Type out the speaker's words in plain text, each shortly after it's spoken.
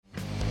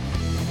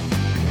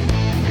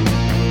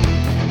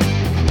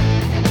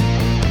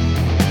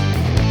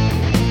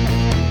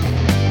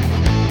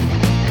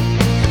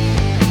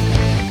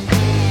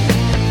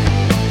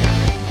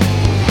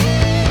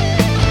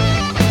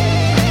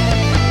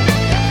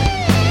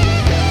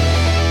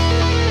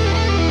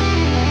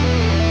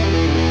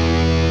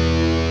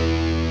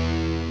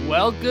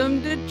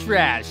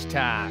Trash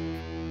Talk.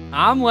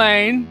 I'm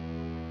Lane.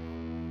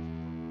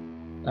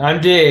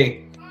 I'm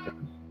D.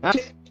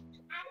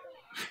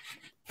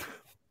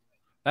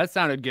 That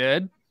sounded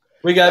good.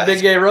 We got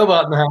Big Gay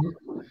Robot in the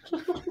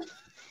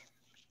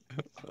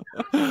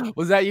house.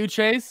 Was that you,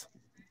 Chase?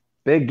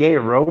 Big Gay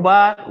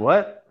Robot?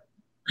 What?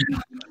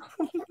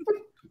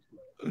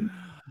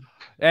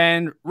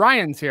 And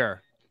Ryan's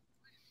here.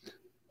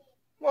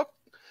 Well,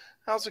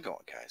 how's it going,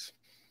 guys?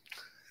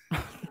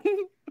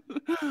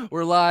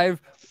 We're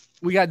live.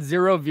 We got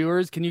 0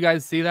 viewers. Can you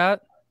guys see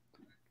that?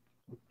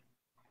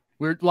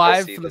 We're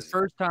live for the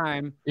first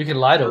time. You can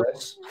lie to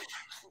us.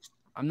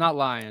 I'm not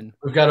lying.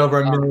 We've got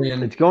over 1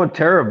 million. It's going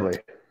terribly.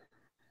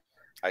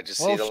 I just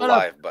see the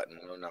live button,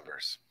 no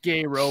numbers.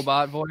 Gay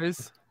robot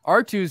voice.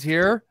 R2's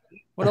here.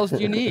 What else do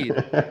you need?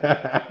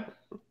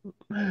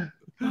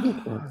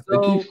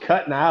 So, keeps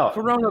cutting out.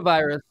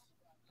 Coronavirus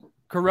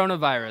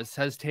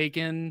has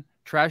taken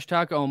Trash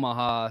Talk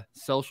Omaha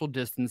social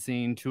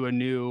distancing to a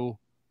new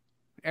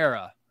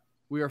era.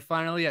 We are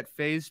finally at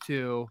phase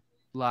 2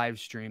 live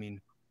streaming.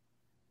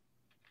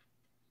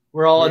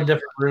 We're all in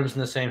different rooms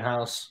in the same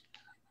house.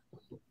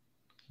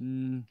 I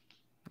don't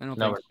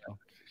think so.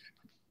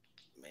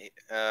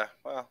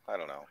 Well, I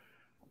don't know.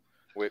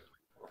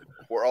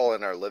 We're all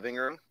in our living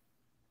room.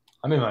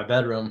 I'm in my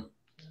bedroom.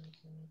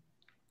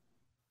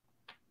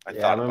 I'm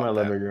in my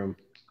living room.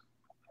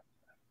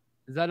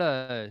 Is that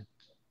a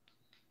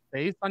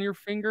face on your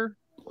finger?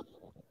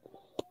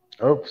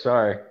 Oh,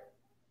 sorry.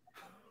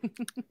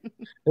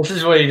 This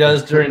is what he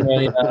does during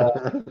the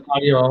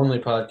audio-only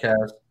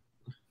podcast.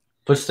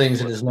 Puts things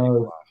in his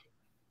nose.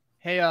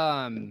 Hey,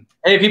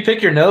 Hey, if you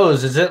pick your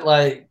nose, is it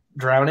like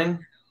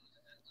drowning?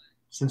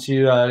 Since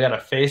you got a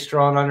face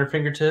drawn on your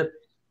fingertip?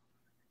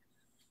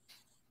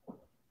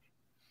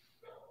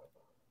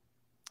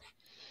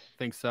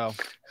 Think so.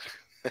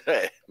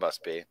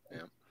 Must be.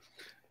 Yeah.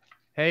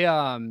 Hey,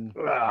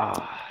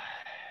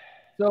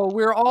 so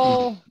we're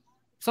all,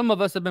 some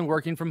of us have been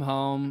working from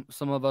home.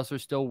 Some of us are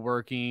still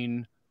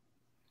working.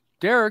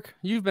 Derek,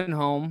 you've been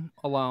home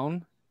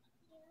alone.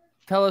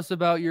 Tell us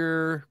about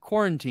your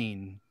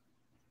quarantine.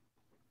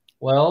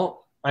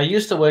 Well, I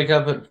used to wake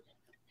up at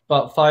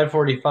about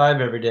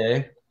 5:45 every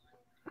day.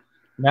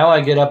 Now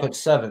I get up at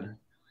 7.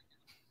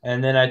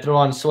 And then I throw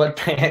on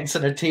sweatpants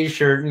and a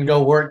t-shirt and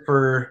go work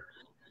for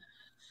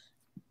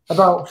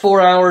about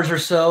 4 hours or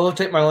so,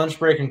 take my lunch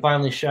break and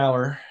finally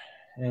shower,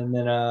 and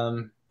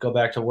then go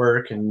back to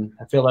work. And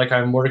I feel like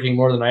I'm working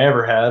more than I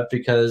ever have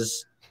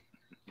because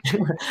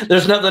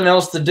there's nothing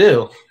else to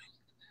do.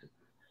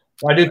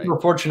 I do feel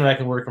fortunate I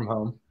can work from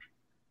home.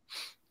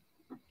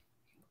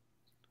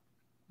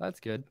 That's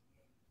good.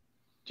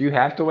 Do you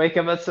have to wake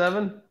up at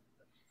 7?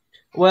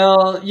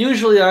 Well,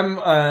 usually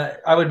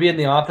I would be in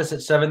the office at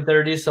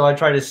 7:30, so I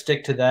try to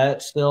stick to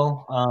that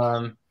still.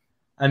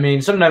 I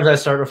mean, sometimes I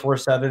start before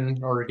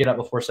 7 or get up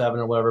before 7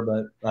 or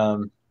whatever,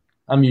 but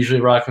I'm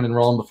usually rocking and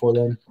rolling before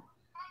then.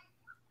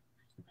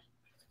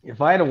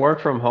 If I had to work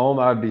from home,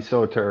 I would be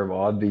so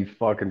terrible. I'd be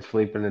fucking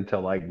sleeping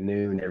until like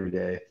noon every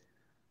day.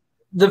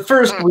 The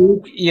first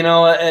week, you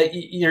know,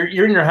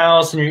 you're in your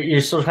house and you're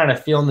still kind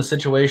of feeling the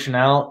situation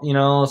out, you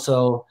know.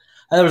 So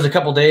there was a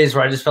couple days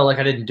where I just felt like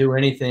I didn't do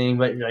anything,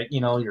 but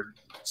you're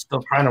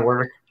still trying to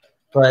work.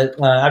 But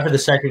after the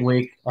second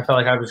week, I felt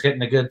like I was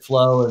getting a good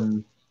flow,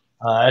 and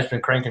I've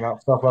been cranking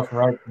out stuff left and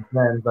right since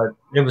then. But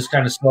it was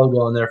kind of slow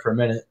going there for a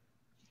minute.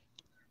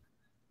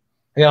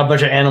 I got a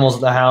bunch of animals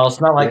at the house,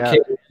 not like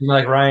kids,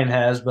 like Ryan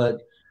has,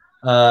 but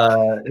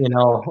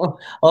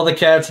all the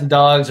cats and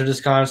dogs are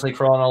just constantly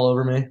crawling all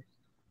over me.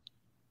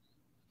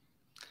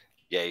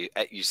 Yeah,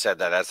 you said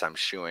that as I'm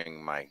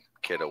shooing my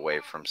kid away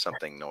from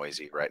something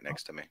noisy right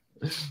next to me.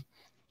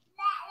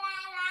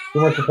 He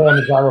wants to play on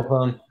the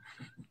xylophone.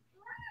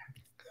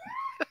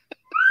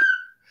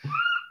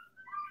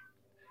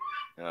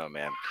 Oh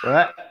man.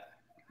 What?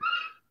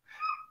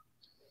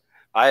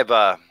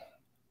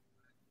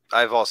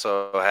 I've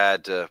also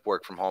had to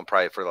work from home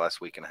probably for the last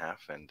week and a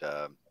half, and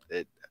I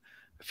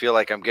feel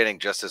like I'm getting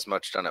just as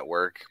much done at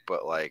work,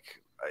 but like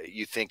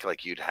you think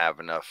like you'd have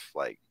enough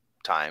like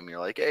time. You're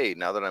like, hey,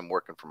 now that I'm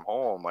working from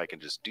home, I can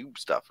just do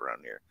stuff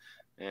around here.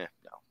 No,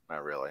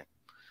 not really.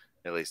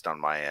 At least on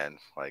my end,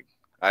 like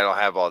I don't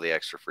have all the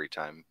extra free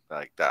time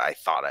like that I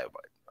thought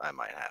I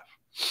might have.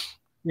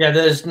 Yeah,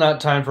 there's not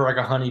time for like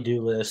a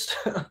honey-do list.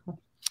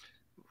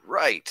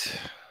 Right.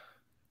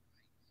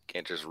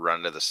 Can't just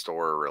run to the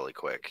store really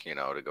quick,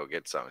 to go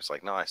get some. It's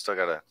like, no, I still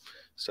gotta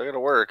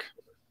work.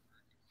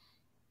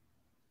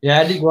 Yeah,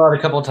 I did go out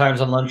a couple of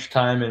times on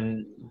lunchtime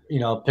and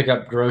pick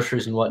up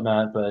groceries and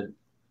whatnot, but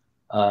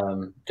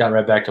got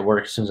right back to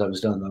work as soon as I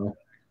was done though.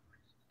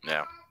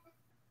 Yeah.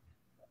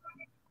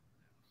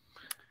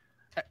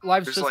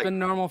 Life's just been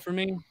normal for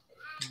me.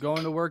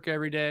 Going to work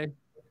every day,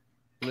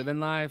 living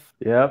life.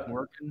 Yep.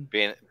 Working.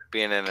 Being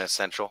an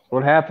essential.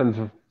 What happens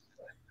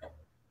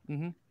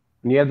when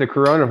you have the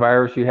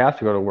coronavirus? You have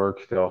to go to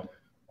work still.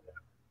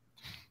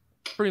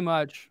 Pretty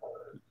much.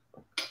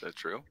 Is that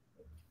true?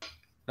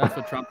 That's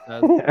what Trump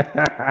says.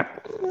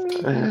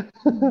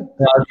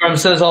 Trump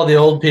says all the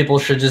old people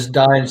should just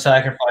die and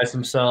sacrifice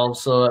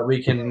themselves so that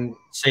we can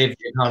save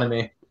the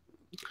economy.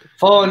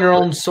 Fall on your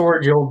own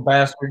sword, you old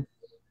bastard.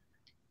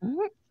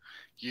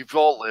 You've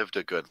all lived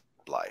a good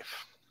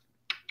life.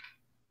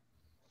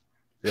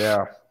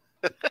 Yeah.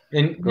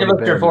 And Go give to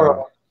us your bed four.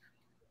 now.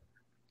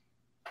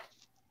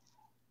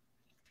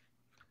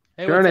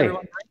 Hey, Journey. what's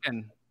everyone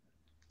drinking?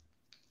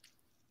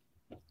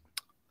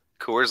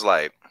 Coors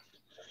Light.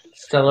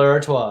 Stella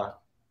Artois.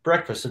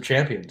 Breakfast of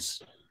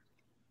champions.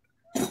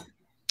 The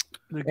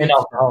good And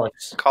stuff.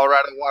 alcoholics.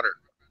 Colorado water.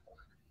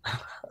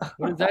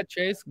 What is that,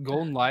 Chase?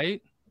 Golden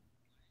Light?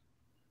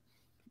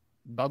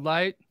 Bud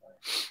Light?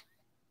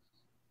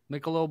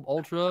 Michelob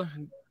Ultra?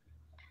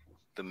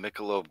 The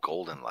Michelob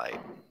Golden Light.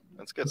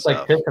 That's good It's stuff.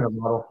 like piss in a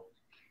bottle.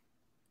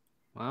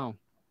 Wow.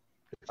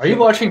 Are you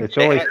watching? It's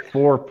only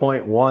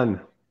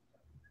 4.1.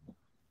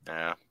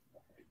 Yeah.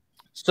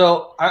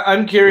 So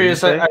I'm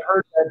curious. What did you I say?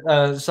 heard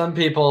that some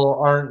people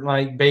aren't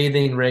like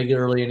bathing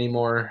regularly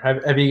anymore.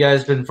 Have you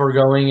guys been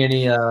foregoing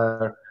any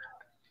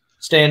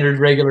standard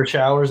regular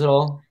showers at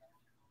all?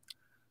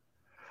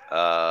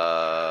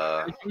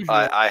 I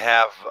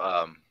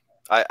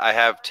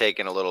have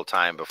taken a little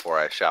time before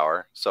I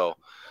shower, so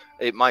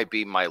it might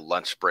be my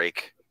lunch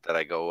break that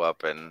I go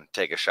up and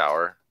take a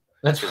shower.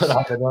 That's what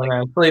I've been doing.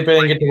 I sleep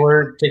in, get to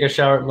work, take a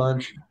shower at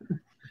lunch.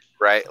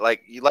 Right,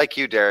 like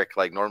you, Derek.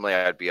 Like normally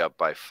I'd be up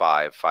by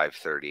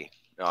 5:30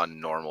 on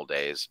normal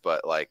days,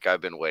 but like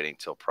I've been waiting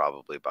till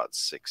probably about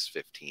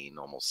 6:15,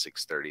 almost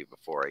 6:30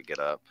 before I get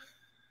up.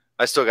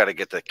 I still got to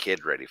get the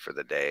kid ready for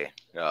the day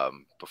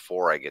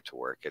before I get to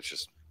work. It's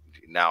just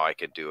now I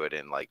could do it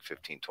in like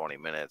 15-20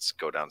 minutes.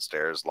 Go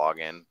downstairs, log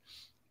in,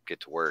 get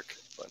to work.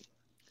 But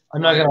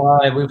I'm not gonna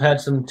lie. We've had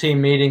some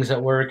team meetings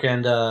at work,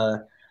 and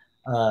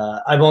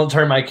I won't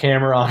turn my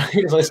camera on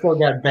because I still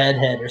got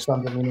bedhead or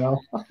something. You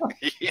know.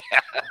 yeah,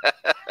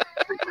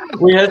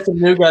 We had some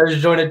new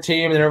guys join a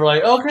team, and they were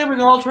like, "Okay, we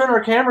can all turn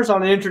our cameras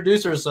on and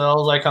introduce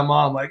ourselves." I come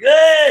on, I'm like,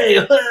 "Hey,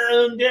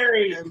 I'm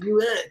Gary, I'm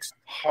UX."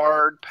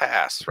 hard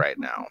pass right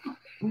now.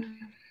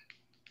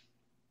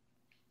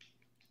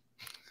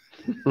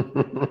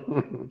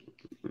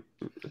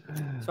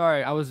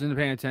 Sorry, I wasn't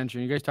paying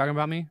attention. You guys talking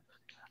about me?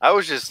 I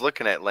was just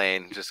looking at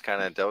Lane, just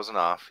kind of dozing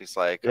off. He's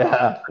like,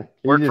 Yeah.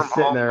 work He's just from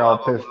sitting home, there blah, all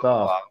blah, pissed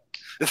blah, off.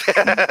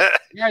 blah.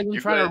 Yeah, I'm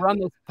You trying to better- run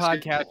this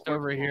Excuse me, podcast work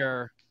over from home.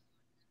 here.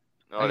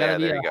 Oh I gotta yeah,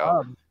 be there a you go.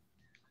 hub. He's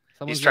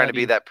Someone's trying gotta to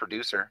be that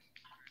producer.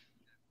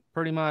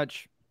 pretty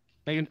much.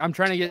 I'm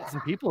trying to get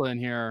some people in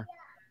here.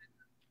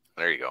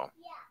 There you go.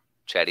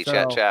 Chatty So-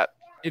 chat chat.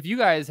 If you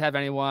guys have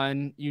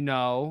anyone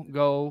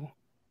go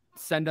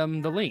send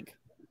them the link.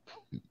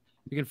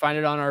 You can find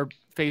it on our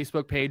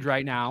Facebook page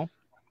right now,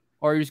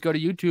 or you just go to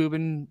YouTube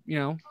and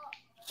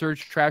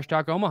search Trash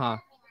Talk Omaha.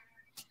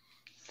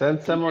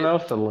 Send someone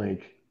else a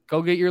link.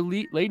 Go get your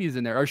ladies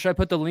in there, or should I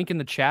put the link in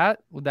the chat?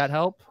 Would that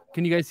help?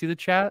 Can you guys see the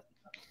chat?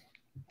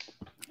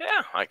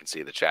 Yeah, I can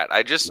see the chat.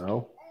 I just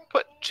No.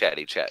 put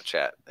chatty chat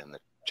chat in the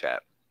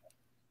chat.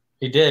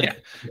 He did.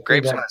 Yeah.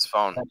 Grapes on his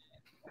phone.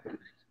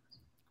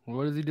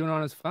 What is he doing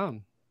on his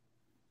phone?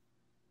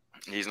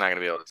 He's not gonna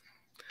be able to.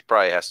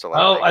 Probably has to.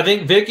 Like, Oh, I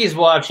think Vicky's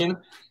watching.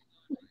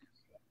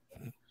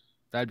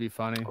 That'd be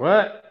funny.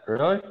 What?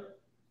 Really?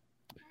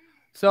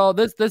 So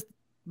let's just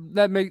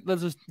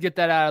get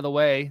that out of the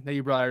way that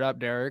you brought it up,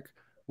 Derek.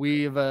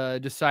 We've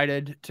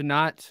decided to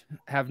not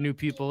have new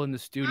people in the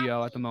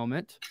studio at the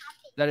moment.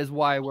 That is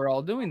why we're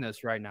all doing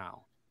this right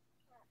now.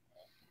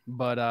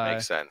 But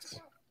makes sense.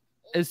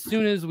 as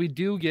soon as we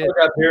do get Look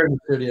up here in the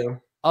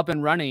studio. up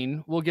and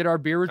running, we'll get our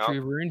beer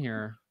retriever in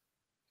here.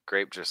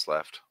 Grape just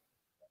left.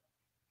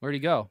 Where'd he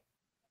go?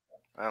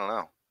 I don't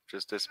know.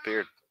 Just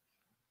disappeared.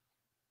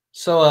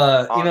 So,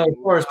 as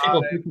far as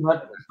people picking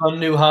up some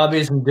new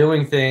hobbies and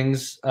doing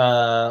things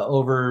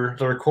over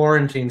their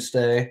quarantine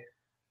stay,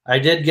 I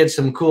did get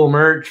some cool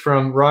merch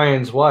from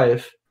Ryan's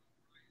wife.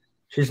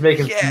 She's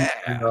making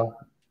some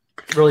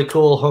really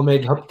cool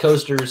homemade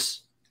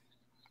coasters.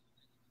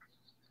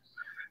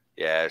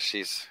 Yeah,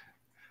 she's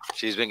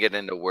been getting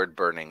into word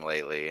burning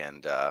lately,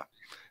 and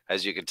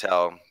as you can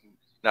tell,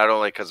 not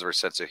only because of her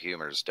sense of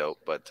humor is dope,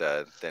 but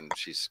then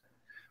she's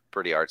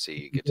pretty artsy.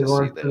 You get to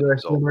see the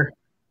result.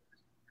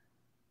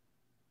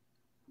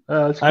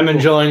 That's I'm cool.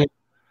 enjoying it.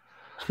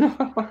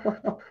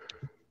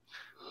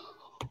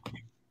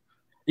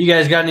 You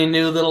guys got any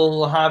new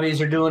little hobbies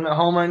you're doing at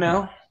home right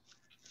now?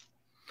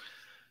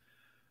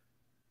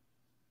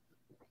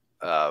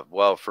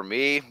 Well, for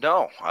me,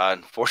 no,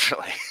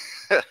 unfortunately.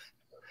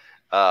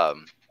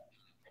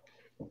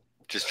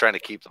 Just trying to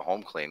keep the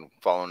home clean,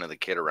 following the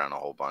kid around a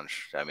whole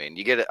bunch. I mean,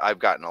 I've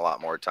gotten a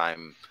lot more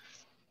time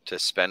to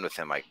spend with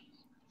him.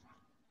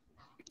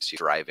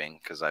 Driving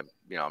because I'm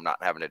not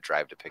having to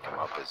drive to pick him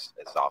up as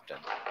often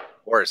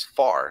or as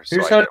far.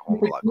 So I get home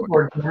a lot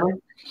quicker.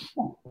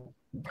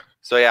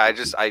 So yeah,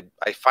 I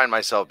find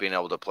myself being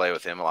able to play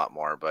with him a lot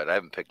more, but I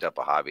haven't picked up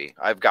a hobby.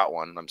 I've got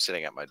one. I'm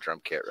sitting at my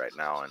drum kit right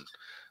now, and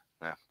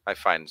I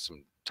find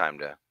some time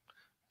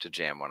to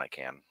jam when I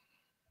can.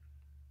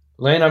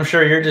 Lane, I'm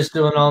sure you're just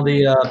doing all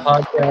the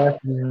podcast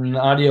and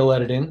audio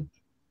editing.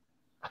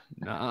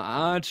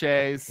 Nuh-uh,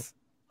 Chase.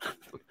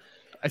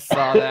 I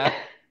saw that.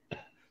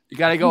 You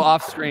got to go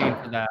off screen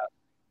for that.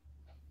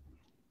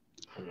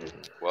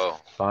 Whoa.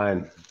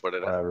 Fine. What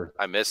did Whatever.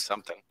 I missed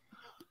something?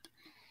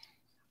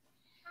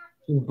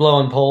 He's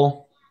blowing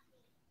pole.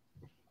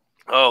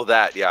 Oh,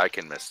 that. Yeah, I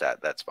can miss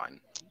that. That's fine.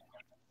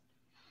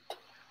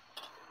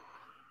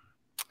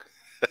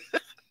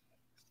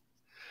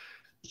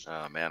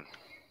 Oh, man.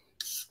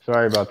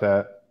 Sorry about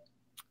that.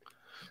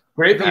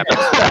 Great.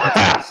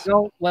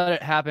 Don't let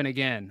it happen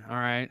again. All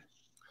right.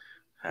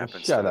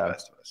 Happens Shut to the up.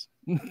 best of us.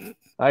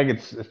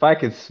 If I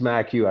could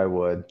smack you, I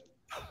would.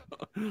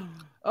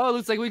 Oh, it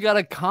looks like we got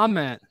a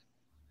comment.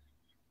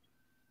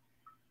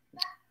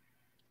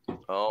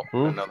 Oh,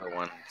 another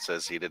one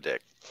says eat a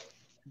dick.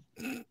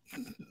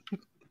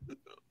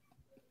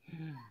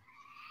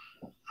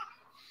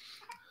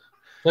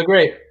 So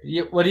great.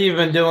 What have you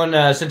been doing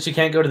since you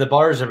can't go to the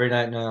bars every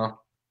night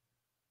now?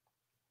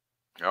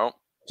 Oh,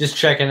 Just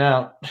checking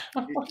out.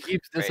 It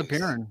keeps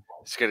disappearing.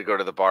 he's going to go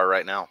to the bar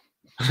right now.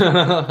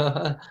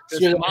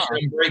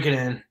 Breaking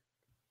in.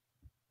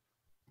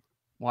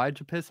 Why'd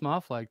you piss him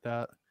off like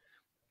that?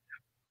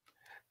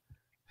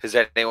 Has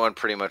anyone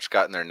pretty much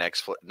gotten their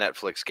next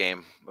Netflix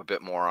game a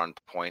bit more on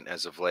point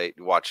as of late?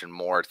 Watching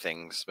more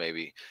things,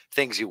 maybe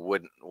things you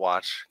wouldn't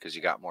watch because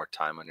you got more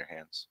time on your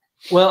hands.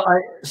 Well, I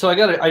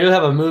do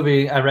have a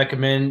movie I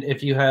recommend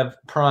if you have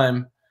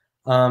Prime.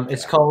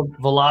 It's called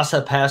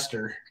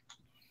Velocipaster.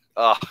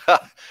 Oh,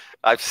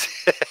 I've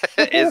seen,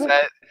 is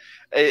that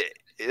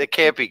it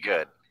can't be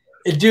good.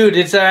 Dude,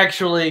 it's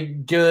actually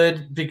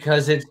good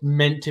because it's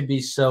meant to be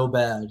so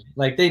bad.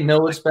 Like they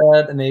know it's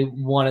bad and they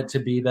want it to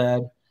be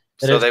bad.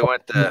 So they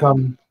went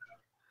the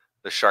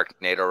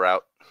Sharknado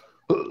route.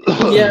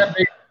 Yeah,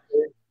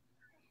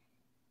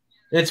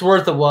 it's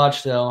worth a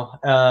watch though.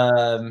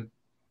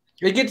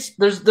 It gets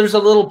there's a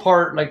little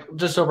part like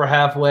just over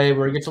halfway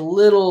where it gets a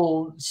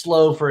little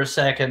slow for a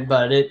second,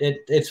 but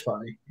it's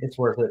funny. It's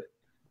worth it.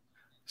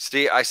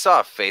 See, I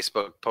saw a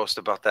Facebook post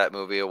about that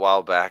movie a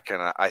while back,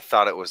 and I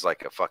thought it was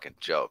like a fucking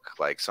joke.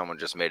 Like someone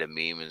just made a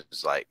meme and it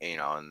was like,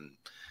 and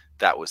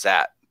that was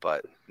that.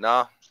 But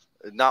no,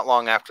 not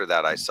long after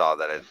that, I saw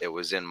that it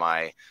was in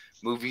my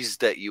movies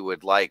that you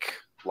would like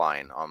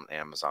line on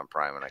Amazon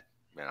Prime, and I,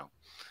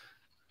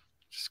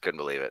 just couldn't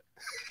believe it.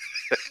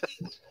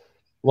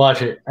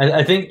 Watch it.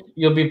 I think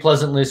you'll be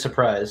pleasantly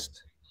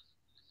surprised.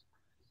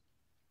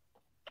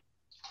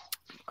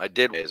 I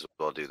did as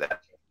well do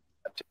that.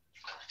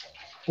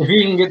 If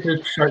you can get through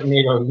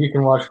Sharknado, you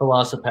can watch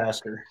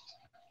Velocipaster.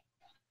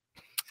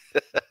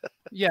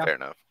 Yeah, Fair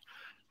enough.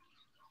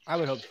 I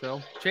would hope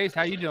so. Chase,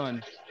 how you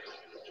doing?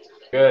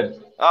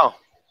 Good. Oh,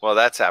 well,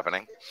 that's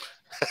happening.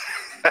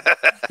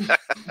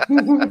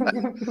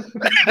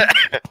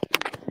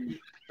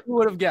 Who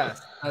would have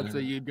guessed that's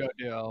what you'd go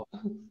do?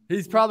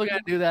 He's probably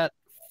going to do that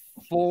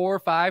 4 or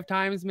 5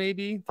 times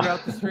maybe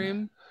throughout the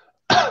stream.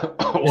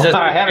 Well,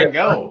 I had to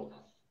go.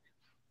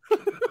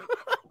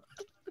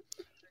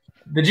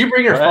 Did you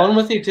bring your phone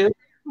with you too?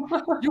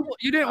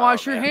 You didn't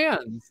wash your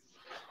hands.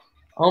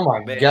 Oh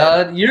my Man,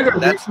 God! You're gonna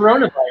get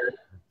coronavirus.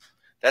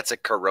 That's a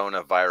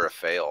coronavirus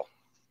fail.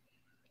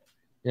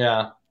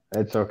 Yeah,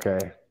 It's okay.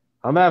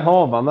 I'm at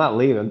home. I'm not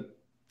leaving.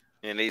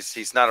 And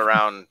he's not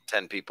around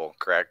 10 people,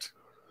 correct?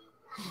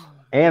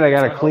 And I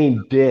got a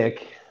clean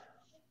dick.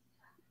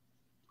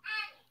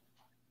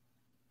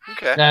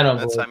 Okay. I don't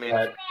That's, believe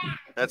that.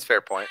 that's a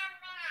fair point.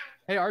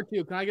 Hey,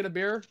 R2, can I get a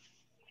beer?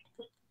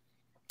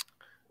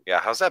 Yeah,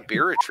 how's that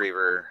beer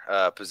retriever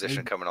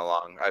position coming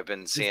along? I've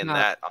been seeing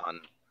that on.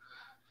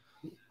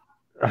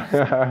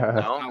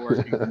 No? Not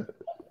working.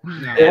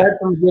 No. They had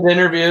some good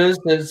interviews.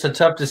 It's a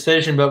tough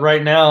decision, but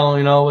right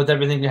now, with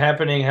everything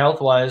happening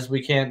health-wise,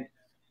 we can't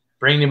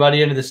bring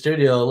anybody into the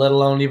studio, let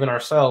alone even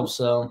ourselves.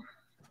 So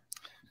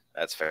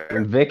That's fair.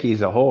 And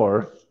Vicky's a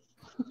whore.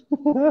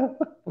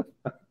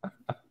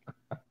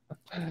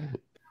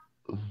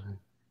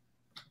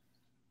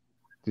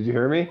 Did you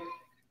hear me?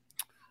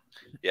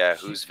 Yeah,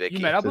 who's Vicky?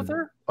 You met up with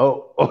her?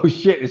 Oh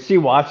shit! Is she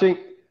watching?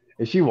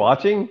 Is she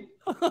watching?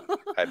 I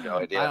have no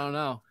idea. I don't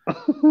know.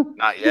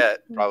 Not yet.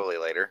 Probably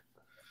later.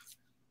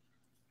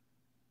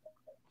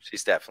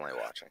 She's definitely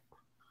watching.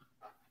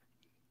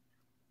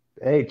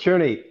 Hey,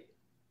 Cherney,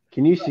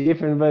 can you see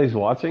if anybody's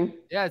watching?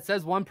 Yeah, it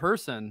says one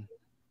person.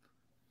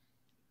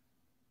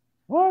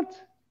 What?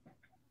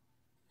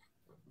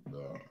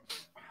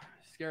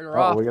 Scared her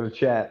off. We got a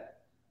chat.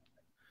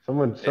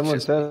 Someone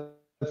just- said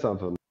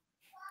something.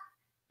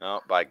 Oh,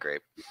 bye,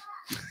 Grape.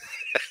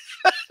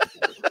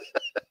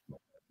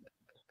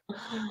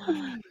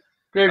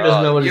 Greg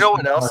doesn't know what you he's know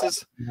what talking else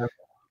about. is?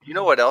 You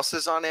know what else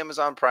is on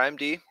Amazon Prime,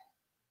 D?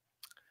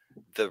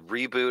 The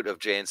reboot of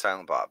Jay and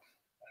Silent Bob.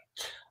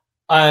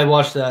 I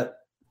watched that.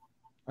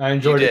 I You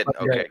enjoyed did? it.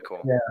 Okay,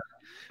 cool. Yeah.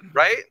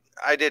 Right?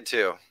 I did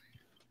too.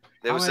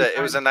 It How was many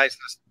a nice.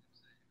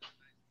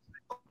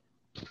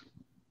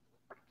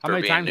 How for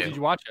many being times new. did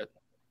you watch it?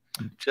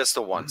 Just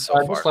the one so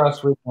Just far.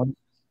 last week.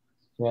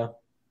 Yeah. All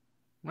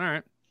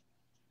right.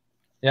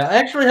 Yeah, I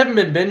actually haven't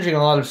been binging a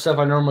lot of stuff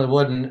I normally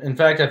wouldn't. In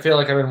fact, I feel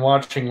like I've been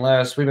watching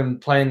less. We've been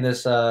playing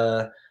this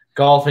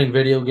golfing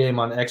video game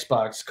on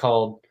Xbox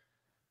called,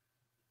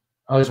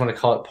 I always want to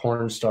call it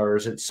Porn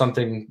Stars. It's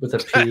something with a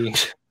P.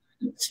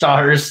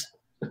 Stars.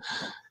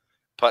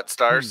 Putt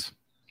stars.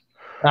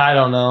 I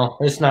don't know.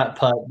 It's not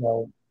putt,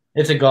 no.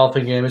 It's a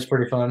golfing game. It's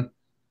pretty fun.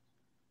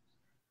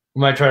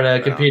 We might try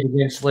to compete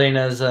against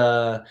Lena's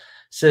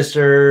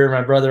sister,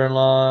 my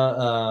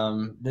brother-in-law.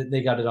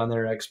 They got it on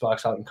their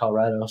Xbox out in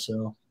Colorado,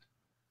 so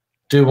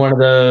do one of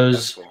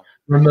those Cool.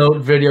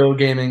 remote video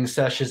gaming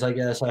sessions, I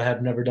guess I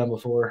have never done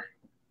before.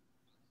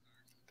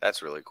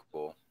 That's really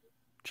cool.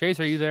 Chase,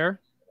 are you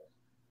there?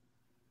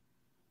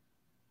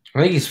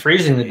 I think he's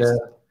freezing to death.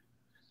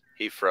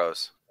 He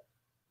froze.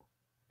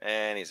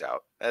 And he's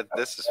out.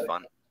 This is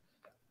fun.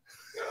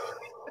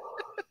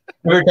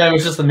 Every time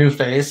it's just a new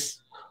face.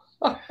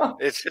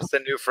 It's just a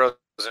new frozen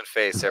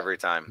face every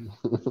time.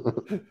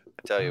 I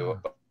tell you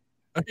what.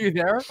 Are you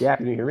there? Yeah,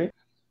 can you hear me?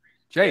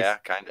 Chase. Yeah,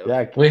 kind of.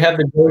 Yeah. We have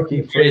the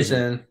goatee Keep face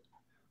freezing.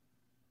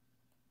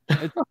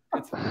 in.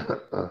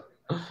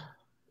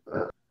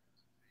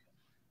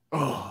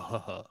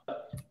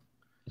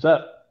 What's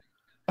up?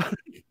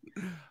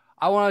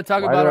 I want to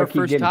talk Why about do I our keep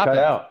first getting topic.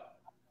 cut out?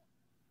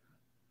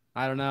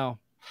 I don't know.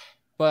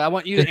 But I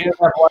want you to Just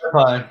have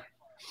Wi-Fi.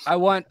 I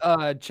want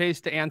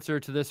Chase to answer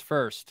to this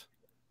first.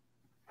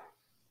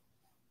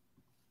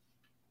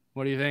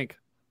 What do you think?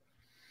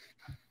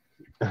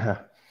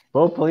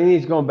 Bo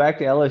Pelini's going back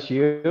to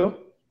LSU.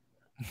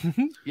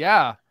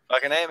 Yeah,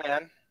 Fucking A,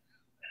 man.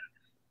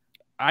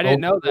 I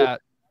didn't know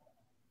that.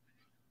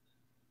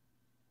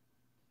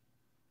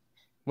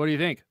 What do you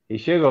think? He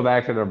should go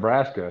back to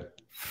Nebraska.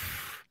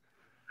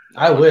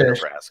 I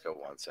wish. Nebraska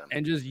wants him.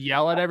 And just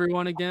yell at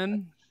everyone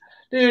again?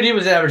 Dude, he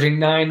was averaging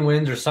 9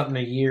 wins or something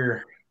a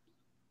year.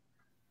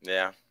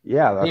 Yeah.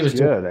 Yeah, He that's was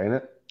good, ain't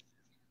it?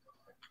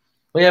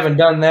 We haven't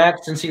done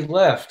that since he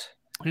left.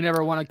 He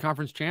never won a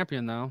conference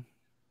champion, though.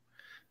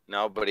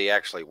 No, but he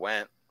actually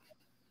went.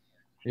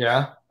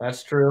 Yeah,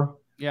 that's true.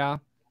 Yeah,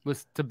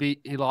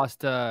 he lost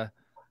to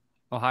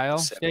Ohio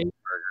Sent State.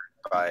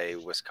 by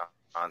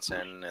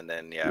Wisconsin, and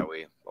then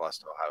we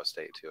lost to Ohio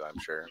State too, I'm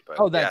sure. But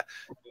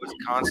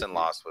Wisconsin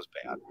loss was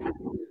bad.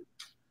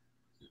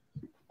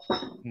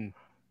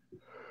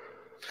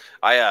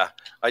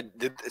 I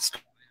did this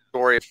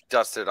story,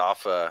 dusted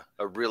off a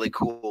really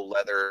cool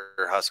leather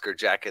Husker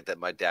jacket that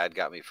my dad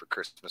got me for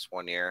Christmas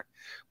one year.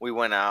 We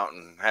went out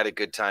and had a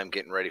good time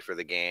getting ready for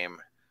the game.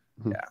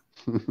 Yeah.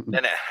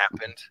 Then it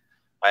happened.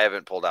 I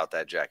haven't pulled out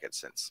that jacket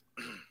since.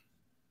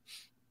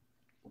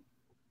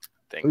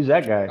 Who's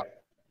that guy?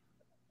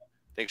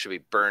 Think should be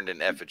burned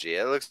in effigy.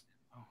 It looks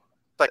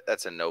like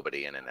that's a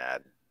nobody in an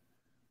ad.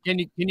 Can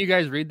you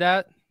guys read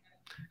that?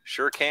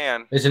 Sure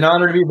can. It's an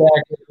honor to be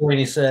back, when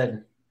he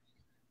said.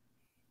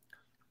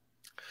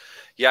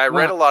 Yeah, I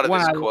read a lot of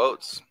his Wow.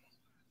 quotes.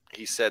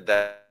 He said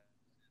that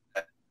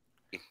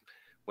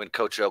when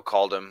Coach O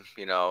called him,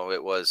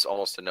 it was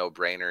almost a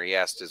no-brainer. He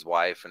asked his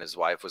wife, and his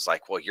wife was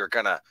like, "Well, you're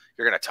gonna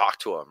talk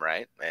to him,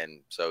 right?"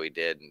 And so he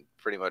did, and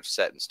pretty much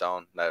set in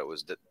stone that it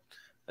was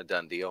a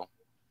done deal.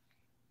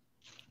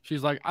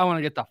 She's like, I want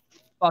to get the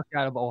fuck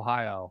out of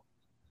Ohio.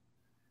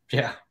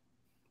 Yeah.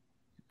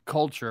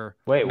 Culture.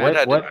 Wait,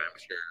 What? what?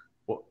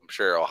 I'm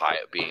sure Ohio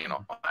being in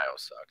Ohio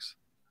sucks.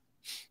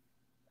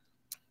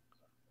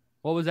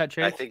 What was that,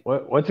 Chase? I think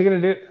What's he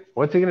gonna do?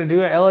 What's he gonna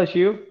do at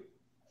LSU?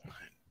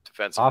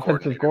 defensive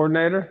Offensive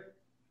coordinator.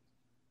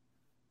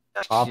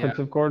 Yeah.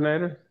 Offensive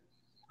coordinator.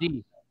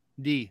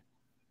 D.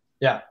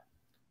 Yeah.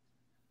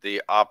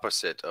 The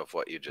opposite of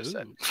what you just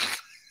Ooh.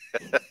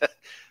 said.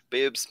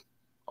 Boobs.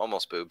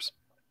 Almost boobs.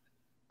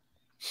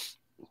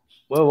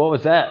 Well, what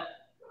was that?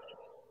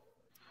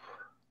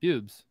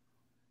 Pubes.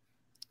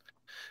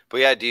 But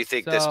yeah, do you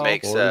think this So-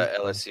 makes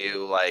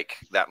LSU like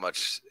that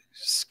much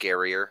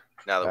scarier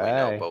now that we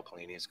know Hey. Bo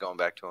Pelini is going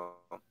back to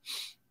him?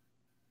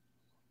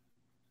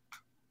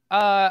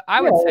 I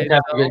would say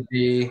Have a so. good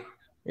D.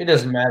 It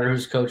doesn't matter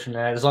who's coaching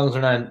that, as long as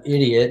they're not an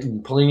idiot.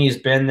 And Pelini's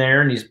been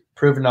there, and he's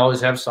proven to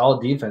always have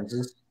solid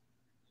defenses.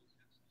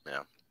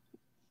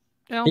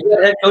 You know, He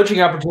got head coaching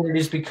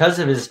opportunities because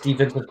of his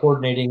defensive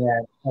coordinating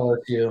at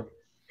LSU.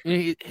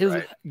 he's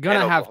Right. gonna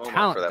And have Oklahoma for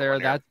talent that there, 1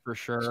 year. that's for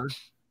sure.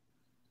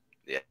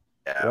 Yeah.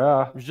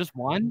 Yeah. There's just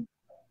one.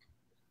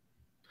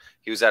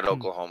 He was at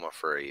Oklahoma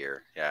for a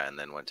year. Yeah. And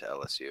then went to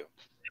LSU.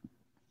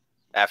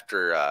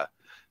 After,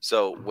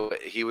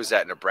 he was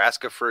at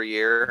Nebraska for a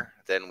year.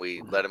 Then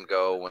we let him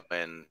go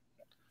when,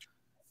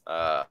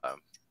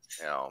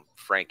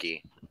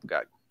 Frankie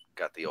got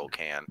the old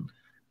can.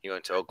 He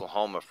went to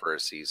Oklahoma for a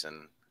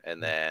season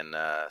and then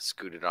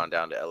scooted on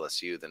down to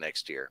LSU the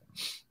next year.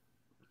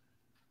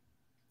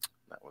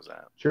 That was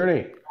that.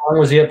 Journey. How long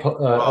was he at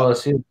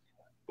LSU?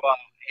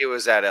 He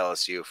was at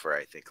LSU for,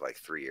 I think, like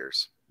 3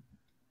 years.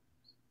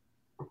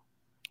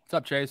 What's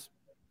up, Chase?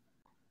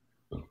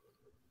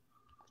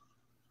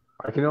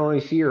 I can only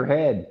see your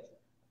head.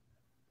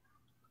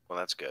 Well,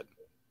 that's good.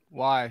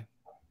 Why?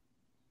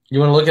 You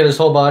want to look at his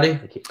whole body?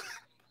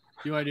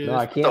 You want to do No,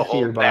 I this? can't The see whole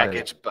your body.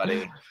 package,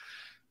 buddy.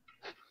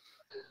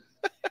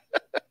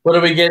 What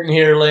are we getting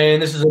here, Lane?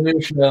 This is a new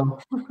show.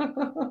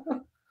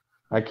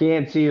 I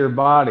can't see your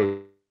body.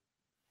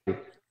 I don't know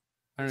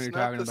what It's you're not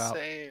talking the about.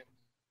 same.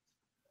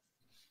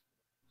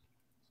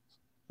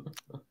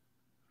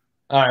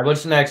 All right,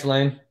 what's next,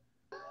 Lane?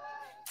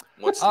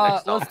 What's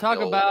next? Let's talk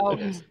about.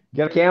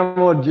 Get a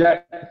Camel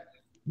Jack.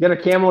 Get a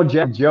Camel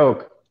Jack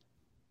joke.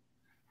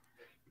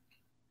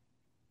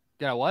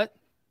 Yeah, what?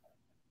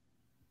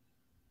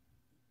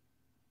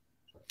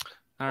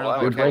 I don't Well,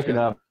 know. You're if I catch breaking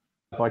it. up.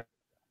 I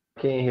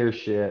can't hear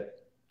shit.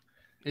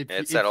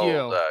 It's that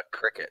old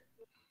cricket.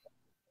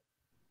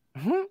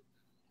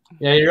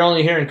 Yeah, you're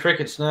only hearing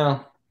crickets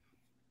now.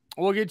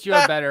 We'll get you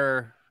a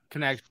better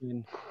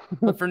connection.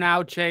 But for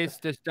now, Chase,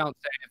 just don't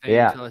say anything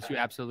Yeah. unless you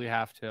absolutely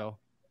have to.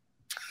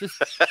 Just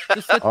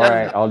sit All there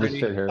right, and I'll look just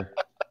pretty. sit here.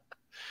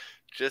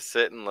 Just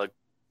sit and look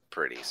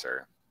pretty,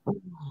 sir.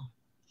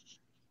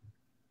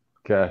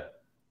 Okay.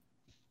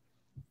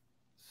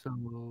 So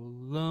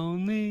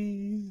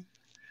lonely.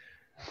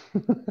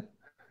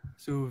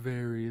 So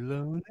very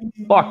lonely.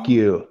 Fuck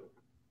you.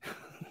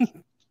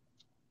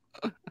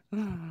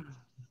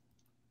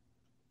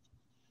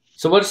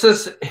 So what's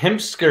this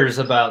Hempskers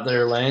about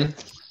there, Lane?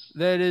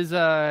 That is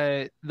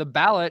the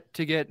ballot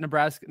to get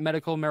Nebraska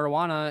medical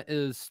marijuana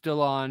is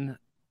still on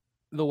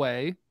the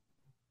way.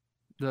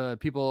 The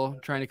people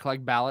trying to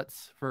collect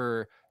ballots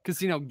for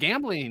casino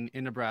gambling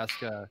in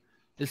Nebraska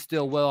is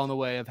still well on the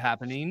way of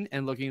happening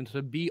and looking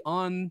to be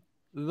on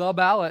the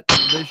ballot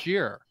this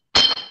year.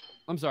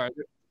 I'm sorry.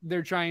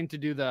 They're trying to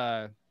do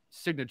the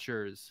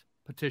signatures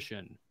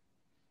petition.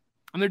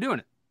 And they're doing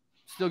it.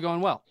 Still going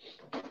well.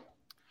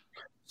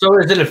 So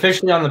is it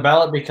officially on the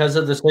ballot because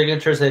of the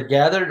signatures they've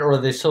gathered, or are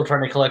they still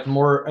trying to collect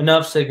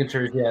enough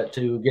signatures yet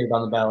to get it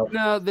on the ballot?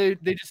 No, they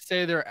just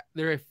say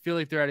they feel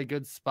like they're at a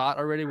good spot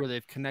already where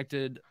they've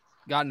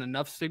gotten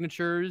enough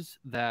signatures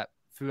that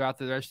throughout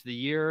the rest of the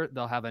year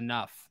they'll have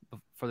enough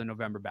for the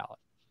November ballot.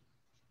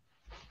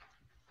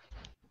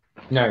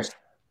 Nice.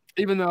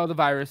 Even though the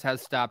virus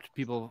has stopped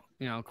people,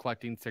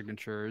 collecting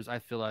signatures, I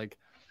feel like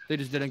they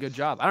just did a good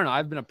job. I don't know.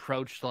 I've been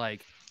approached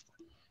like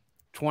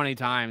 20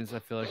 times, I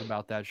feel like,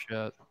 about that shit.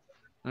 And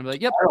I'm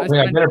like, yep. I don't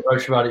think I've been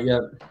approached about it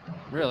yet.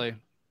 Really?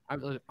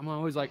 I'm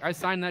always like, I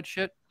signed that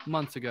shit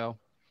months ago.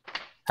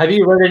 Have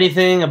you read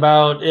anything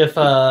about if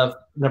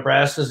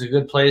Nebraska is a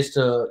good place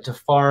to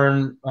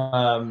farm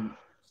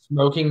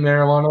smoking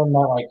marijuana,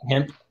 not like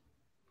hemp?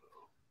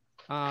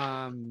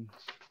 What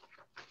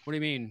do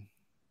you mean?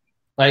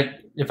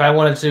 Like if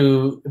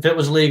it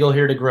was legal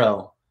here to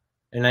grow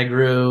and I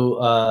grew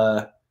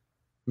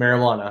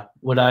marijuana,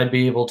 would I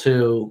be able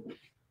to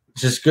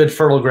just good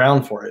fertile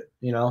ground for it,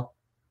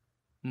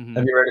 Mm-hmm.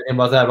 Have you read anything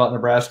about that about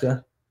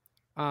Nebraska?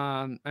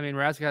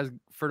 Nebraska has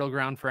fertile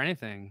ground for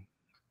anything.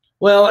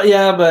 Well,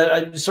 yeah,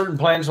 but certain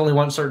plants only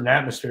want certain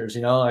atmospheres,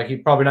 Like you're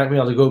probably not going to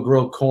be able to go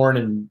grow corn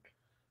in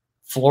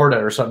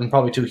Florida or something,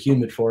 probably too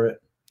humid for it.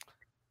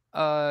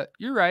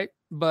 You're right,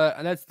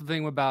 but that's the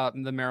thing about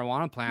the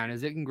marijuana plant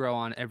is it can grow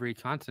on every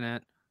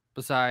continent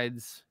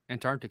besides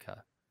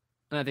Antarctica.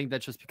 And I think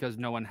that's just because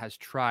no one has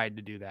tried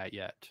to do that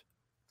yet.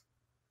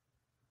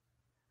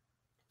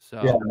 So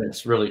yeah,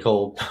 it's really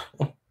cold.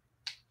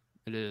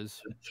 It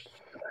is.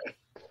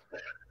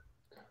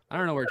 I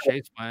don't know where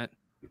Chase went.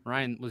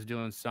 Ryan was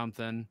doing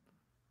something.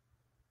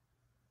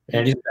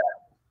 And he's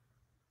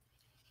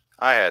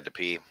I had to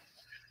pee.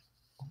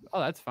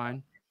 Oh, that's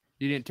fine.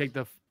 You didn't take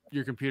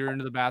your computer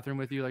into the bathroom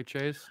with you like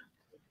Chase?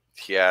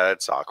 Yeah,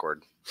 that's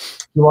awkward.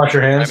 You wash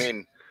your hands? I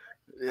mean,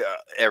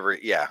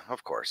 yeah,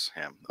 of course.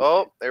 Him.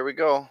 Oh, there we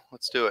go.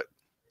 Let's do it.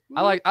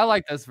 I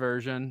like this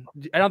version.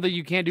 I don't think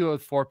you can't do it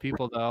with 4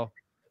 people though.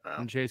 No.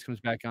 When Chase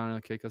comes back on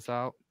and kick us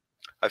out.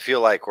 I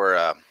feel like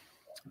we're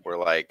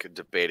like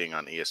debating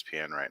on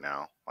ESPN right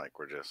now. Like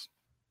we're just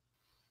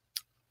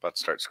about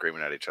to start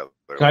screaming at each other.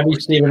 Can I be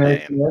Stephen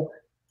A. Smith?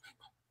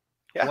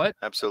 Yeah, What?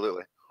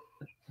 Absolutely.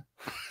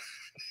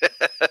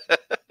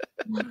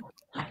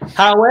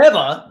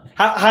 However,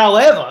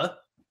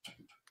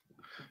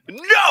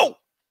 no.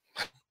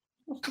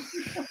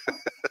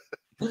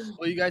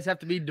 Well, you guys have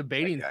to be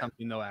debating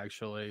something though,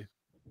 actually.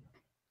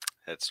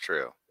 That's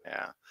true.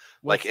 Yeah.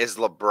 Like, is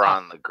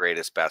LeBron the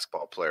greatest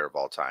basketball player of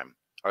all time?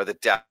 Are the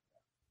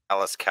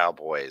Dallas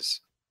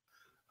Cowboys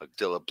a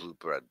Dilla Blue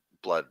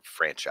Blood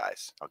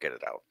franchise? I'll get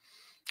it out.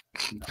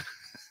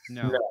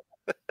 No.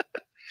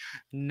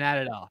 Not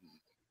at all.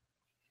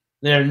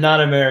 They're not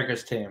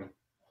America's team.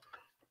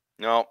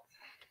 No.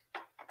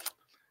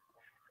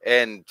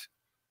 And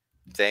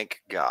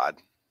thank God.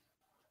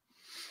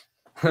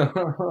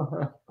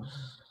 I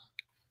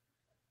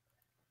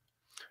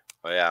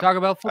Oh, yeah. Talk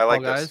about football,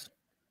 like guys. this.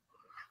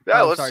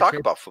 Yeah, Oh, let's sorry, talk Chase.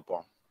 about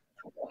football.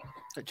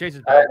 Chase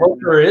is back. hope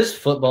there is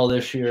football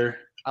this year.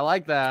 I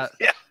like that.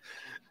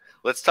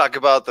 Let's talk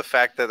about the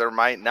fact that there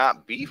might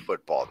not be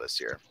football this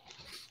year.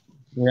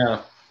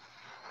 Yeah.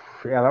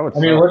 Yeah, that would I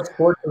mean, suck. what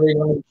sports are they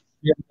going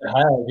to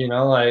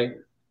have? Like,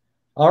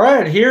 all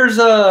right, here's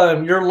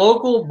your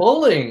local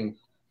bowling.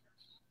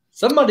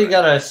 Somebody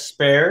got a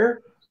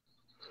spare.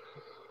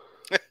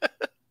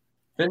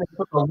 Finish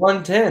with a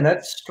 110.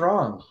 That's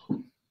strong.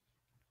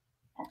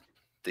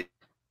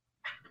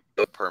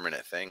 a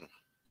permanent thing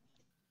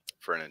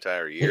for an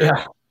entire year.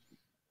 Yeah.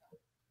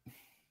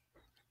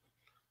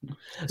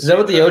 Is that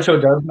what the Ocho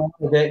does now?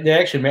 They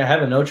actually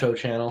have an Ocho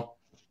channel.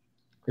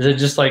 Is it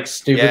just like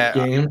stupid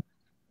games?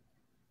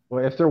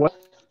 Well, if there was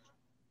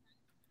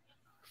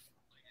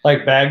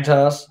like bag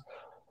toss.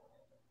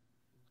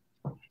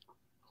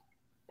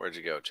 Where'd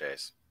you go,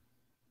 Chase?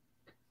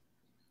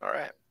 All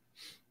right.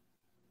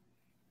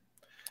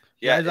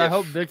 Yeah, guys, I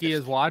hope Vicky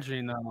is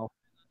watching though.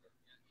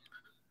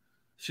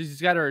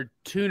 She's got her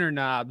tuner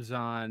knobs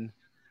on,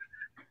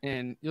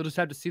 and you'll just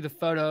have to see the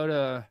photo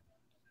to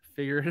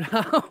figure it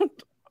out.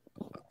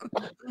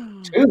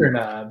 Tuner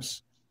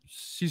knobs.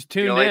 She's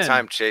tuned in. The only in.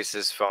 time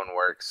Chase's phone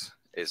works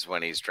is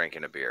when he's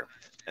drinking a beer,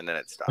 and then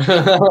it stops.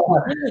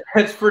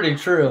 That's pretty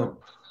true.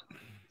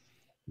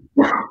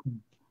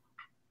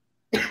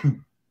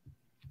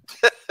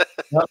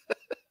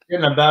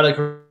 Getting about it.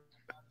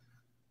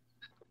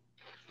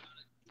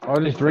 I'll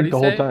just drink the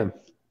whole time.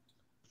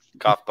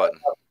 Cough button.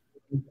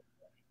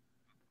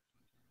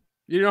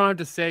 You don't have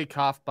to say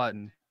cough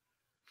button.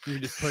 You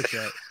can just push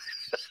it.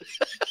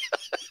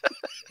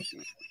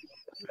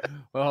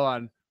 Well, hold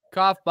on.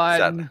 Cough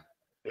button.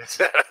 Is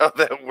that how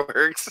that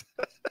works?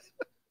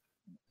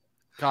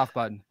 Cough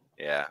button.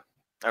 Yeah.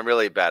 I'm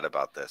really bad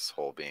about this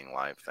whole being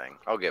live thing.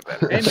 I'll get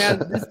better. Hey, man,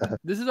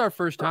 this is our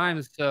first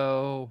time,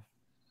 so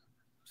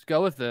let's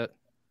go with it.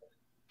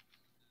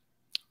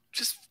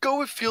 Just go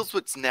with feels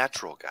what's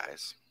natural,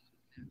 guys.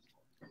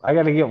 I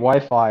got to get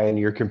Wi-Fi in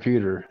your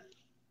computer.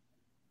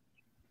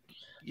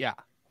 Yeah.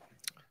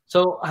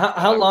 So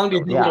how long do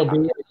you think it'll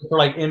be for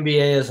like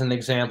NBA as an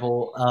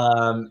example?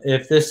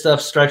 If this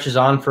stuff stretches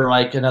on for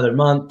like another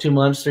month, 2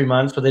 months, 3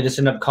 months, but they just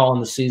end up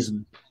calling the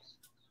season?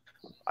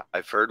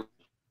 I've heard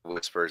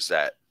whispers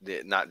that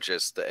not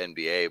just the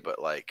NBA,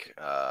 but like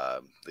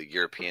the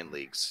European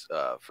leagues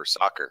for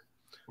soccer,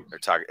 they're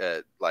talking.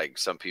 Like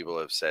some people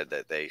have said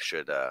that they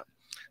should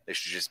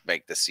just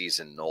make the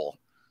season null.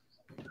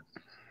 You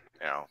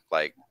know,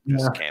 like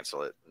just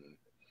cancel it.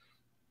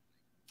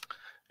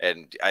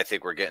 And I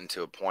think we're getting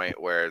to a point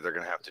where they're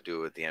going to have to do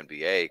it with the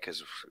NBA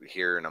because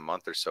here in a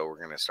month or so, we're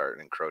going to start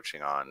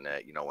encroaching on,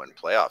 when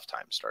playoff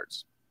time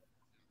starts.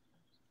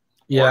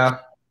 Yeah.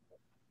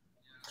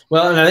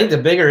 Well, and I think the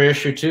bigger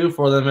issue, too,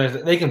 for them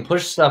is they can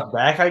push stuff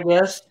back, I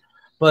guess.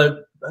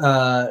 But,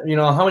 how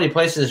many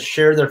places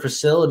share their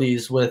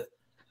facilities with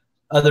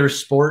other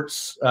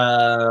sports? They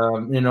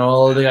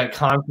got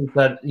concerts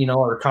that,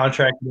 are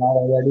contracted out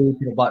already.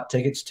 People bought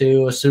tickets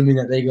to, assuming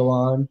that they go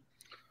on.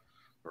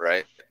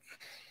 Right.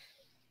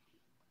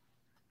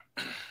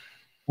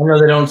 I know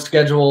they don't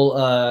schedule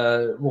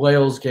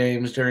Royals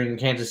games during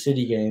Kansas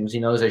City games,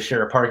 as they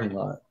share a parking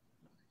lot.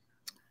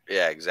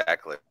 Yeah,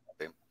 exactly.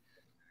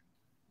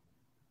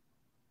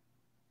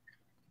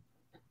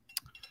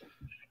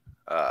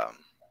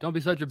 Don't be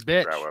such a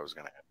bitch. What I was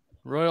gonna have.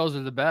 Royals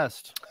are the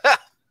best.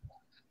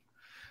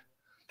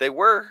 They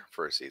were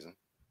for a season.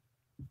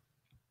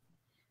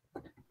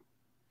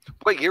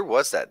 What year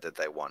was that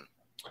they won?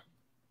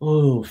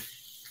 Ooh,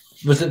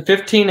 was it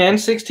 15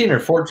 and 16 or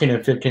 14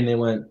 and 15 they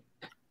went?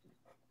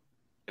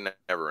 I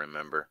never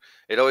remember.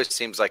 It always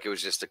seems like it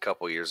was just a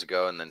couple years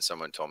ago, and then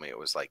someone told me it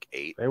was like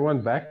 8. They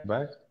won back to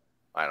back.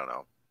 I don't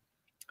know.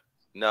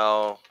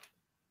 No,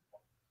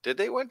 did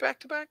they win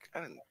back to back?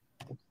 I didn't.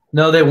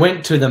 No, they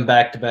went to them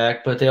back to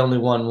back, but they only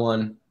won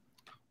one.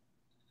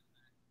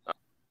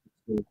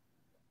 Did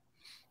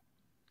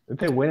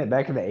they win it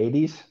back in the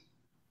 80s?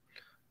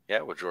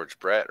 Yeah, with George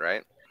Brett,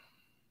 right?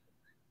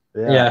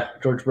 Yeah,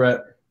 George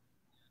Brett.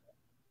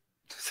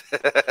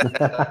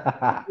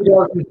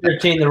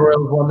 2015, the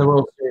Royals won the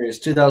World Series.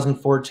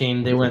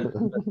 2014, they went.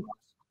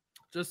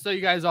 Just so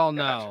you guys all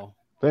know.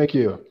 Thank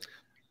you.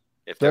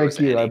 Thank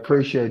you. I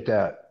appreciate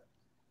that.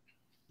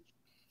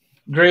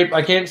 Grape,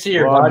 I can't see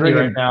your body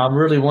right now. I'm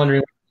really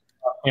wondering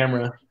off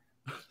camera.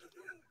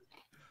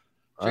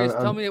 Chase,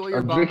 tell me what your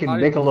I'm body drinking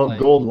Michelob like.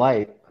 Gold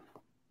Light.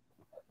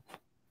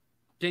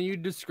 Can you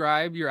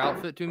describe your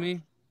outfit to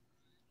me?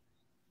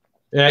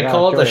 Yeah, I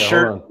call it the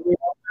shirt.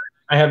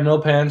 I have no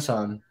pants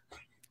on.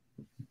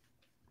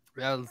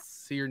 Yeah, let's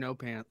see your no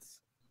pants.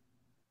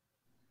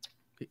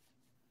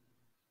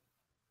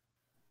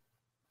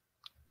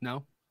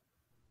 No?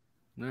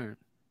 All right.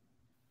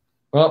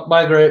 Well,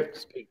 bye, Grape.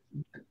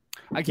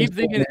 I keep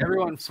thinking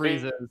everyone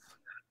freezes.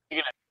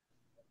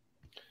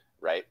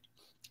 Right.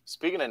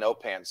 Speaking of no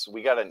pants,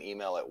 we got an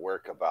email at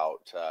work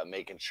about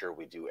making sure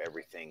we do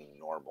everything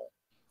normal.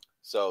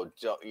 So,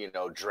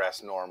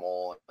 dress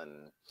normal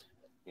and,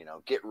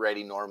 get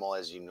ready normal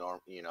as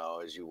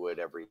as you would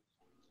every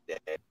day.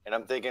 And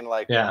I'm thinking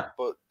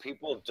but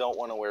people don't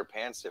want to wear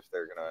pants if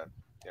they're going to,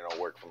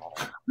 work from home.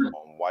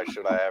 Why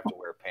should I have to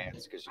wear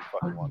pants? Because you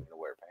fucking want me to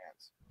wear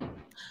pants.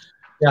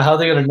 Yeah, how are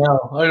they going to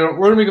know? We're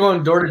going to be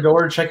going door to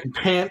door checking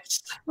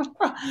pants.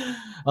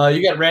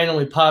 You got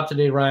randomly popped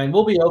today, Ryan.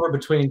 We'll be over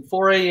between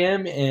 4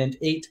 a.m. and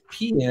 8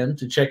 p.m.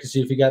 to check to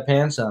see if you got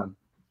pants on.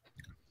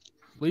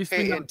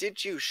 Hey, and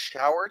did you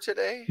shower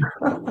today?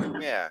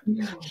 Yeah,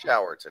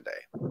 shower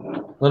today.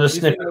 Let us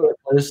sniff it,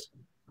 please.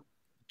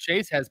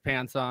 Chase has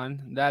pants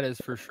on. That is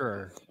for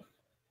sure.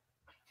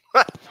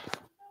 I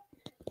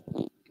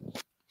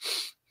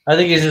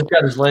think he's just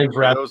got his legs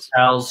wrapped in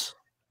towels.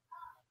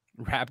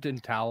 Wrapped in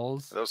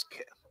towels. Are those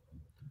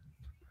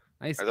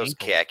Nice.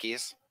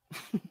 khakis?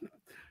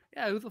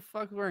 Yeah, who the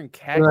fuck is wearing Or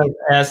khakis? like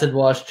acid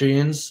wash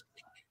jeans.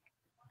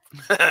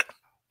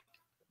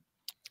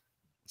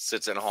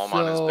 Sits at home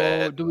on his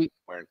bed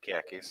wearing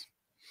khakis.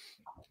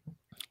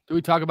 Do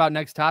we talk about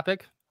next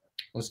topic?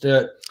 Let's do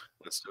it.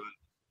 Let's do it.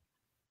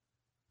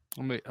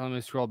 Let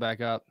me scroll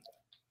back up.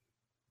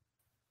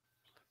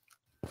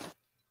 It's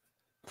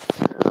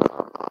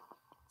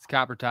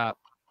Copper Top.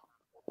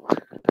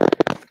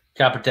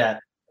 Copper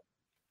Tat.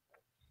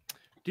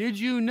 Did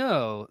you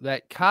know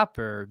that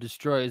copper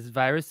destroys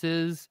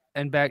viruses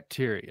and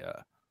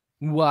bacteria?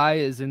 Why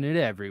isn't it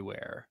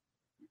everywhere?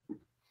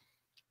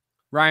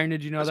 Ryan,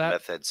 did you know Does that?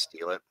 meth head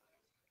steal it?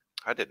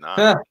 I did not.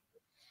 Huh.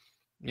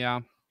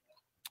 Yeah.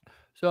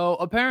 So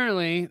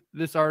apparently,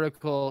 this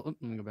article,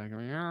 let me go back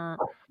over here,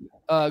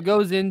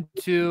 goes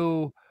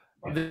into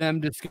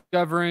them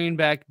discovering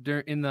back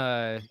in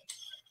the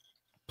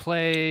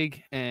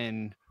plague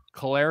and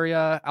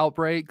cholera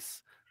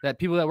outbreaks that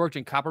people that worked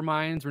in copper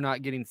mines were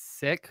not getting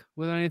sick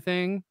with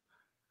anything.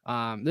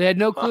 They had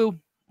no clue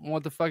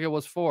what the fuck it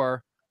was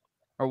for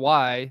or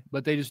why,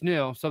 but they just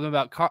knew something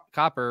about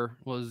copper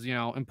was,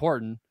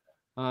 important.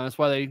 That's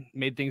why they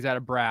made things out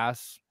of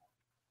brass.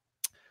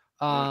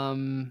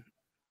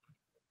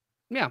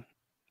 Yeah.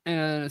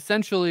 And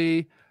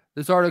essentially,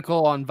 this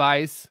article on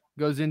Vice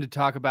goes in to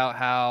talk about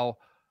how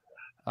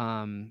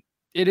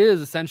it is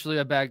essentially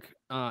a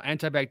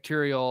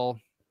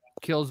antibacterial,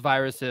 kills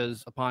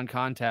viruses upon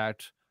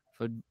contact.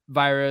 If a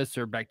virus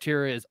or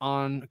bacteria is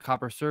on a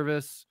copper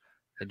surface,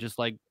 it just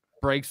like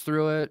breaks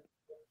through it.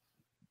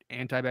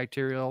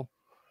 Antibacterial,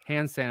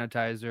 hand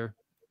sanitizer.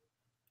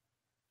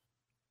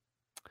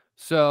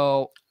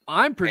 So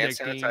I'm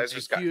predicting hand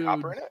sanitizer's got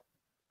copper in it?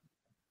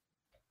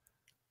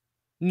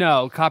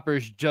 No, copper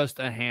is just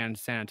a hand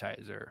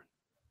sanitizer.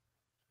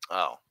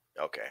 Oh,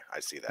 okay. I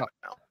see that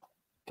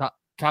now.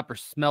 Copper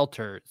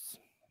smelters.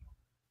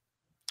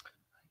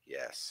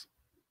 Yes.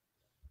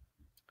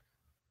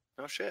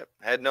 No shit.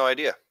 I had no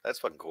idea. That's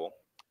fucking cool.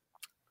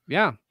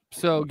 Yeah.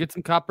 So get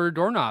some copper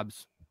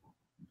doorknobs.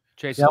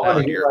 Chase. Yeah, I want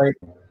to get like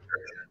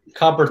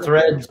copper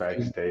threads.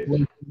 Backstage.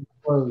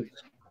 Oh,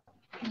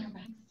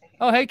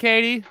 hey,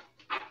 Katie.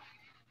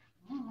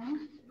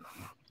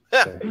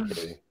 Hey,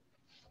 Katie.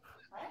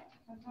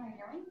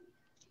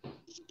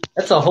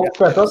 That's a whole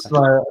step up from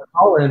our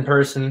call-in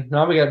person.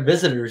 Now we got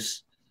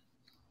visitors.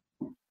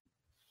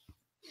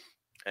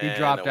 He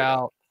dropped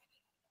out.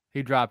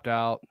 He dropped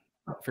out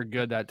for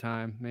good that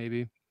time,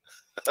 maybe.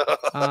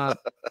 Well,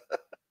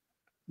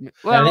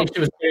 I think she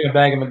was carrying a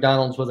bag of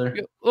McDonald's with her.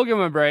 We'll give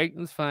him a break.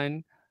 It's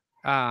fine.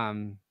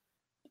 But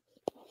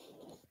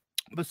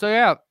so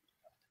yeah,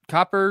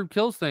 copper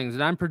kills things,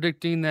 and I'm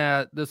predicting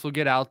that this will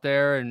get out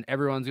there, and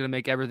everyone's gonna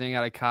make everything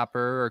out of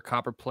copper or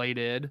copper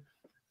plated.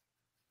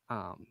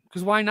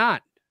 Because why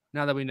not?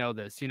 Now that we know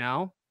this,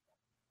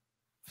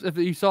 if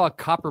you saw a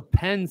copper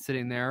pen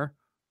sitting there,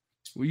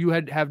 you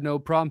had have no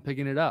problem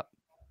picking it up.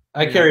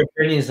 I carry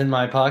pennies in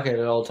my pocket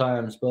at all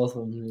times, both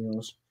of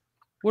them.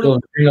 What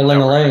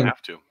ling-a-ling-a-ling.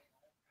 Have to.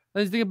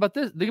 Let's think about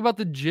this. Think about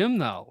the gym,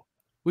 though.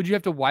 Would you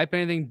have to wipe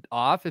anything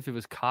off if it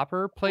was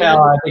copper plated?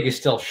 Well, I think you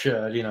still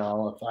should. If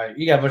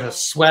you got a bunch of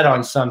sweat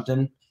on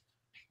something.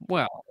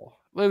 Well,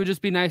 it would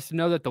just be nice to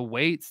know that the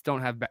weights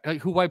don't have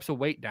who wipes a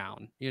weight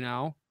down,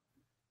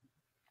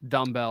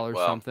 dumbbell or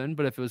something.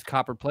 But if it was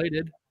copper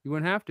plated, you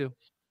wouldn't have to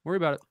worry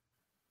about it.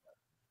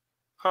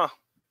 Huh.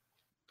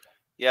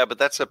 Yeah, but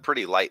that's a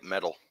pretty light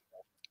metal.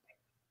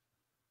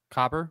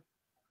 Copper?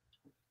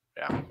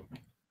 Yeah.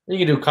 You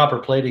can do copper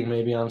plating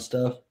maybe on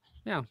stuff.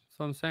 Yeah, that's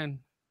what I'm saying.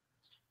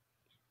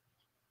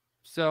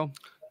 So,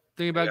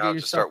 think about I'll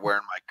just start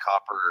wearing my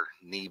copper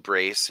knee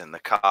brace and the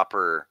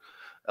copper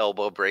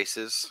elbow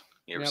braces.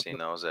 You ever seen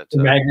those? The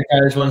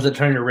magnetized ones that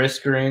turn your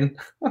wrist green.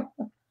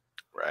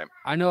 Right.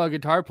 I know a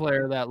guitar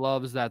player that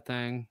loves that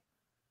thing.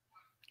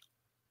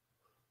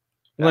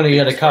 When you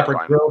got a copper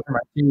grill for my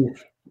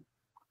teeth.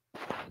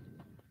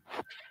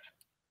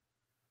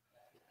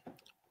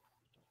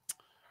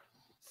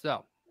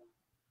 So,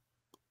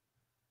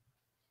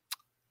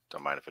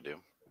 don't mind if I do.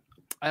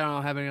 I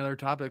don't have any other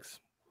topics.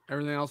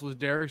 Everything else was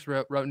Derek's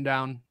written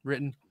down,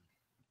 written.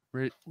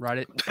 Write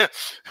it.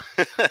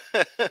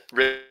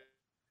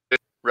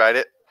 Write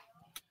it.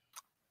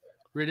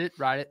 Read it,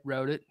 write it,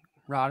 wrote it,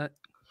 wrote it.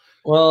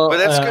 Well, but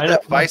that's good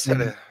that Vice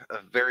had a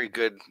very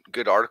good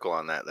article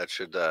on that. That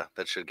should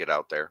get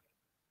out there.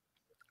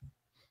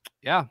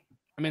 Yeah,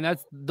 I mean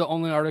that's the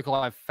only article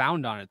I've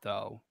found on it,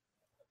 though.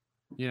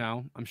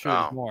 I'm sure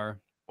there's more.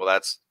 Well,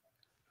 that's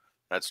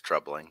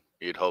troubling.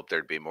 You'd hope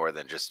there'd be more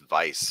than just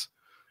Vice.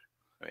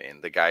 I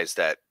mean, the guys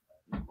that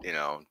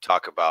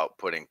talk about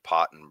putting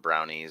pot in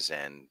brownies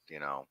and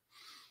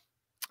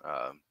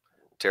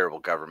terrible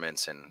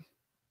governments in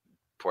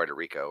Puerto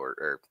Rico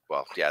or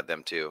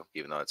them too,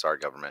 even though it's our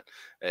government,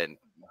 and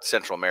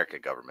Central America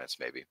governments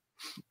maybe.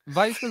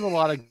 Vice has a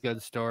lot of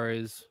good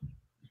stories.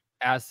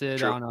 Acid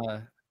True.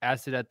 on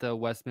acid at the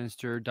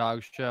Westminster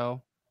Dog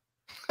Show.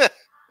 What?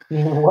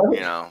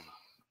 You know,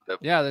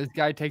 Yeah, this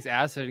guy takes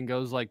acid and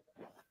goes like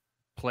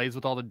plays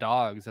with all the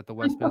dogs at the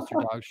Westminster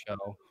Dog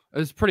Show. It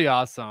was pretty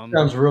awesome.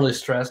 Sounds really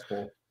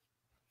stressful.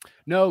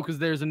 No, because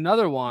there's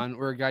another one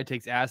where a guy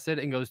takes acid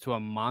and goes to a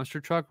monster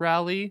truck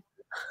rally,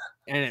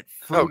 and it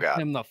Oh, freaked God.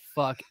 him the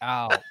fuck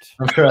out.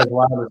 I'm sure that's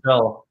loud as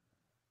hell.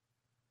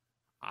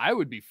 I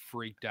would be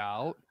freaked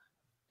out.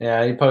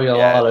 Yeah, you probably got a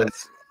yeah, lot of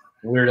that's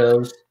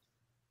weirdos.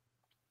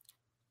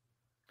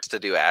 to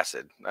do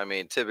acid. I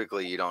mean,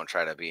 typically you don't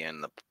try to be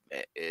in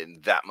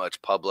that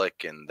much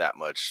public and that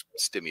much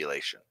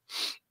stimulation.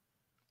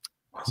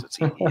 So it's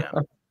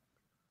EDM.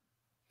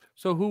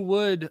 So who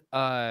would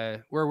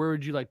where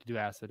would you like to do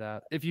acid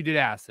at if you did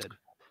acid?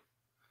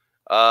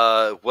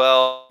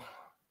 Well,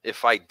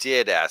 if I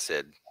did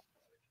acid,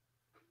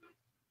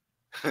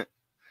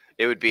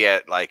 it would be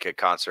at like a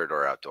concert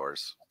or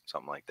outdoors,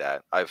 something like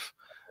that. I've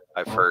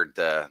heard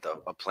a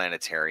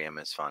planetarium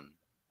is fun.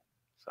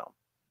 So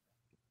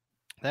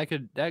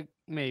That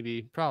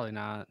maybe, probably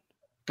not.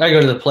 I go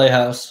to the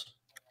Playhouse.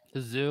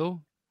 The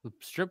zoo? The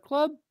strip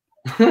club?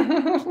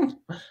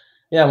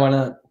 Yeah, why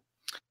not?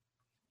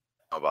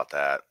 how about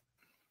that?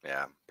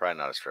 Yeah, probably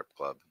not a strip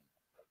club.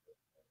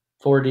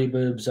 4D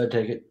boobs, I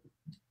take it.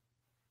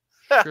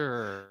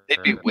 Sure.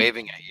 They'd be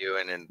waving at you,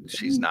 and then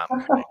she's not.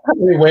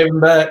 We waving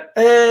back.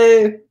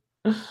 Hey.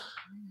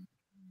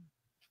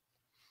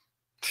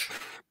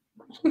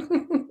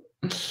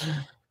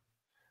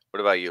 What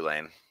about you,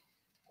 Lane?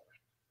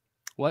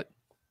 What?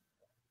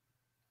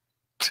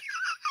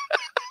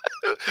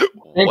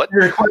 What?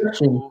 Your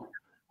question.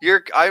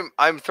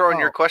 I'm throwing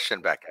your Oh.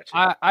 question back at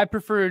you. I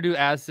prefer to do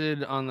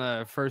acid on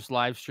the first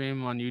live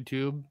stream on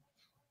YouTube.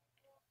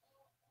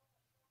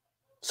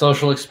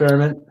 Social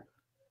experiment.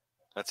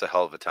 That's a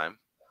hell of a time.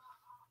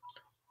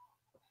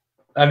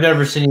 I've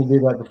never seen you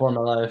do that before in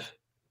my life.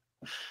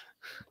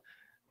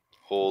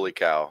 Holy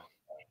cow.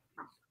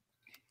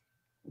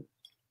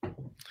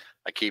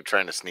 I keep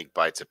trying to sneak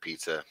bites of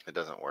pizza. It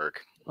doesn't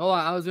work. Oh,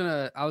 I was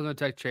gonna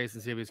text Chase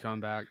and see if he's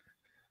coming back.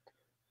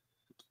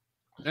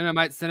 And I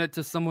might send it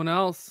to someone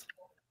else.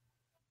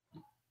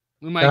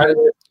 We might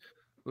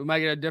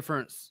get a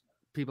difference.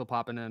 People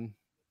popping in.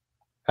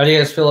 How do you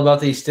guys feel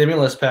about the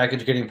stimulus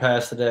package getting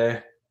passed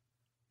today?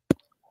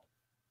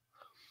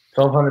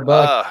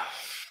 $1,200.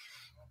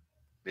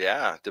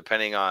 Yeah,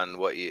 depending on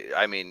what you.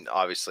 I mean,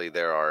 obviously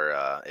there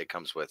are. It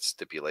comes with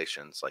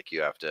stipulations, like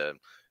you have to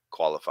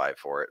qualify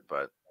for it.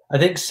 But I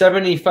think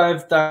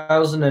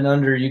 75,000 and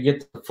under, you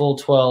get the full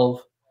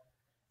 12.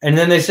 And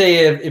then they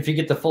say if you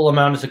get the full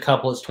amount as a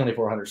couple, it's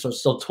 2,400. So it's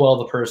still 12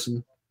 a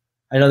person.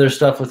 I know there's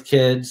stuff with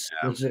kids.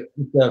 Yeah. Which is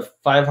the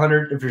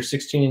 500 if you're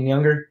 16 and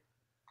younger.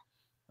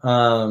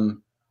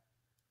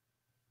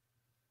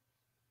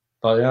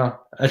 But yeah,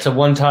 it's a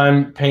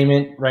one-time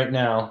payment right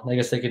now. I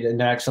guess they could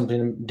enact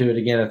something and do it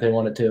again if they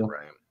wanted to.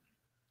 right.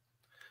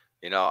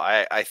 You know,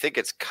 I think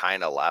it's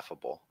kind of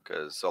laughable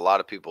because a lot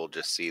of people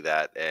just see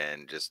that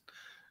and just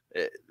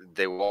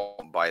they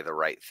won't buy the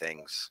right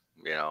things.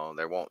 You know,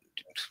 they won't.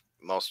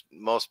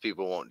 Most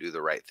people won't do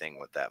the right thing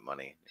with that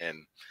money,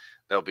 and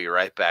they'll be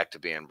right back to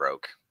being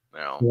broke. You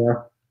know.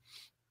 Yeah.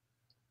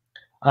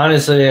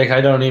 Honestly, like, I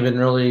don't even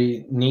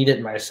really need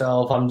it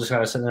myself. I'm just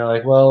kind of sitting there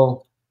like,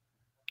 well,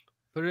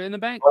 Put it in the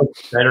bank.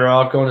 better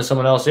off going to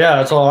someone else. Yeah,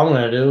 that's all I'm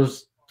going to do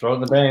is throw it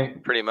in the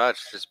bank. Pretty much,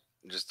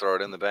 just throw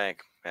it in the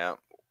bank. Yeah,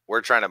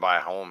 we're trying to buy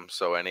a home,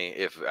 so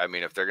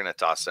if they're gonna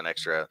toss an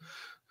extra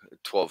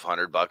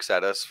 $1,200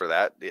 at us for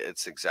that,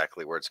 it's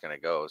exactly where it's gonna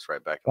go. It's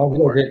right back in the I'll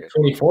get market.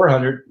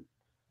 2,400.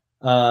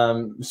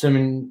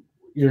 Assuming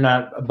you're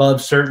not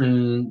above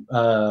certain,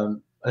 I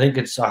think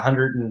it's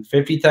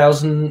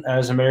 150,000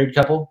 as a married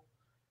couple.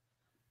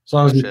 As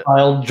long as you Shit.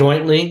 filed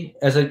jointly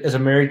as a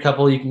married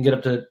couple, you can get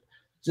up to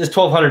just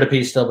 1,200 a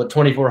piece still, but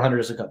 2,400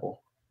 as a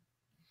couple.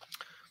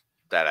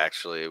 That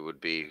actually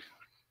would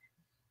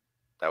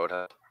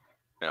help.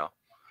 You know.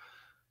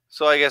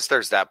 So I guess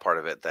there's that part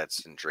of it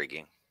that's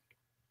intriguing.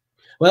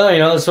 Well,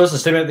 it's supposed to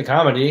stimulate the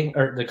economy. If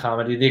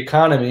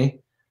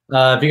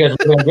you guys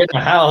are going to get a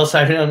house,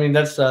 I mean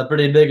that's a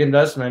pretty big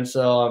investment.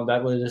 So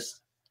that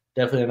was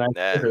definitely a nice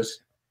Yeah. purchase.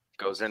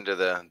 Goes into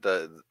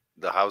the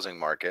housing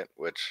market,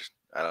 which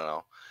I don't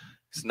know.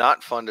 It's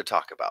not fun to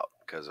talk about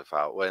because of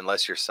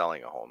unless you're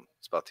selling a home.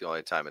 It's about the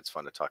only time it's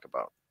fun to talk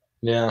about.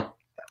 Yeah.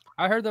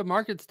 I heard the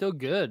market's still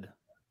good.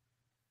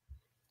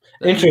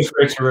 Interest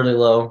rates are really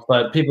low,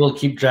 but people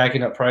keep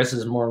jacking up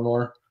prices more and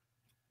more.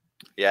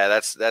 Yeah,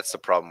 that's the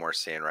problem we're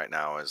seeing right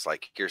now. Is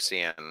like you're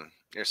seeing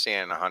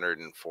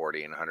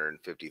 $140,000 and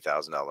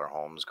 $150,000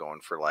 homes going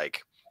for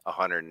like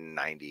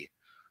 $190,000.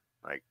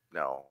 Like,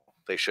 no,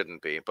 they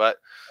shouldn't be. But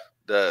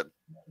it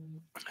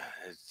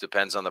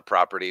depends on the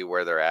property,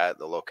 where they're at,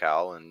 the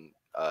locale, and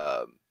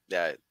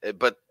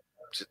but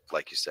just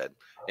like you said,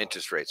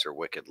 interest rates are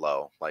wicked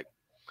low. But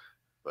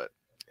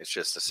it's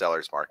just the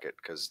seller's market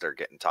because they're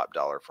getting top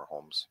dollar for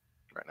homes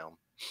right now.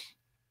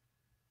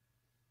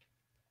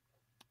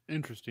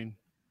 Interesting.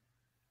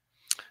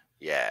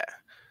 Yeah,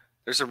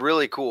 there's some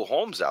really cool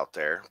homes out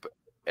there,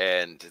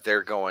 and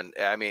they're going.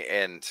 I mean,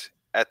 and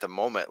at the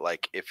moment,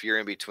 like if you're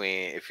in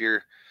between,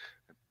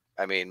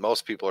 I mean,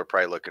 most people are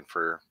probably looking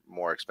for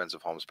more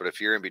expensive homes, but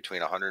if you're in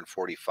between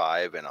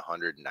 145 and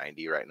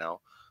 190 right now,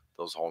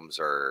 those homes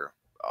are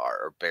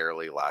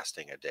barely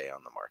lasting a day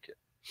on the market.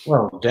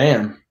 Oh,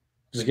 damn.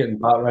 Just getting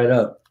bought right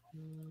up.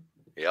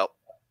 Yep.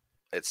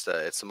 It's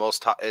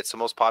the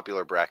most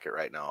popular bracket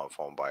right now of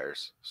home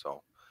buyers.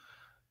 So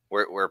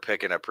we're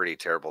picking a pretty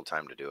terrible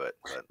time to do it.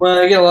 But Well,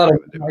 I get a lot of,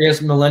 I guess,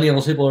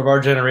 millennials, people of our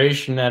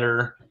generation that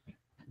are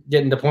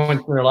getting to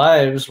points in their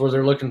lives where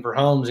they're looking for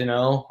homes, you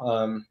know.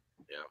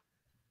 Yeah.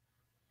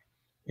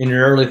 In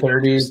your early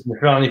 30s,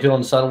 you're finally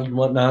feeling settled and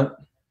whatnot.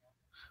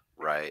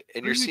 Right.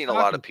 And Who you're are you seeing a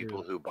lot of talking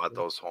people to? who bought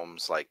those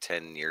homes like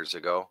 10 years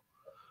ago.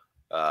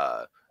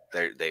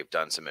 They've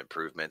done some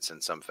improvements in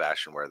some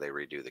fashion where they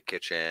redo the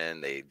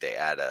kitchen, they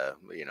add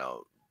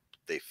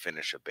they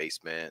finish a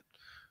basement,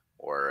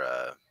 or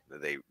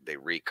they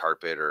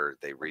recarpet, or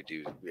they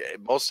redo.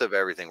 Most of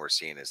everything we're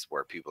seeing is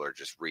where people are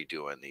just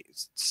redoing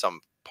some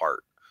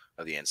part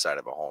of the inside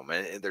of a home,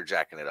 and they're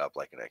jacking it up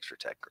like an extra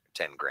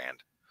 10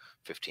 grand,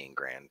 15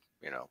 grand,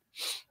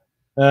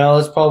 Well,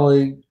 it's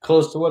probably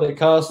close to what it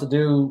costs to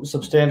do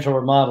substantial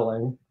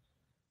remodeling,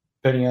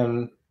 depending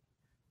on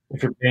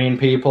if you're paying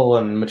people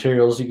and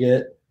materials you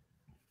get.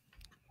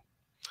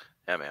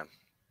 Yeah, man.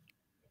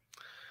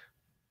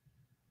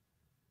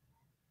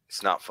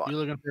 It's not fun. You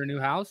looking for a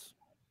new house?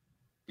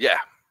 Yeah.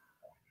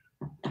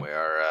 We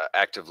are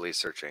actively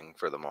searching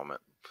for the moment.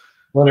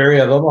 What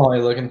area of Omaha are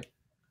you looking?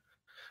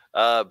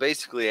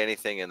 Basically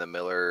anything in the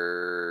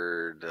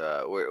Millard.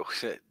 I'll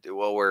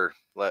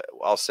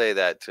say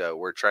that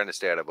we're trying to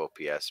stay out of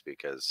OPS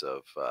because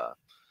of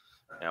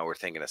we're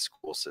thinking of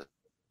school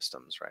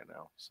systems right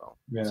now, so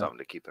something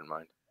to keep in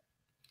mind.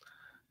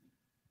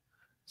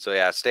 So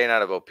yeah, staying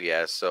out of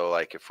OPS. So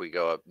like if we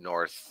go up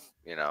north,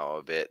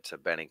 a bit to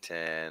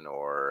Bennington,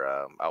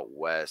 or out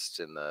west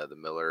in the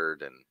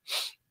Millard and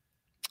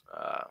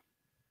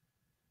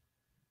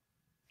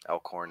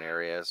Elkhorn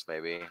areas,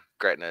 maybe.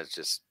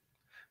 Gretna's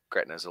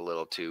a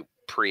little too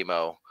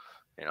primo,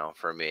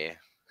 for me.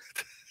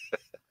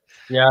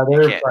 Yeah,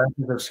 their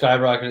prices have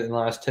skyrocketed in the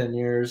last 10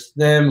 years.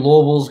 Then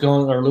Louisville's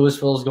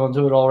going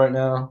through it all right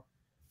now.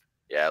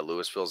 Yeah,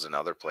 Louisville's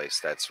another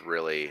place that's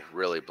really,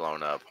 really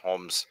blown up.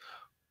 Homes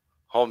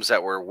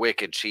that were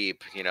wicked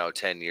cheap,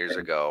 10 years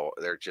ago,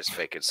 they're just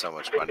making so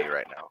much money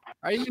right now.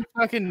 Are you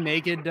fucking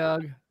naked,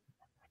 Doug?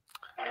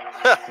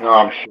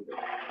 No,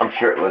 I'm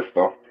shirtless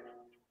though.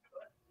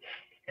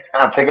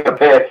 I'm taking a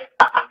piss.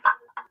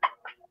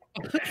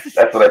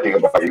 That's what I think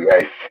about you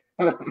guys.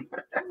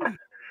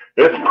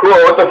 It's cool.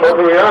 What the fuck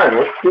are we on?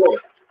 It's cool.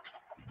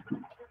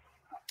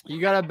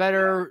 You got a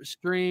better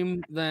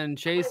stream than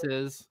Chase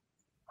is.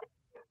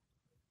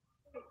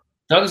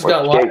 Doug's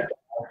got Wi-Fi.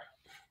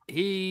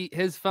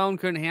 His phone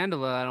couldn't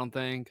handle it, I don't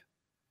think.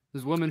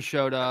 His woman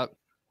showed up.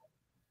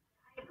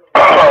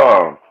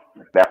 Oh,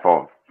 that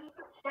phone.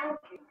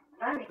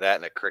 That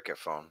and a cricket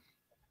phone.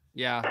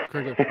 Yeah,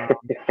 cricket phone.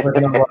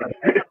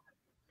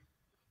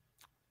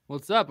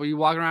 What's up? Are you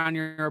walking around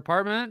your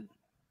apartment?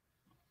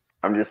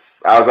 I was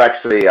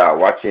actually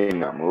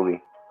watching a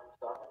movie.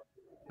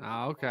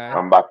 Oh, okay.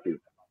 I'm about to.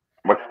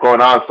 What's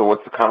going on? So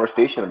what's the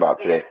conversation about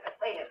today?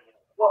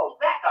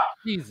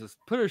 Jesus,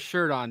 put a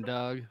shirt on,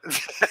 Doug.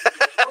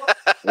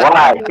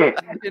 Why?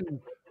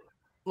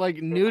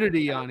 Like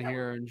nudity on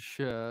here and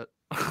shit.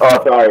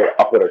 Oh, sorry.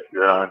 I'll put a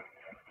shirt on.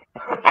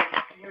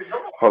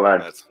 Hold on.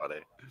 That's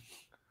funny.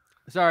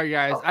 Sorry,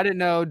 guys. I didn't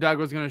know Doug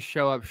was going to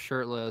show up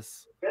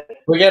shirtless.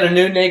 We got a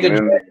new naked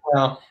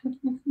now.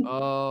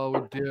 Oh,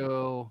 we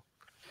do.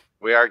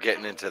 We are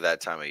getting into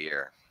that time of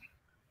year.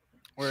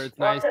 Where it's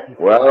nice.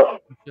 Well,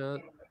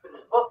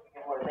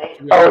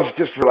 I was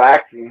just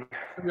relaxing.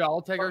 Should we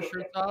all take our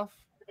shirts off?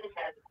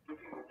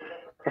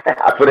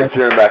 I put a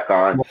shirt back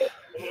on.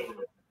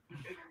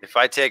 If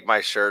I take my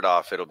shirt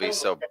off, it'll be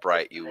so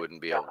bright you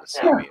wouldn't be able to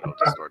see me. It'll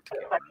distort the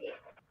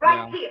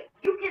camera. Yeah.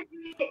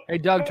 Hey,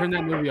 Doug, turn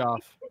that movie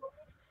off.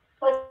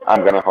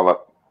 I'm gonna hold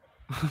up.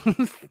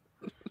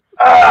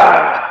 All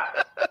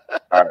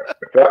right.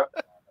 What's up?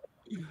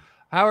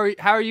 How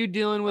are you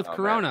dealing with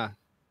Corona?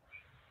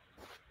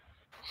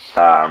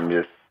 I'm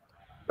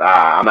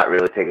not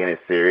really taking it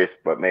serious,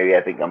 but maybe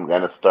I think I'm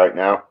gonna start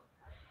now.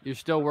 You're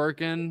still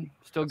working,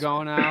 still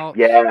going out.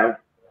 Yeah.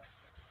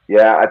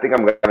 I think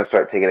I'm gonna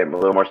start taking it a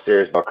little more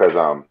serious because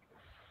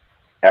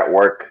at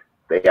work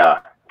they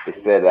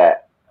said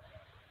that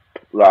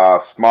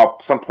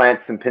some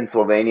plants in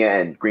Pennsylvania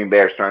and Green Bay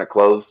are starting to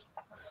close,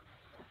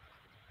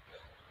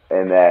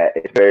 and that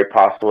it's very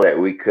possible that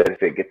we could,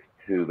 if it gets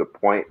to the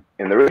point.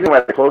 And the reason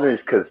why they're closing is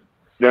because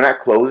they're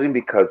not closing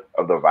because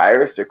of the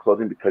virus. They're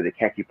closing because they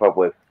can't keep up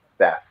with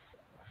staff.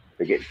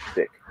 They're getting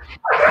sick.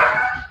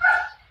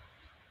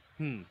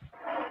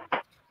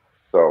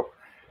 So,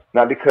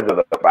 not because of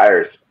the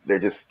virus. They're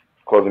just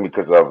closing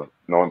because of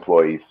no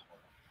employees.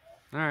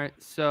 All right.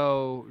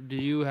 So, do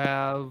you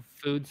have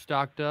food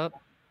stocked up?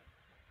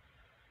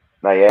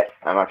 Not yet.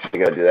 I'm actually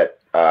gonna do that.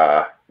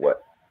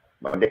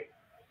 Monday.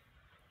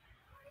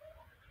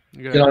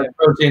 You Get on your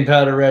protein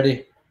powder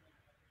ready.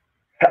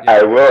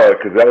 I will,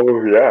 because that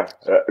was,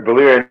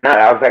 believe it or not,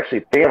 I was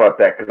actually thinking about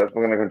that because that's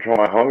going to control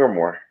my hunger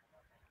more.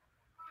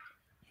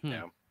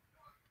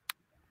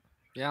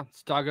 Yeah,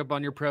 stock up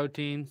on your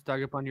protein,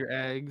 stock up on your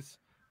eggs,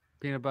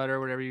 peanut butter,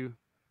 whatever you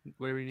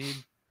need.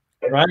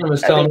 Ryan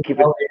was telling me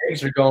all the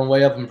eggs are going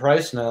way up in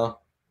price now.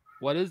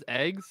 What is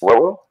eggs?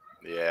 What?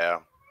 Yeah.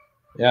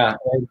 Yeah,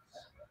 eggs.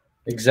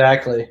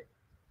 Exactly.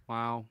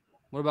 Wow.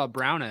 What about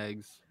brown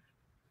eggs?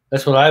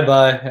 That's what I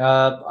buy.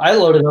 I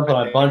loaded up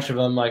on a bunch of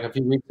them like a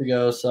few weeks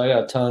ago, so I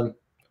got a ton.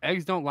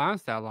 Eggs don't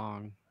last that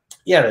long.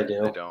 Yeah, they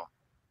do. They don't.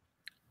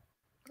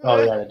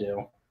 Oh, yeah, they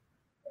do.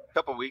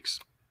 Couple weeks.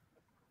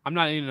 I'm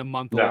not eating a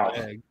month-old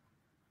egg.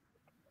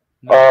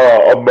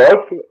 A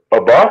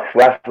box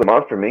lasts a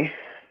month for me.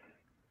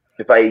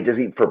 If I just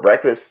eat for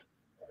breakfast.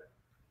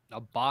 A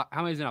box?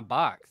 How many's in a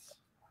box?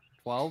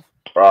 12?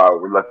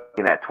 We're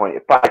looking at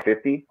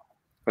 550,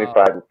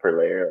 25 per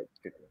layer.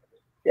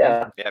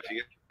 Yeah. Yeah, if you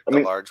get the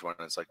large one,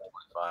 it's like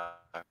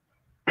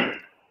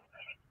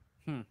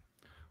 25.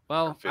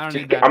 Well, 15. I don't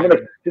need that.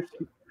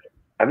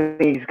 I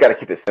think you just got to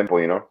keep it simple,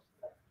 you know?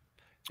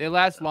 They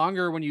last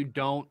longer when you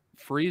don't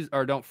freeze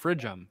or don't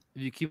fridge them.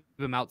 If you keep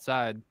them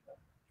outside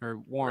or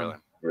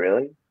warm.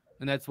 Really?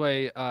 And that's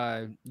why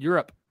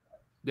Europe,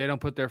 they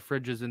don't put their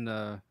fridges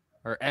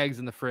or eggs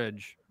in the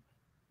fridge.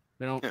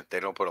 They don't. They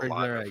don't put a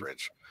lot in the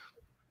fridge.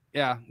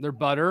 Yeah, their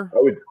butter. I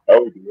would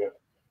do it.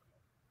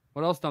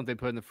 What else don't they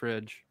put in the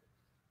fridge?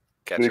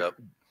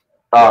 Ketchup.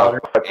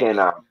 Fucking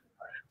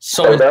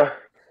soda.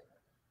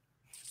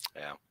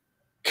 Yeah.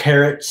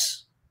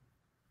 Carrots.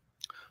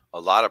 A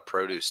lot of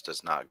produce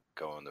does not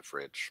go in the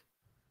fridge.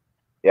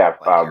 Yeah,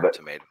 like but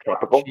tomato.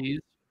 tropical.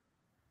 Cheese.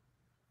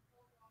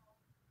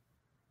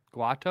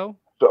 Guato.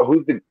 So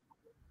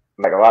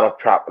a lot of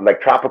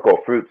tropical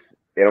fruits?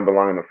 They don't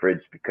belong in the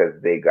fridge because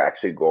they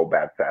actually go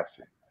bad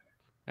faster.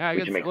 Yeah, I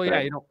guess. Well,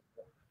 yeah, you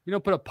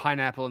don't put a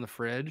pineapple in the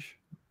fridge.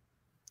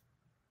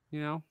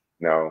 You know.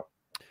 No.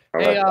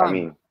 Hey, I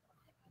mean,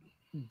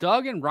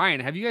 Doug and Ryan,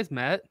 have you guys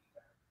met?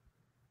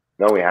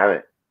 No, we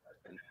haven't.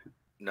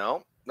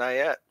 No, not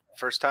yet.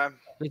 First time.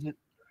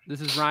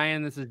 This is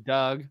Ryan. This is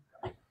Doug.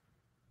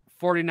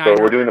 49er.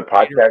 So we're doing the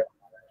podcast.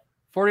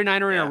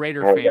 49er and a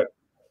Raider fan. Yeah.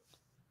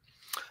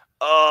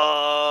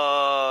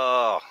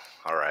 Oh,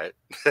 all right.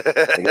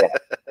 Yeah.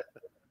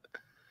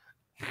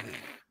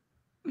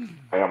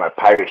 I got my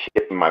pirate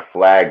ship and my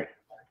flag.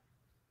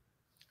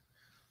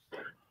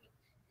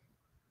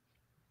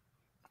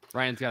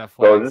 Ryan's got a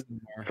flag.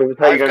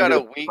 I've got a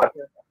week.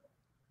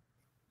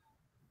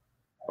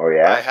 Oh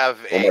yeah. I have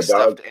a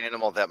stuffed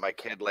animal that my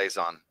kid lays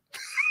on.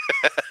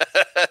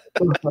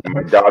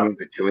 My dog needs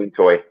a chewing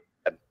toy.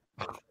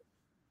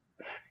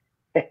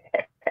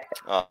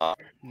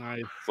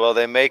 Nice. Well,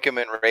 they make them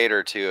in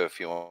Raider too if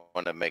you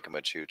want to make them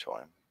a chew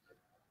toy.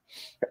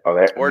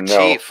 Or no.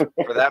 Chief,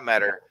 for that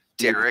matter.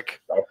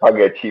 Derek. I'll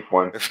get Chief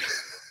one.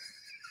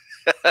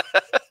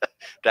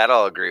 That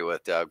I'll agree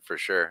with, Doug, for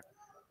sure.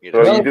 So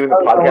are you doing the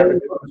podcast?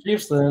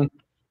 Chiefs then.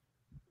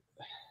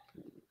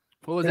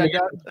 What was that,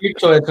 Doug? Chief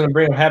toy is going to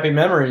bring him happy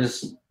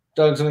memories.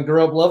 Doug's going to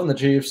grow up loving the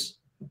Chiefs.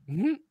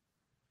 Mm-hmm.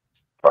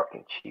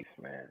 Fucking Chiefs,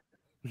 man.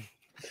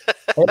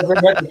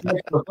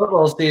 The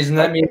football season,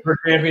 that means we're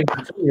champions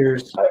for 2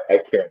 years.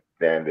 I can't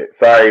stand it.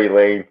 Sorry,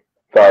 Lane.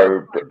 Sorry,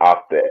 we're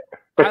off that.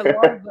 I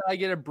love that I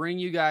get to bring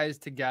you guys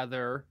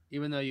together,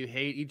 even though you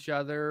hate each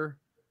other.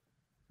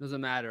 Doesn't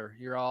matter.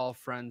 You're all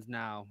friends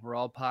now. We're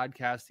all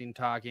podcasting,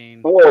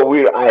 talking.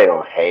 Well, I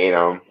don't hate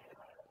him.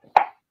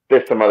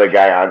 There's some other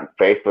guy on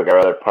Facebook I'd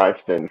rather punch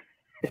than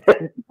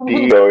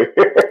Dio.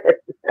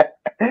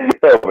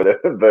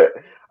 But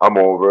I'm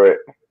over it.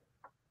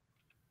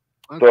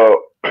 Okay.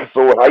 So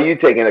how are you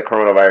taking the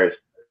coronavirus?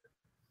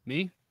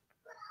 Me?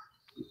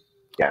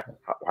 Yeah.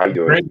 How are you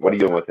doing? What are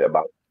you doing with it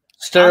about?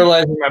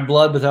 Sterilizing my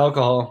blood with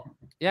alcohol.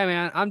 Yeah,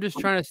 man. I'm just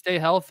trying to stay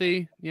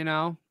healthy,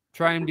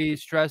 try and be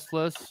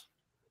stressless,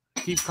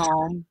 keep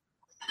calm.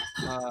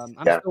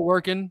 I'm still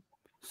working,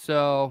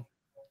 so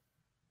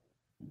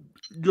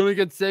gonna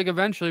get sick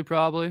eventually,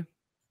 probably.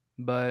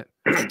 But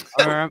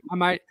or I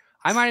might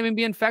even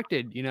be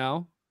infected,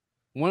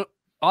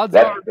 Odds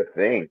That's the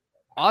thing.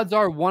 Odds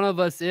are one of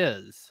us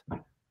is.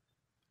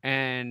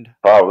 And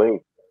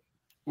probably.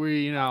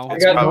 I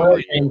got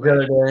hurricanes the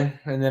other day,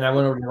 and then I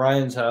went over to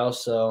Ryan's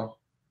house, so.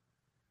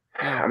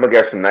 Yeah. I'm going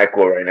to get some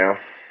NyQuil right now.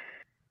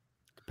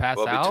 Pass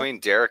out?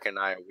 Between Derek and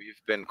I,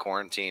 we've been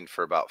quarantined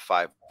for about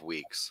 5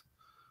 weeks.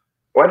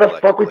 Why the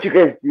fuck would you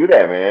guys do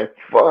that, man?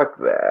 Fuck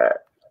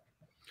that.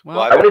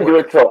 Well, I wouldn't do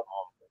it till.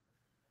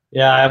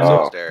 Yeah, I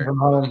have from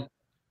home.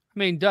 I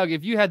mean, Doug,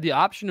 if you had the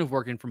option of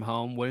working from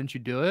home, wouldn't you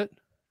do it?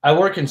 I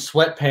work in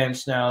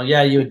sweatpants now.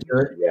 Yeah, you would do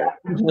it. Yeah.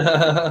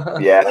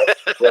 Yeah.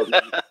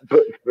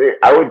 But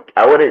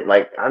I wouldn't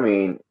like. I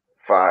mean,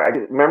 fuck. I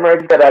just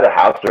got out of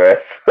house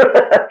arrest,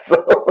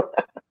 so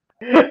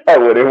I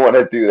wouldn't want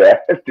to do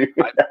that, dude.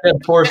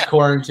 Forced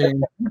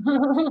quarantine.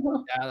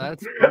 Yeah,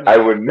 that's. I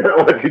would not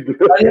want to do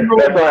that.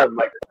 That's why I'm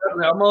like,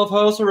 I'm off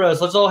house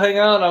arrest. Let's all hang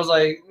out. And I was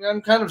like,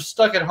 I'm kind of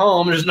stuck at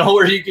home. There's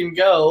nowhere you can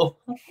go.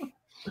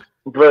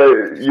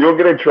 but you don't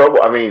get in trouble.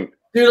 I mean,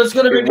 Dude, it's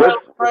gonna be It was-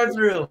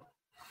 drive-through.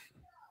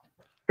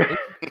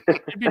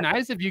 It'd be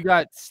nice if you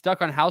got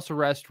stuck on house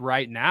arrest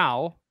right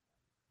now.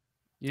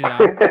 You know.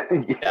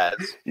 yeah,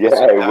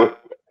 Yeah, it would.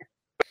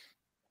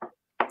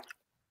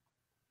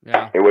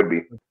 Yeah, It would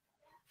be.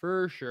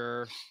 for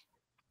sure.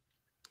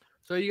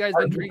 So you guys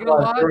been drinking a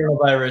lot?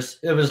 Coronavirus.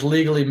 It was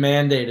legally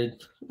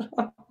mandated.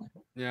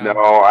 Yeah. No,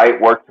 I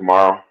work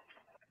tomorrow.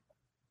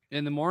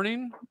 In the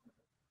morning?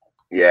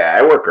 Yeah,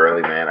 I work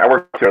early, man. I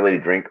work too early to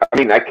drink. I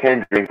mean, I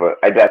can drink, but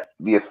I'd have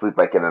to be asleep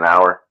like in an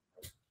hour.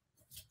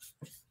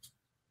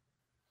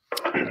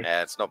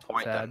 Yeah, it's no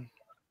point Sad. then.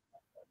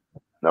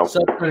 Nope.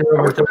 So when you're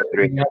over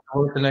 30, you have to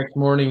work the next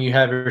morning. You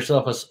have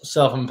yourself a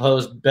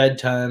self-imposed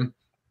bedtime.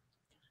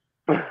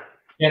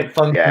 Can't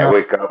function. Yeah, I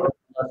wake up.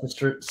 Not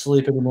to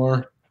sleep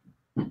anymore.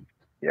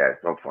 Yeah,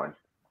 it's no fun.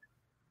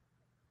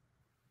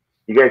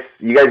 You guys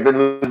been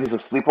losing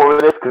some sleep over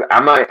this? Because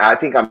I'm not. I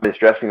think I've been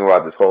stressing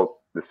about this whole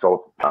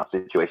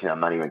situation. I'm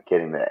not even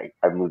kidding. That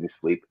I'm losing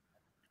sleep.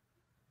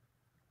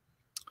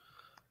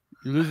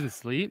 You're losing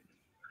sleep?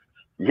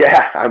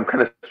 Yeah, I'm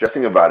kind of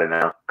stressing about it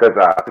now because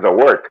of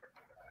work,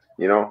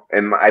 you know.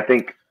 And I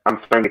think I'm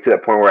starting to get to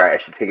that point where I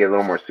should take it a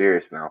little more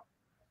serious now.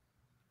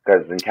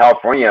 Because in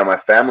California, my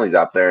family's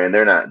out there, and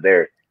they're not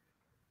there.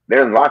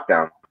 They're in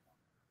lockdown.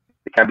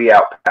 They can't be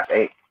out past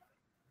 8.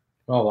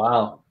 Oh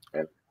wow.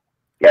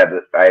 Yeah,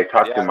 I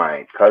talked to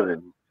my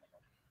cousin,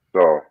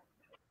 so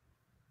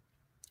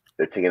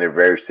they're taking it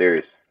very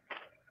serious.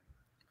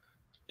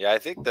 Yeah, I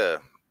think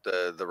the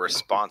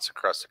response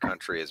across the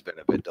country has been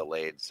a bit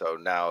delayed. So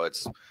now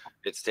it's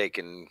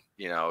taken,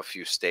 a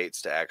few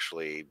states to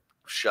actually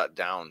shut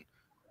down,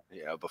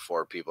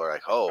 before people are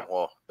like, oh,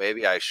 well,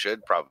 maybe I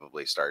should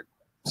probably start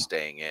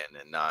staying in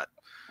and not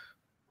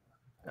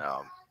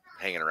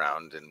hanging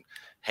around and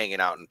hanging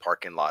out in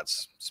parking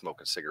lots,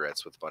 smoking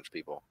cigarettes with a bunch of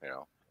people,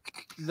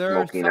 There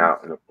are Smoking some-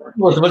 out. In the park.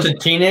 With a bunch of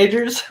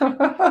teenagers?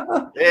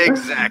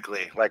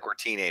 Exactly. Like we're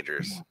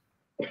teenagers.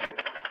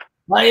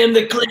 I am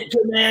the clique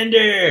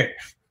commander.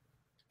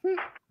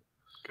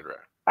 Good right.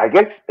 I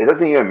guess it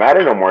doesn't even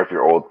matter no more if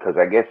you're old because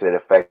I guess it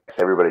affects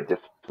everybody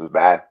just as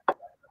bad.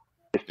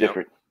 Just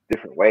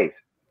different ways.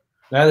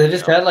 Now they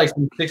just had like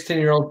some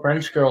 16-year-old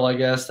French girl, I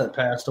guess, that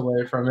passed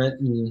away from it,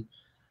 and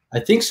I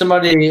think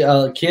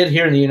a kid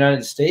here in the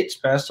United States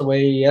passed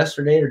away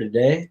yesterday or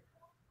today.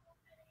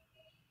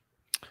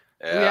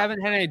 Yeah. We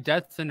haven't had any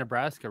deaths in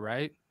Nebraska,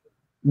 right?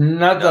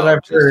 Not that No,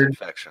 I've just heard.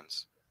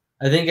 infections.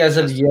 I think as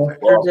of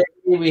yesterday,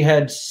 we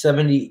had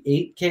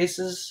 78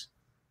 cases.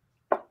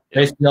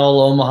 Basically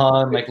all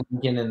Omaha and like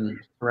Lincoln and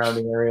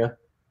surrounding area.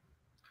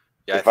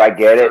 Yeah, If I think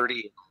get it-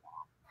 30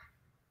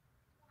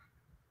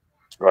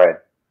 Go ahead.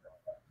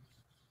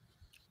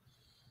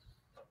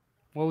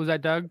 What was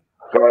that, Doug?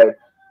 Go ahead.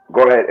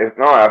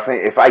 I was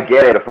saying if I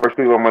get it, the first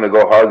people I'm gonna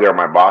go hug are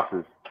my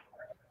bosses.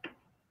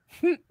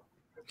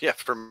 Yeah,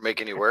 for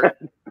making you work.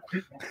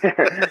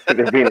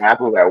 They're being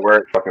assholes at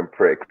work, fucking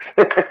pricks.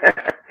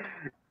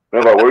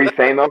 No, but what were you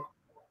saying though?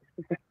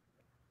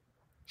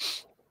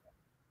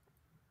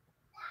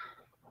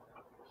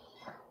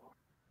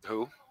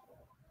 Who?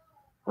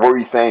 What were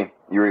you saying?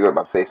 You were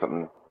about to say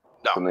something.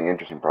 No. Something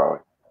interesting, probably.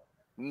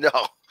 No,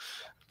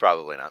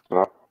 probably not.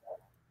 No?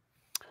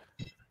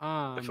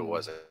 If it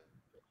wasn't.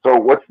 So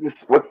what's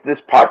this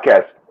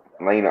podcast,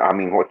 Lane? I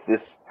mean, what's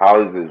this?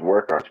 How does this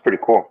work? It's pretty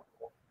cool.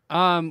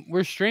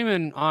 We're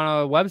streaming on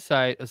a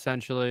website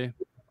essentially,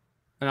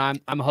 and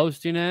I'm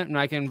hosting it, and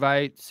I can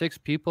invite 6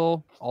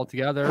 people all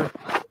together.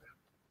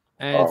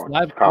 And Oh, it's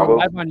live, combo? we're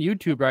live on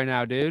YouTube right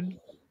now, dude.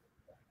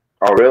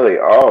 Oh, really?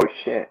 Oh,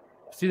 shit.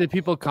 See the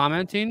people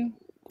commenting?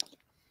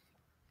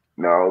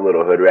 No,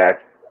 little hood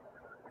rat.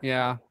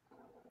 Yeah,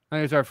 I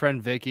think it's our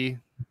friend Vicky.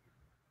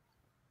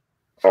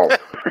 Oh.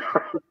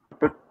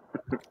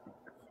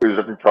 Is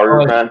that the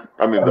Chargers fan?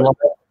 I mean, A lot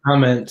of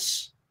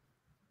comments.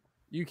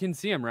 You can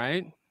see him,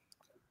 right?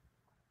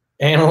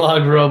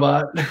 Analog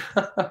robot.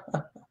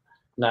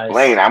 Nice.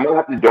 Lane, I'm gonna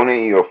have to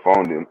donate you a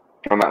phone, dude.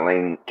 I'm not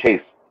Lane.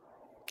 Chase.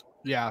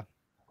 Yeah.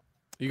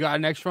 You got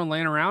an extra one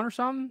laying around or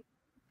something?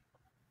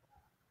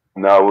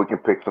 No, we can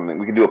pick something.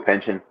 We can do a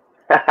pension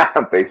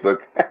on Facebook.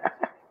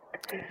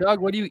 Doug,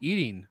 what are you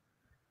eating?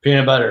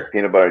 Peanut butter.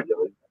 Peanut butter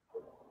jelly.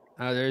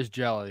 There's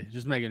jelly.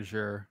 Just making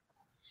sure.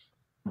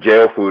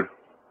 Jail food.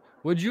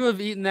 Would you have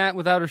eaten that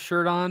without a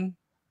shirt on?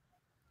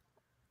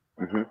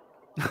 Hmm.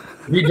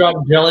 If you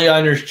dropped jelly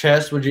on your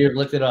chest, would you have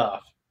licked it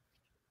off?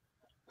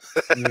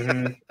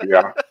 Mm-hmm.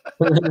 Yeah.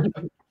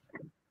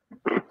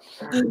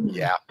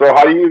 Yeah. So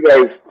how do you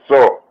guys?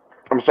 So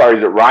I'm sorry.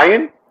 Is it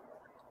Ryan?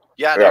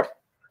 Yeah. Yeah. No,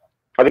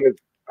 I think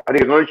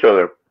it's know each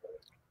other.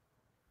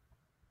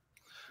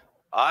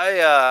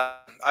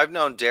 I've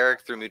known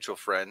Derek through mutual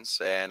friends,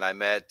 and I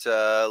met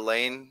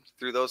Lane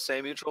through those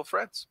same mutual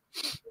friends.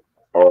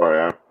 Oh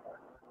yeah.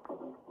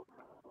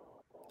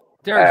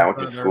 I went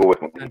to brother, school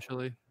with him.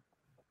 essentially.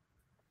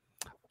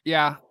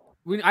 Yeah,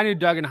 I knew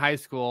Doug in high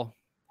school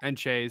and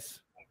Chase.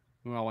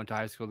 We all went to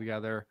high school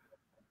together.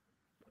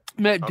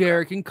 Met Okay.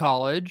 Derek in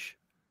college,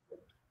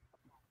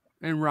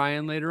 and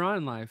Ryan later on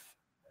in life.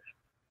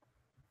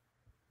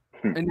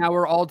 And now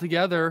we're all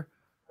together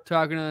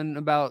talking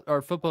about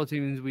our football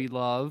teams we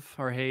love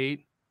or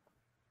hate,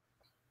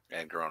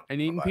 And coronavirus.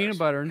 and eating peanut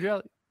butter and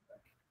jelly.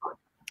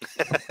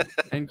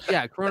 And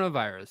yeah,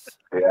 coronavirus.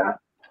 Yeah.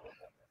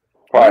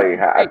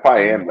 I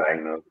probably am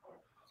diagnosed.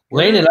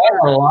 Lane and I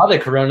had a lot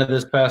of corona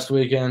this past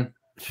weekend.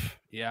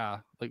 Yeah,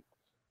 like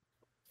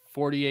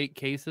 48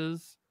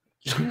 cases.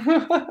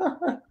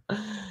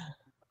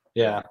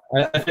 Yeah,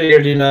 I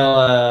figured,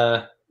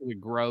 Really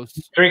gross.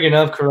 drink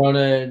enough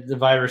corona, the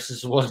virus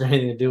just wasn't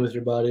anything to do with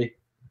your body.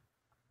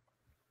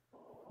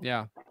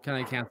 Yeah,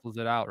 kind of cancels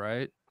it out,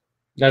 right?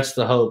 That's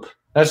the hope.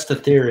 That's the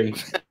theory.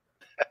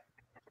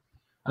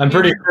 I'm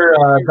pretty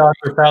sure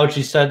Dr.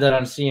 Fauci said that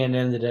on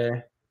CNN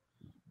today.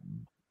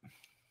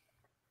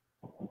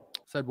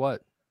 Said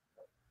what?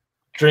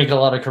 Drink a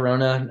lot of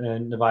corona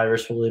and the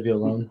virus will leave you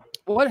alone.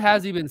 What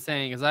has he been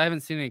saying? Because I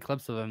haven't seen any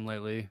clips of him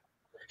lately.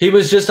 He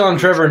was just on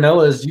Trevor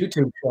Noah's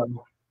YouTube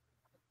show.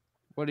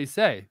 What did he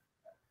say?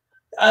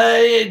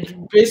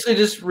 Basically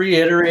just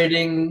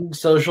reiterating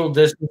social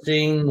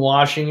distancing,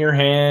 washing your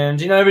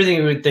hands, everything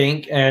you would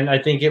think. And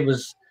I think it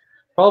was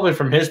probably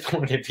from his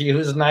point of view, it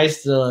was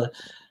nice to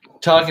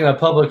talk in a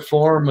public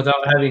forum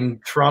without having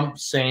Trump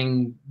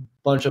saying a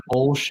bunch of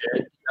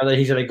bullshit. Now that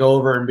he's going to go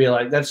over and be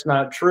like, that's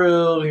not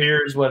true.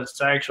 Here's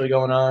what's actually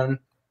going on.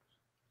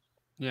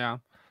 Yeah.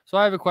 So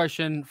I have a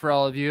question for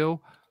all of you.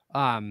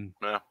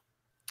 Yeah.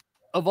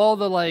 Of all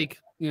the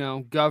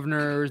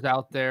governors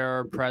out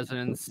there,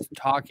 presidents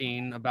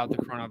talking about the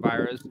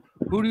coronavirus,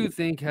 who do you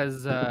think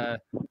has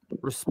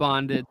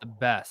responded the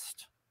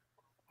best?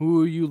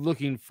 Who are you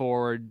looking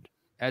forward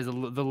as the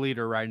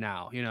leader right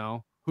now?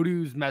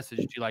 Whose message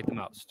do you like the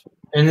most?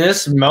 In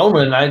this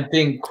moment, I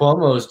think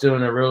Cuomo's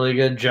doing a really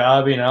good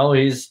job.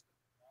 He's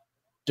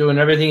doing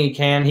everything he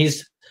can.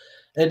 He's,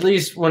 at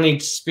least when he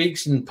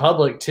speaks in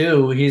public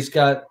too, he's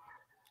got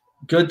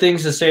good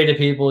things to say to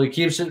people. He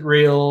keeps it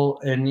real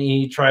and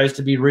he tries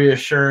to be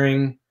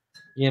reassuring.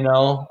 He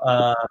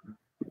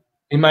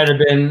might have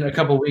been a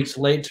couple weeks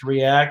late to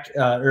react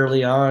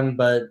early on,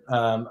 but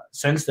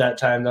since that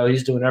time, though,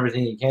 he's doing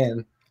everything he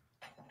can.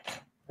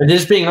 And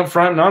just being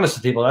upfront and honest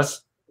with people,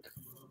 that's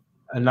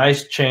a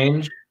nice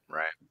change.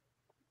 Right.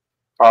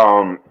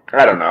 I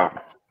don't know.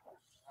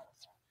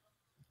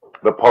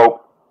 The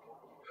Pope.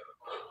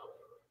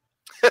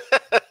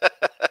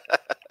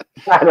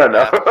 I don't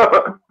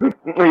know.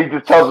 He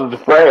just tells us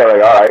to pray.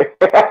 Like, all right,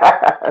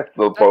 it's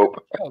the Pope.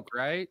 Joke,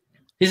 right?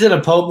 He's in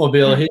a Pope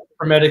mobile. He's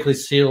hermetically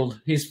sealed.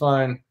 He's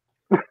fine.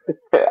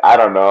 I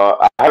don't know.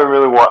 I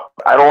don't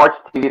watch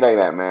TV like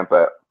that, man.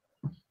 But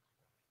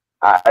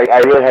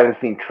I really haven't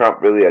seen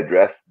Trump really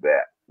address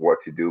that, what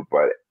to do,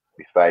 but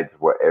besides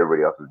what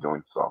everybody else is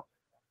doing. So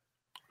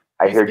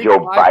I hear Joe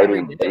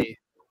Biden.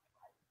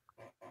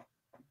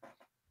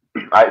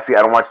 I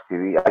don't watch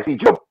TV. I see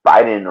Joe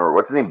Biden, or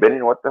what's his name?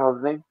 Biden? What the hell's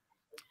his name?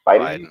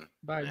 Biden.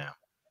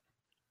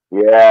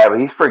 Yeah, but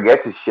he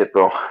forgets his shit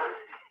though.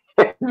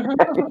 He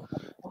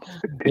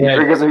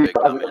forgets what he's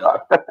talking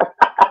about.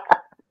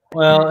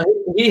 Well,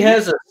 he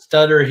has a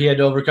stutter he had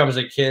to overcome as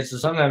a kid, so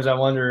sometimes I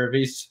wonder if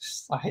he's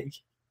just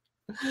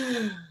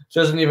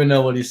doesn't even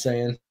know what he's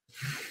saying.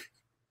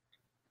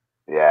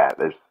 Yeah,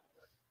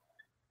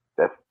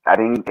 I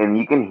think, and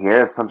you can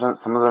hear sometimes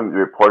some of the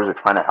reporters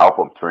are trying to help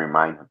him to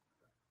remind him.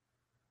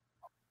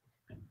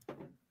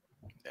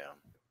 Yeah.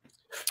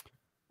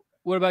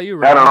 What about you,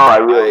 Ryan? I don't know. I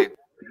really.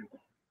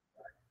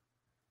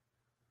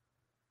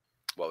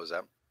 What was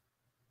that?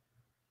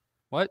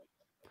 What?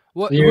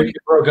 You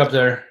broke up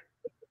there.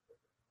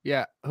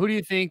 Yeah. Who do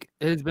you think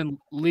has been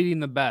leading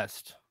the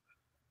best?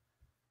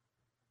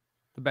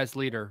 The best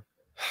leader?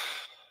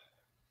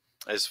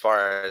 As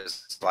far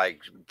as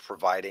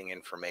providing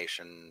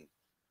information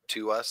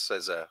to us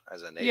as a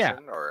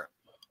nation, or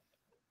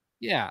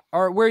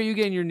or where are you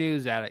getting your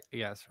news at? I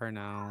guess right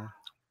now.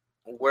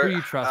 Where Who are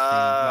you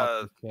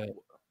trusting?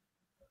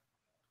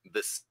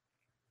 This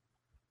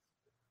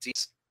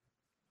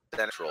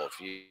central.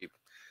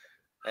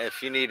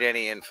 If you need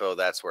any info,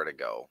 that's where to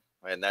go,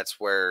 and that's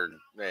where.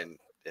 And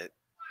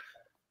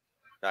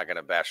not going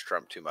to bash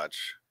Trump too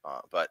much,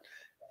 but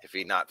if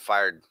he not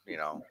fired,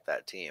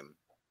 that team,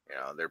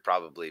 there'd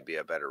probably be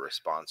a better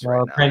response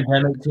right now.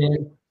 Pandemic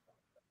team.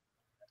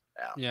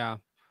 Yeah.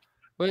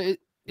 But I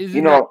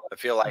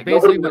feel like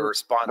basically the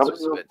response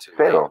was a bit too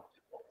late. late.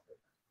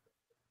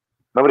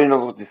 Nobody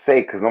knows what to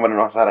say because nobody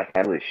knows how to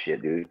handle this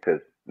shit, dude.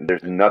 Because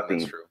there's nothing.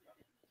 That's true.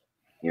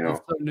 It's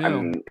so new. I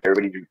mean,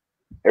 everybody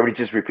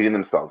just repeating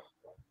themselves.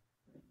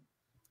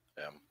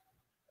 Yeah.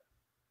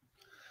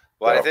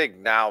 Well, I think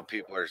now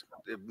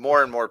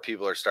more and more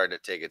people are starting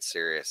to take it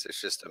serious.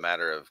 It's just a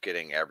matter of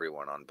getting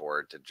everyone on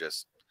board to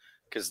just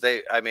because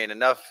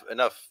enough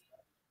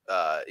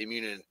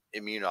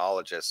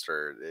immunologists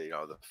or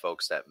the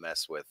folks that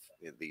mess with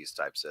these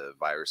types of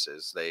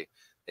viruses, they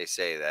they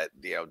say that,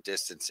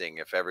 distancing,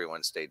 if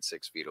everyone stayed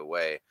 6 feet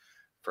away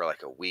for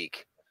like a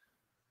week,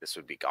 this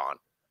would be gone.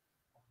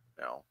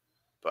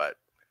 But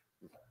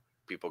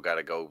people got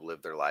to go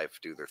live their life,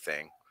 do their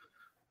thing.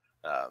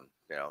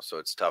 So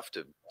it's tough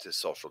to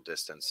social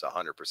distance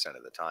 100%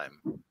 of the time.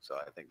 So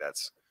I think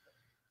that's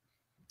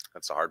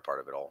the hard part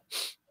of it all.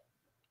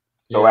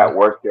 So at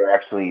work, they're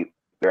actually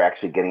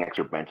getting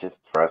extra benches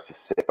for us to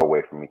sit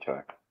away from each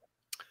other.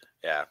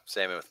 Yeah,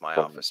 same with my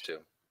office too.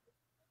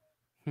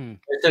 I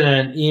sent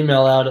an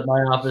email out at my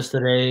office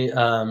today.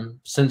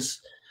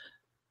 Since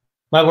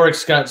my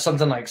work's got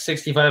something like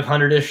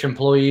 6,500-ish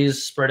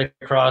employees spread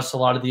across a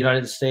lot of the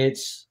United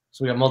States.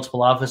 So we got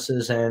multiple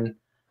offices, and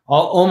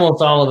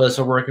almost all of us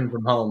are working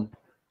from home.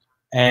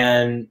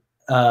 And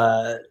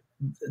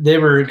they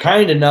were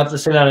kind enough to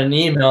send out an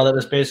email that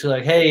was basically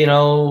like, hey,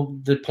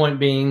 the point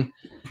being,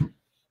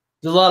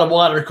 there's a lot of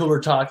water cooler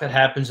talk that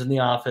happens in the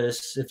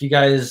office. If you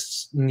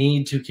guys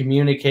need to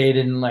communicate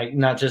and like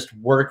not just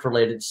work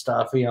related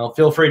stuff,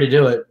 feel free to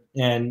do it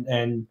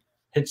and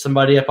hit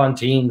somebody up on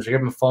Teams or give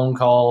them a phone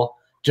call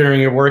during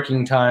your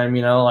working time.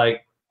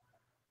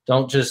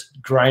 Don't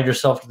just grind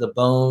yourself to the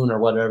bone or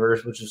whatever,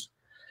 which is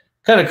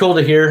kind of cool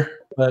to hear.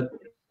 But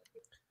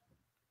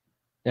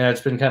yeah,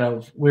 it's been kind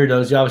of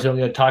weirdos. You obviously don't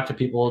get to talk to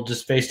people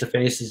just face to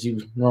face as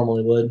you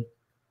normally would.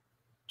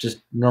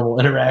 Just normal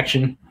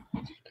interaction.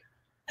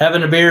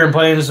 Having a beer and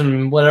playing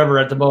some whatever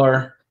at the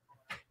bar.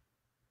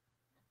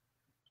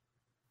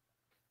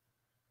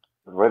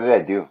 What did I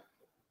do?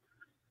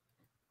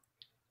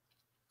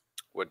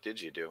 What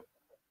did you do?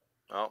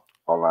 Oh,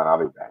 hold on, I'll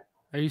be back.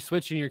 Are you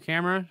switching your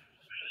camera?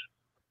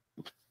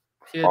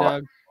 Yeah, Oh.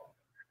 Doug.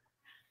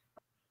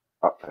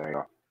 Oh, there you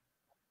go.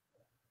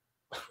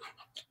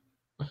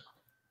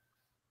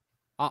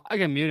 I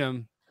can mute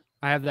him.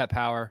 I have that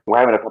power. We're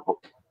having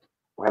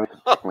some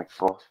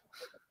technical.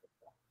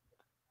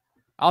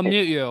 I'll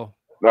mute you.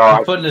 No,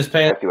 He's putting his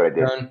pants I see what I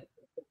did. on.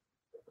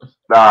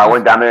 No, I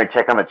went down there and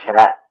checked on the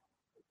chat.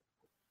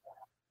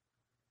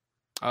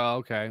 Oh,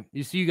 okay.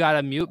 You see, you got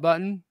a mute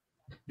button.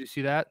 You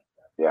see that?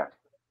 Yeah.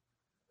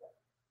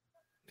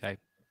 Okay.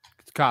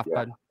 It's a cough Yeah.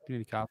 button. You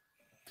need a cough.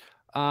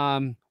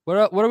 What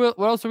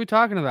else are we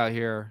talking about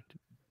here?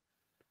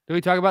 Did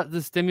we talk about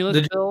the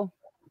stimulus bill?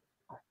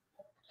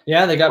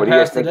 Yeah, they got What do you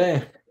guys passed think?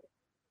 today.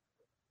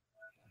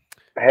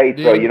 Hey,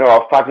 so Dude. I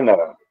was talking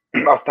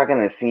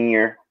to a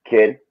senior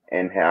kid,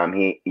 and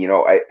he,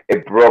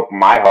 it broke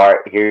my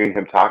heart hearing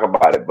him talk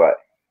about it. But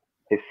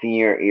his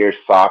senior year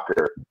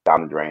soccer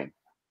down the drain.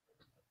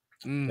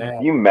 Mm.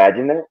 Can you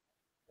imagine that?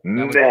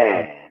 was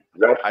Man,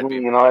 wrestling be-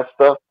 and all that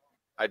stuff.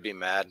 I'd be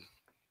mad.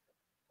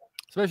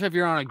 Especially if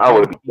you're on a I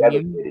would good be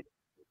team. devastated.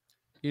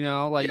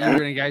 Like Yeah.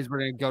 you guys were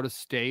gonna go to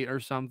state or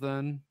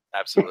something.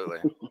 Absolutely.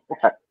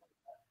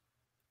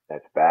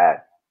 That's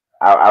bad.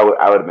 I would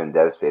have been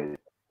devastated.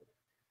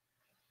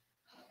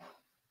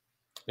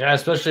 Yeah,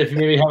 especially if you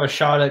maybe have a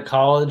shot at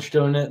college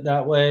doing it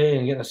that way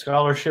and getting a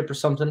scholarship or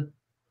something.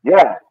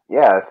 Yeah,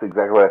 that's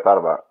exactly what I thought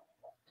about.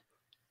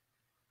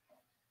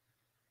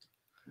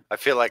 I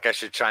feel like I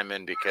should chime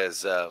in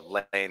because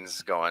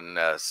Lane's going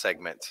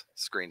segment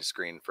screen to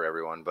screen for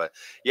everyone. But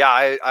yeah,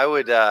 I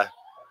would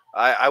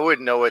I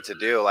wouldn't know what to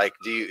do. Like,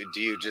 do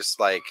you just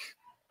like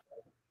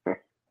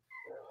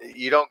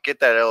you don't get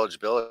that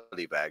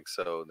eligibility back,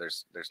 so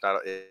there's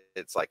not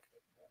it's like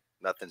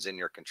nothing's in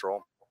your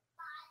control.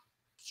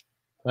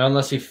 Well,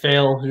 unless you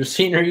fail your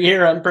senior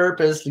year on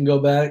purpose and go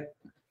back.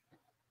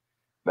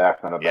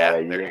 That's not a Yeah, bad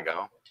idea. there you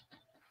go.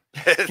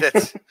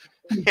 That's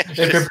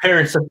If your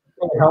parents have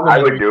I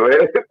would do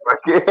it.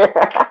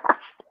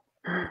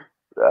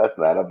 That's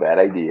not a bad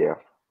idea.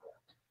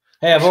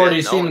 Hey, I've Shit, already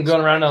no seen them one's-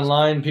 going around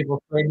online.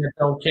 People saying that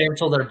they'll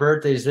cancel their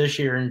birthdays this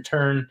year and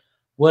turn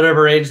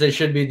whatever age they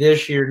should be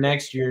this year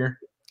next year.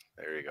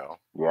 there you go.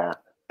 Yeah.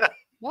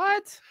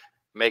 What?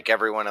 Make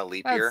everyone a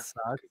leap That year.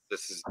 sucks.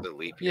 This is the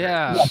leap year.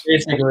 Yeah.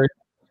 Basically,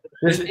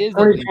 this It is is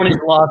a leap 2020's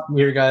lost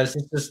year, guys.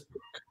 It's just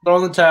throw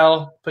in the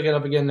towel, pick it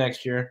up again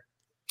next year.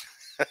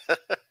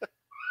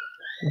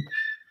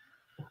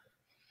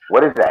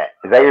 What is that?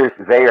 Is that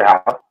your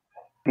house?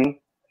 See?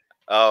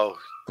 Oh,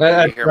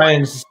 That's hear my-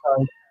 Ryan's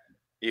son.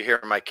 you hear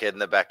my kid in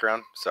the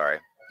background? Sorry.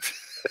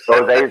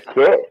 Oh, is that your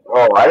kid?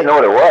 Oh, I didn't know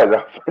what it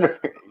was.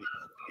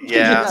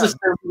 Yeah, It's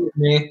disturbing to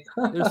me.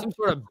 There's some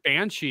sort of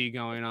banshee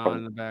going on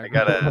in the I back.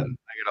 got a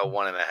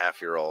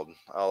 1.5-year-old.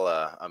 I'll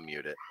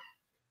unmute it.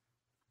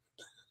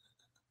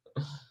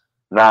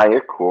 Nah,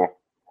 you're cool.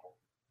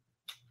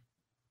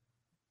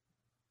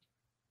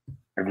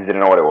 I just didn't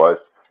know what it was.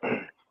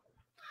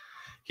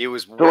 He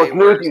was So way what's new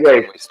with worse you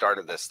when guys? we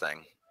started this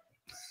thing.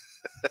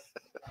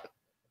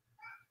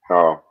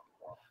 Oh,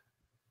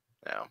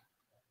 Yeah.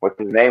 what's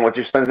his name? What's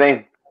your son's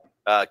name?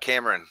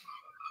 Cameron.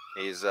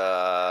 He's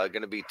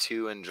gonna be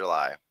 2 in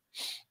July.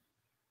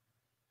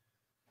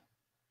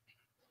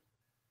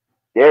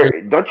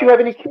 Derek, don't you have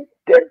any kids,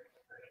 Derek?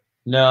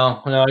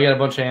 No, I got a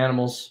bunch of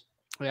animals.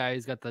 Yeah,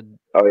 he's got the.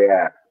 Oh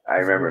yeah, I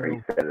remember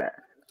he said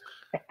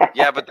that.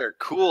 Yeah, but they're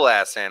cool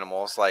ass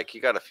animals. Like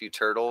you got a few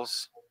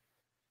turtles.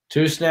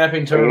 2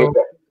 snapping So you turtles.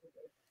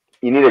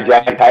 You need a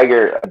giant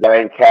tiger, a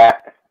giant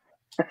cat.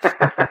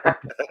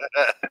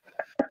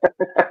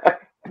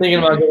 Thinking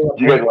about getting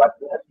You guys watch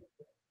that?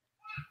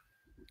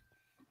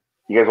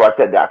 You guys watch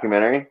that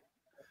documentary?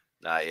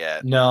 Not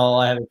yet. No,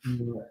 I haven't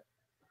seen it.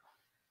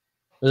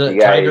 Was it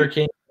You guys- Tiger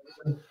King?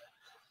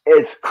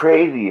 It's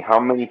crazy how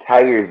many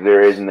tigers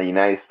there is in the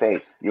United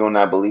States. You will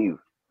not believe.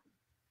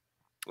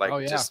 Like Oh,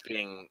 yeah. just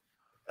being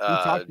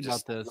talked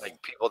just about this. like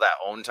people that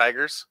own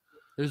tigers.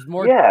 There's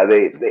more. Yeah,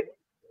 they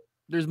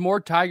There's more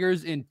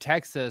tigers in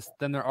Texas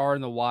than there are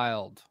in the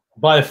wild.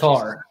 By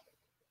far.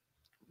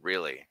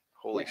 Really?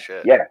 Holy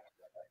shit. yeah.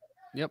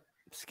 Yep.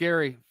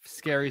 Scary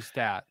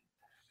stat.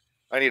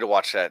 I need to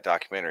watch that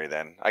documentary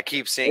then. I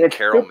keep seeing It's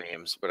Carol good.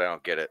 memes, but I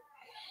don't get it.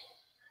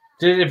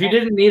 Dude, if you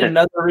didn't need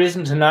another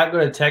reason to not go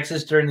to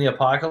Texas during the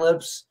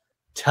apocalypse,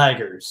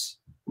 tigers.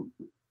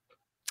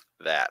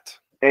 That.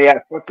 Yeah,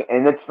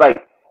 and it's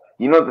like,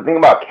 you know, the thing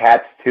about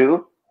cats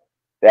too,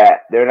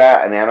 that they're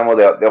not an animal.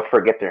 They'll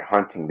forget their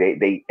hunting.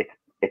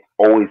 It's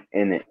always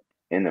in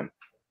them.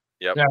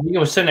 Yep. Yeah, you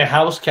can send a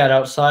house cat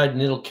outside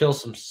and it'll kill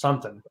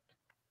something.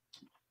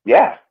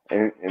 Yeah,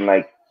 and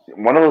like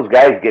one of those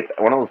guys gets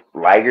one of those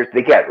ligers.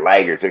 They got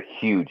ligers. They're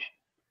huge.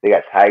 They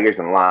got tigers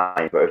and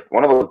lions. But if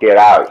one of those get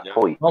out, Yep.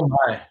 holy Oh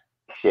my.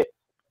 shit!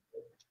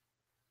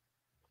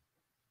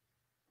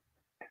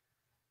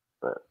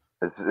 But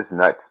it's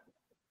nuts.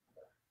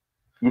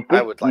 You think?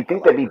 I would like you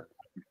think a that'd be?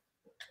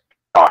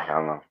 Oh, I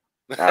don't know.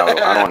 I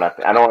don't want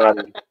nothing. I don't want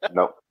nothing.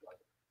 Nope.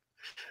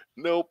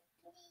 Nope.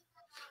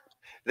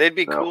 They'd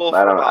be No, cool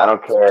I for don't- I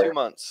about don't care. 2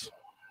 months.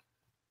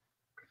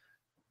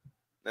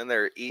 Then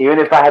they're eating. Even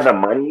if I had the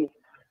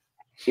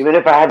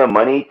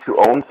money to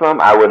own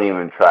some, I wouldn't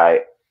even try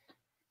it.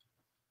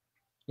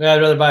 Yeah,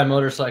 I'd rather buy a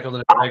motorcycle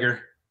than a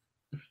tiger.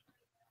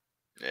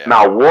 Yeah,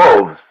 Now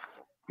wolves,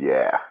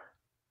 yeah,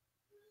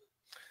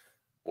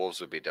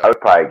 wolves would be I dope.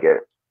 would probably get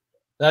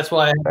That's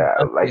why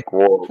like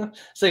wolves.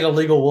 it's like a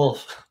legal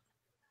wolf.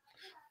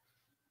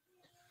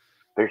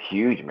 They're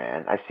huge,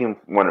 man. I've seen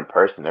one in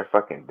person. They're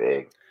fucking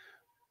big.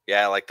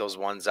 Yeah, like those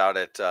ones out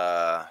at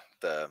the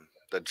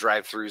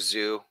drive-through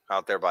zoo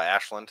out there by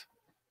Ashland.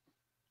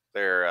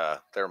 They're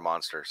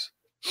monsters.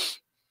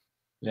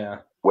 Yeah.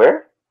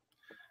 Where?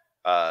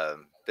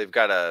 They've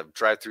got a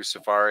drive-through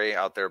safari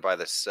out there by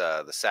this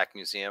the Sac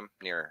Museum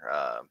near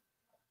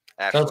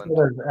Ashland. Outside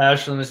of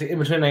Ashland, it's in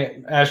between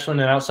like, Ashland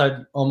and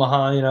outside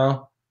Omaha, you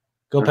know.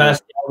 Go Mhm.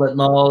 past the outlet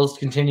malls,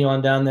 continue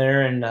on down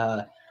there, and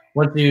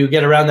once you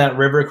get around that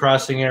river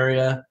crossing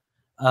area,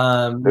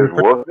 There's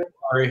wolves.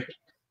 sorry,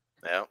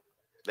 Yeah,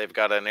 they've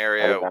got an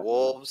area Okay. of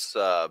wolves,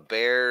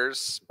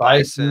 bears,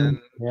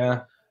 bison, bison,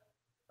 yeah.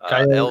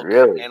 Coyote. elk,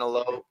 Really?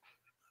 antelope.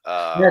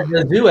 Yeah,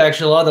 the zoo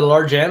actually, a lot of the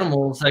large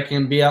animals that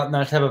can be out in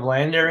that type of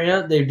land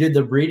area, they do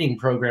the breeding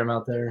program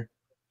out there.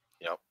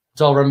 Yep.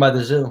 It's all run by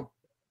the zoo.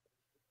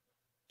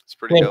 It's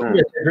pretty Yeah, dope.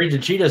 they breed the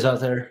cheetahs out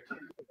there.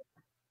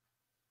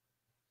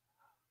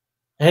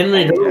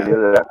 Henry Yeah.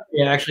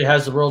 Dorley actually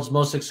has the world's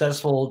most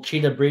successful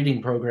cheetah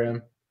breeding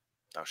program.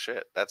 Oh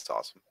shit, that's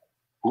awesome.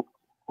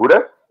 Who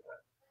does?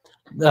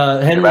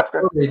 Henry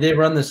Nebraska? Dorley, they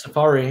run the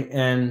safari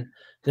and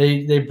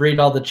they breed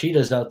all the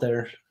cheetahs out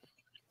there.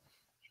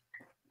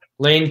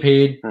 Lane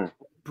Pede,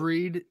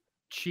 Breed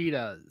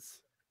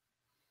cheetahs.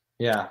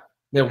 yeah,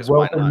 they Because why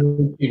welcome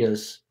new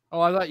cheetahs. Oh,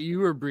 I thought you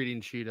were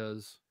breeding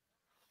cheetahs.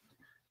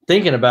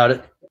 Thinking about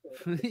it,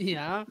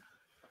 Yeah.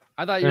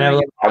 I thought you and I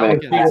were have gonna I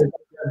get mean, falcons.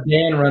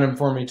 Dan running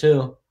for me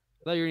too.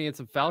 I thought you were gonna get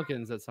some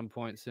falcons at some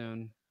point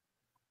soon.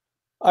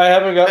 I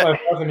haven't got my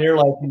Buccaneer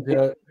license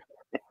yet.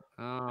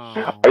 Oh.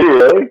 Are you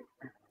really?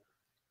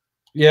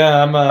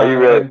 Yeah, I'm Are you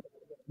really?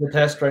 the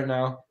test right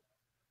now.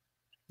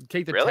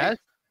 Take the Really? test?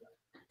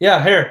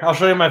 Yeah, here, I'll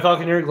show you my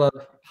Falconeer glove.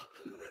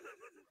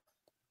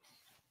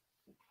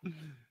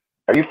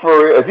 Are you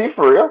for real? Is he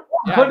for real?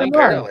 Yeah, Put it they on. go.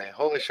 Apparently,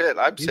 holy shit!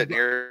 I'm He's sitting got-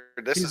 here.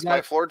 This he's is my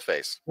got- floored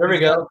face. There we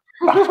go.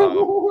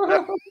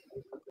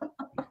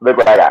 Look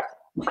what I got.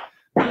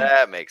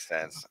 That makes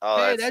sense. Oh,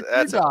 Hey,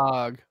 that's your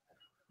dog.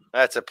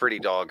 that's a pretty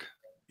dog.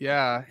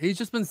 Yeah, he's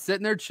just been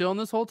sitting there chilling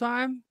this whole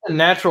time. A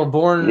natural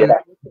born Yeah.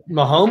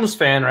 Mahomes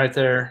fan right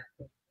there.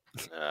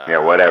 Yeah,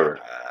 whatever.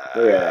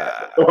 Uh,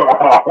 Yeah.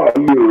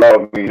 You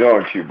love me,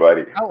 don't you,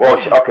 buddy? How Well,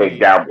 old is okay, he?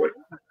 down boy.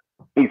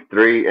 He's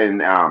 3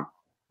 and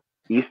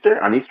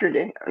Easter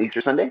Day,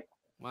 Easter Sunday.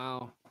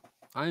 Wow.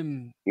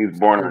 He was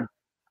born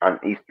on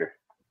Easter.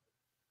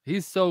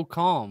 He's so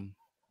calm.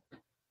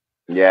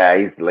 Yeah,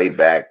 he's laid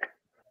back.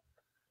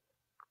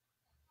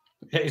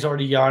 Yeah, he's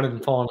already yawning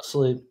and falling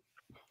asleep.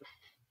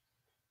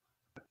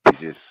 He's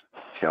just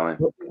chilling.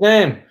 What's his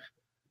name?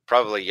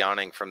 Probably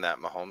yawning from that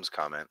Mahomes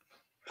comment.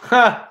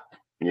 Ha!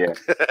 Yeah.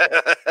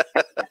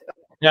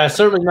 Yeah,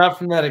 certainly not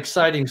from that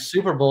exciting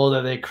Super Bowl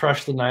that they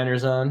crushed the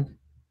Niners on.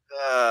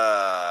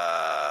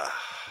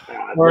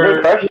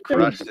 Or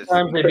Crushed it.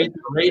 times they beat the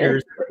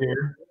Raiders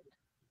here.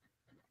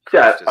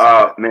 Shut Crushed is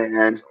up, a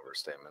man.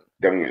 Overstatement.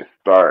 Don't even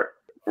start.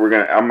 I'm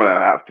gonna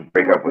have to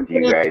break up with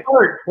you guys.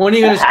 When are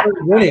you going to start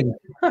winning?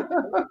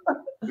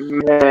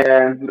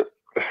 Man,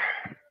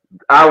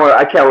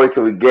 I can't wait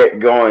till we get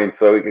going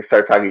so we can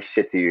start talking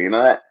shit to you. You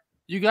know that?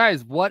 You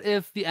guys, what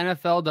if the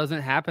NFL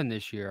doesn't happen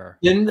this year?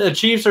 Then the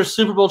Chiefs are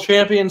Super Bowl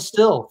champions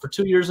still for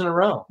 2 years in a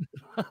row.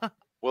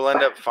 We'll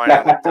end up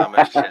finding the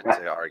dumbest shit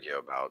to argue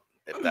about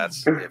if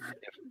the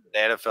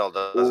NFL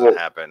doesn't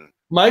happen.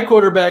 My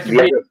quarterback can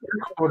Yeah. be your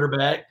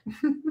quarterback.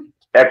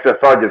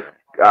 XFL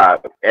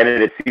just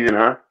ended its season,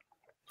 huh?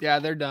 Yeah,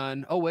 they're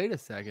done. Oh, wait a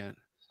second.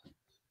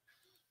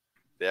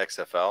 The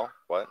XFL?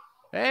 What?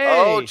 Hey,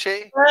 Oh,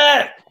 Che.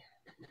 Ah!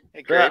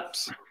 Hey,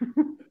 Grapes.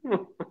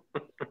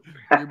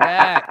 you're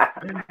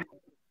back.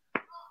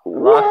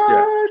 Lost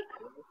ya.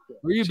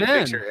 Where you Did you been?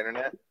 fix your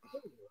internet?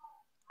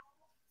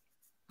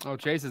 Oh,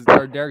 Chase is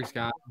or Derek's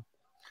gone.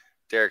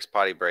 Derek's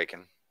potty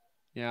breaking.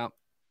 Yeah.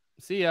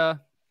 See ya.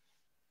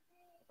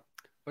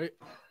 Wait,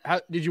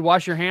 did you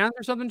wash your hands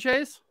or something,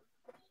 Chase?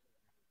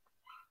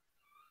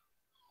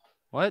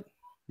 What?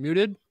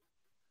 Muted?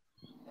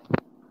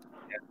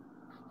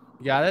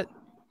 You got it?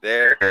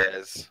 There it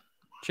is.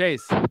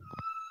 Chase.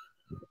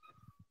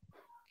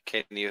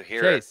 Can you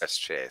hear Chase. us,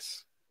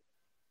 Chase?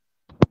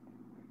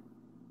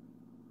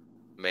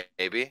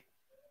 Maybe.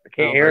 I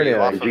can't Oh, hear are you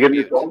anything. off Did you get me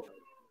mute? the phone?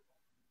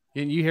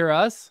 Can you hear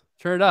us?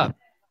 Turn it up.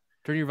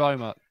 Turn your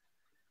volume up.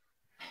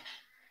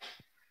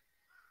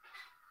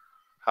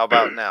 How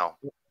about now?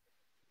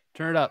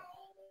 Turn it up.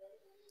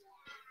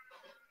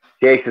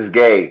 Chase is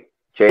gay.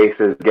 Chase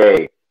is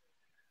gay.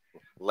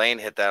 Lane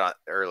hit that on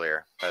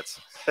earlier. That's.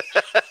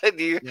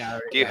 do you Yeah,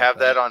 have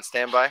that on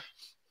standby?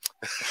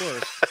 Of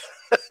course.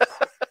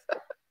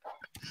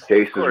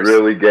 Chase is course.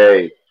 really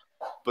gay.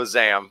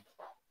 Bazam.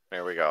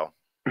 There we go.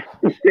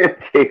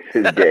 Chase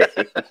is gay.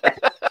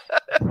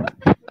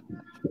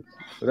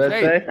 What did I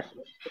Hey. say?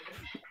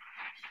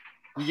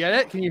 You get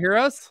it? Can you hear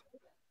us?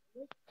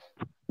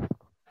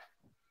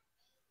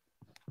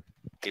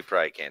 He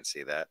probably can't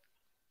see that.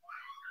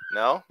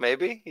 No?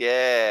 Maybe?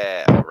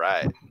 Yeah. All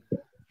right.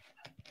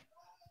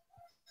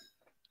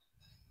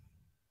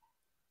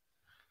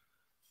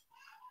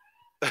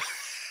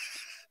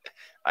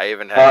 I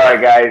even had. All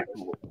right, guys.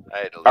 I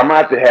had to I'm gonna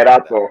have to head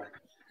out though.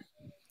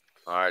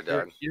 All right,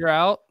 Doug. You're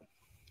out.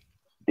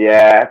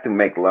 Yeah, I have to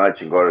make lunch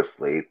and go to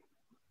sleep.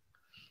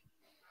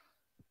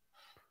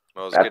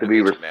 Well, it was I have good to to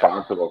be meet you, man.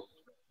 responsible.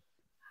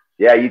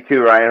 Yeah, you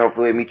too, Ryan.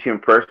 Hopefully, I meet you in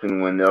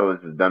person when all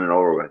this is done and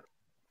over with.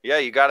 Yeah,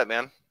 you got it,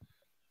 man.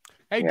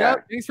 Hey, Yeah.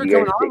 Doug, thanks for You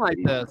coming guys on take like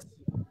it this.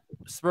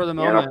 Spur of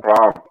the Yeah, no moment.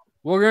 problem.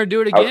 We're gonna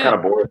do it I was kind again.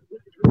 of bored.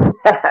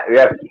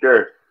 Yeah, for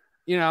sure.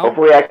 You know.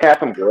 Hopefully, I can have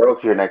some girls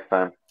here next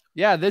time.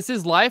 Yeah, this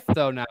is life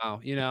though now.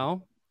 You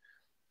know.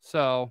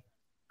 So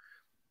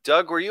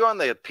Doug, were you on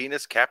the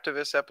Penis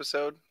Captivus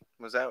episode?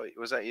 Was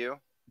that you?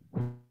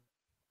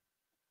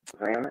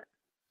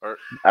 Or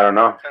I don't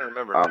know. I can't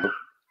remember. Um,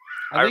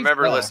 I think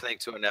remember so. listening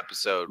to an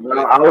episode.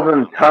 no, I was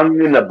in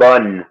Tongue in the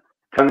Bun.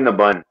 Tongue in the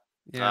Bun.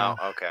 Yeah.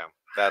 Oh, okay.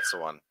 That's the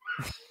one.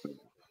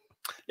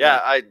 Yeah,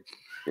 I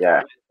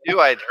Yeah, knew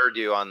I'd heard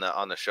you on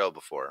the show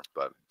before,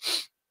 but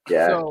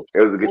yeah. So- It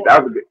was a good.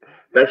 That was a good.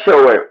 That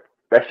show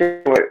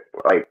went.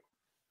 Like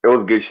it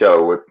was a good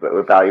show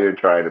without even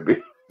trying to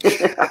be.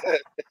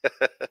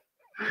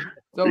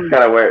 So It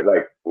kind of went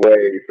like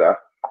way stuff.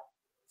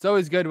 it's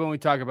always good when we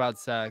talk about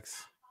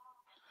sex.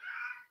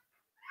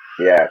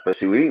 Yeah,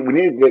 especially we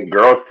need to get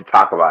girls to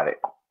talk about it.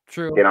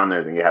 True. Get on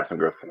there and have some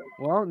girls.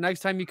 Well,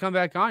 next time you come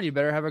back on, you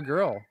better have a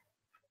girl.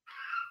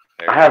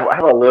 there I you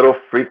have a little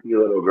freaky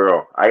little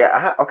girl. I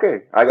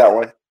got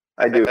one.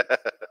 I do. go.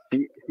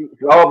 She's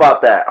all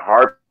about that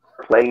hard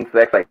playing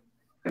sex, like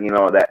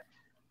that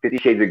 50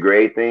 Shades of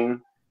Grey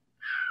thing,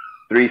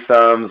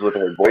 threesomes with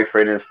her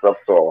boyfriend and stuff.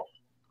 So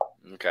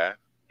Okay,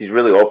 she's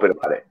really open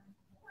about it.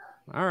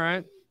 All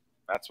right.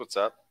 that's what's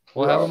up.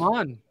 We'll have him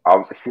on.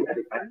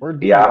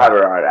 Where'd Yeah, I'll have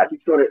her on. I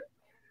think so.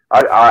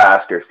 I'll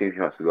ask her, see if she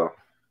wants to go.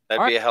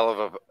 That'd All be a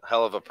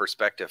hell of a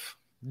perspective.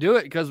 Do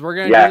it because we're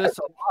gonna Yeah. do this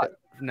a lot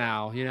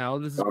now. You know,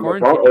 this is On the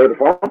quarantine. phone? Over the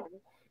phone?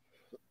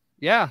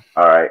 Yeah.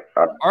 All right.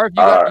 Or if you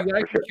got a for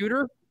sure.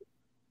 computer?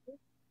 Do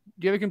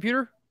you have a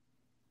computer?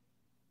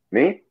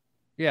 Me?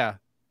 Yeah.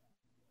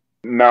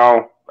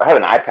 No, I have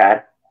an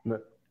iPad.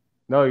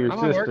 No, your I'm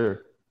at work.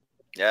 sister.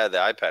 Yeah, the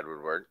iPad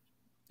would work.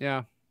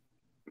 Yeah.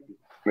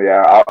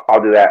 Yeah,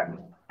 I'll do that.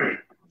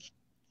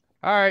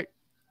 All right.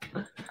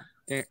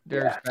 There's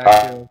back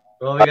to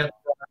Well, we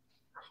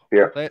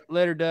got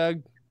later,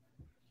 Doug.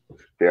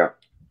 Yeah.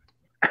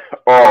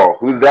 Oh,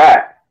 who's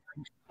that?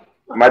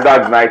 My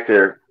dog's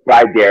nicer.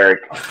 Bye, Derek.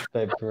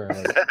 Type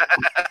around.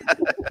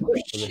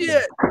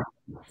 Shit.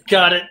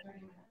 got it.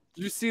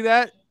 Did you see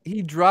that?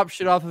 He dropped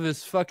shit off of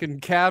his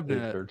fucking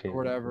cabinet 13. or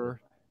whatever.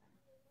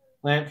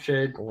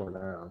 Lampshade. 4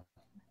 now.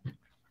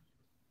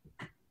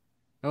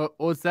 Oh,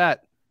 what's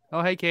that?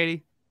 Oh, hey,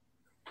 Katie.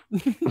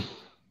 Say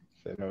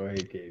no, hey,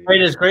 Katie. Wait,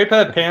 does Grape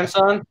have pants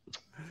on?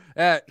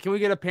 Can we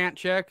get a pant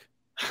check?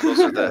 Those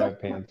are I the,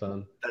 have pants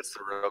on. that's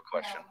the real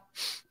question.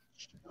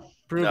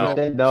 Prove No. I it.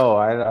 said no,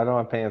 I don't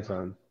have pants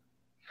on.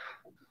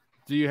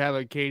 Do you have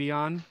a Katie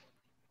on?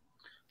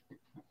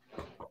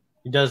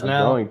 He does I'm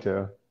now. going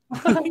to.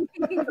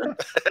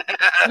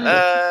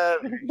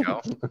 There you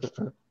go.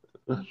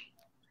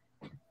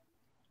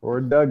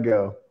 Where'd Doug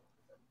go?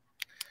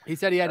 He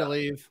said he had to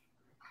leave.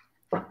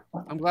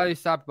 I'm glad he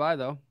stopped by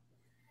though.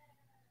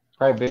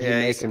 Probably busy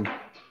Yeah, he's- making.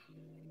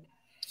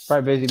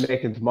 Probably busy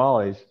making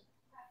tamales.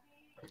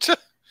 He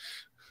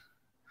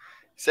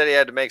said he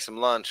had to make some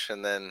lunch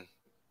and then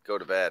go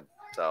to bed.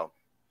 So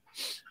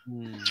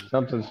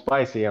Something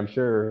spicy, I'm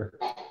sure.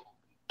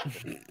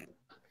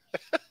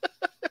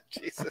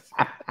 Jesus.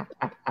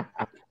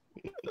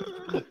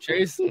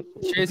 Chase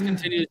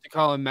continues to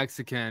call him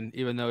Mexican,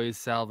 even though he's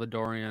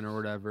Salvadorian or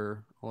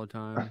whatever all the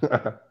time.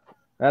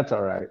 That's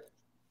all right.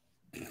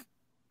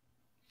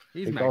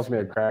 He's He calls me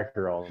a Mexican.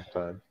 cracker all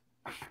the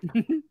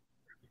time.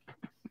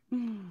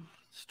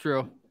 It's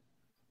true.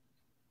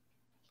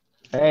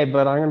 Hey,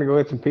 but I'm gonna go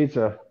get some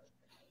pizza.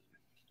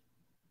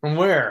 From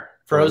where? Or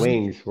Frozen?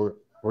 wings.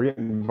 We're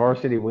getting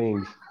varsity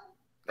wings.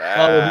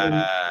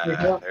 Ah,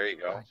 there you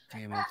go. God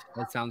damn it.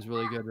 That sounds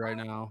really good right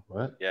now.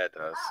 What? Yeah, it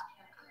does.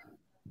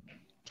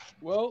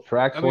 Well,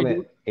 Tracks I mean,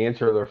 won't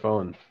answer their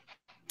phone.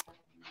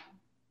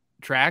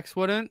 Trax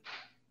wouldn't.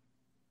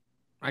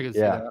 I can see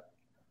Yeah. that.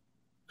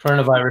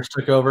 Coronavirus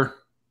took over.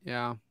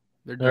 Yeah.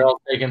 They're They're done.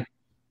 all taken.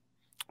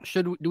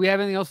 Do we have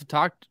anything else to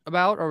talk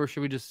about, or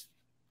should we just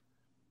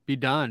be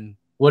done?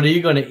 What are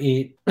you going to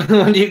eat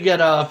when you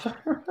get up?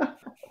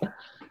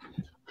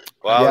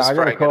 Well, Yeah, I I was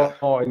gotta probably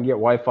call and get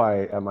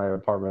Wi-Fi at my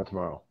apartment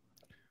tomorrow.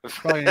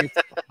 Probably gonna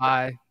get some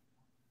pie.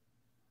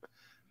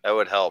 that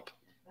would help.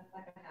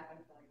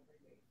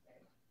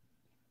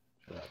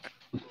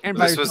 And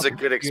buy This was yourself a good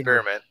computer.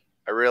 experiment.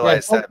 I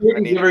realized Yeah, that don't I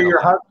needed give her your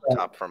a hot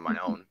laptop from my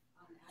own.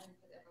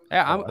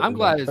 Yeah, I'm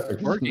glad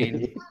it's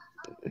working.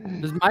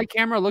 Does my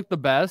camera look the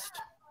best?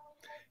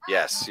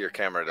 Yes, your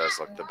camera does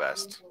look the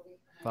best.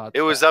 Thought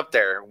It was so. up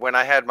there when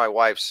I had my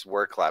wife's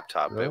work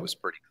laptop. Really? It was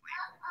pretty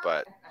clean,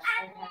 but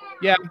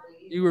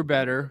You were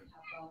better.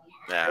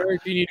 yeah,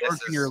 Eric, you need to This work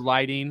on your is-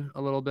 lighting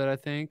a little bit, I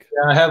think.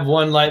 Yeah, I have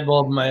one light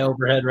bulb in my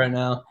overhead right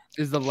now.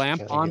 Is the lamp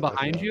Can't on get this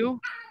behind out.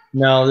 you?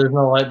 No, there's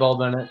no light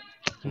bulb in it.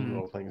 Hmm.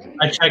 Little things.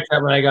 I checked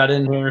that when I got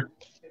in here.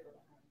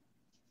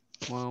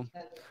 Well,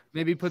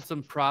 maybe put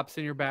some props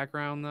in your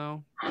background,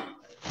 though.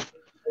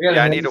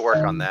 yeah, I need to work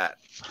on that.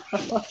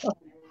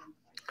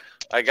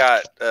 I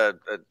got a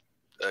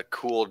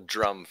cool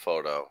drum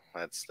photo.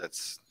 That's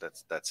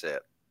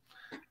it.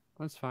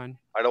 That's fine.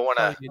 I don't want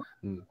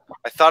to.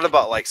 I thought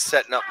about like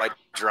setting up my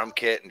drum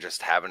kit and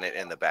just having it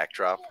in the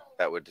backdrop.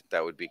 That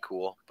would be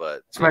cool.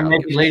 But It's my yeah, I'll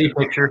naked give lady you-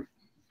 picture.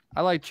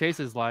 I like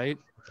Chase's light.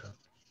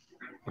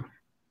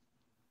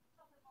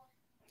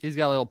 He's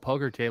got a little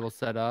poker table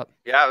set up.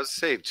 Yeah, I was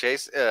saying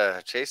Chase.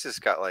 Chase has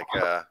got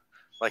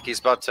like he's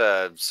about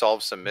to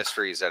solve some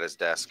mysteries at his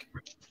desk.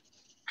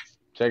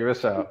 Check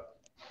this out.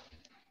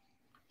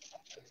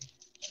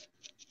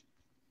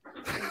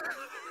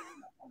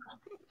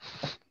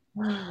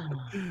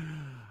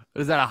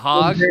 Is that a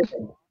hog?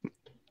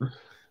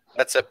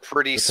 That's a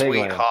pretty The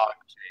sweet pig hog,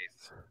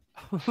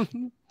 Chase.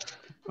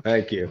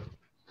 Thank you.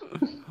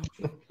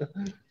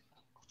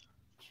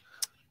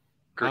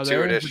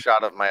 Gratuitous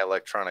shot of my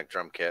electronic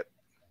drum kit.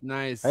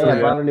 Nice. Hey,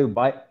 I bought a new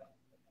bike.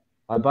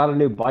 I bought a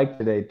new bike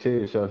today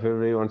too. So if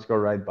everybody wants to go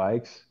ride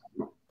bikes,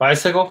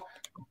 Bicycle?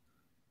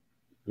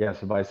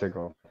 yes, a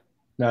bicycle.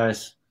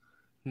 Nice.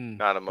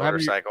 Not a What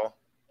happened to your- motorcycle.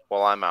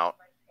 Well, I'm out.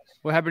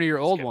 What happened to your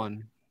old kidding.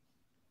 one?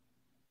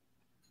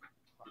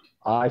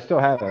 I still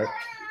have it.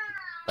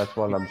 That's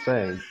what I'm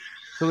saying.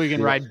 So we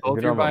can If- ride if both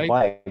you your don't have a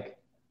bikes? bike,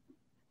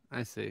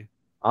 I see.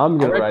 I'm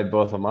gonna Alright. ride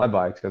both of my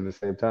bikes at the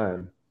same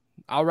time.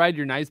 I'll ride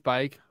your nice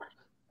bike.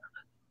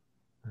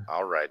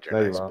 I'll ride your No,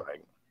 you nice won't.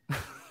 bike.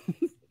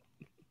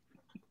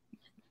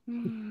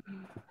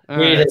 All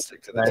Need right. it.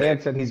 Stick to the Dan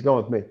said he's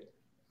going with me.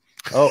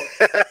 Oh,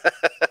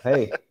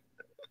 hey,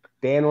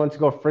 Dan wants to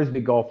go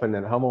frisbee golfing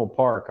at Hummel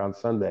Park on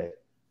Sunday.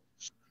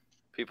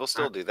 People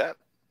still do that.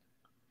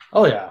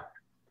 Oh, yeah.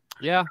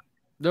 Yeah,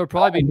 there'll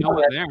probably be no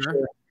one there.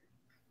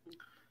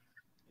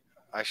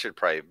 I should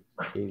probably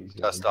He's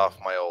dust off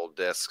my old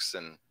discs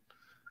and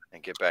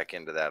get back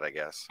into that. I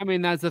guess. I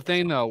mean, that's the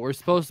thing, though. We're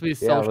supposed to be Yeah,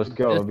 social let's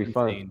go. It'll be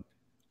fun. distancing,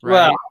 right?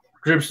 Well,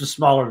 groups are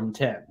smaller than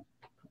 10.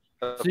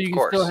 So you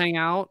can still hang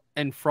out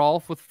and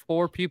frolf with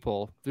 4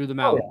 people through the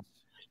mountains.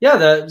 Yeah,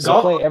 the We'll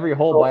golf play every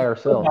hole by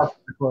ourselves. are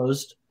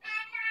closed.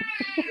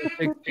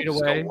 6 feet Just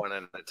away. go one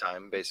at a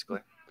time, basically.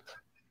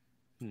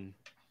 All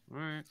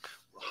right.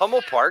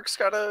 Hummel Park's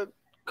got a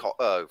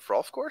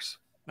golf course.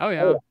 Oh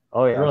yeah,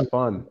 Oh yeah, it's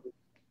fun.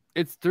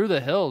 it's through the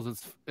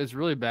hills. It's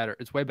really better.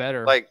 It's way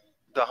better. Like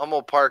the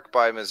Hummel Park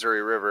by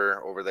Missouri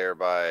River over there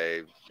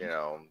by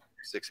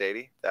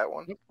 680. That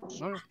one.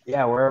 Oh,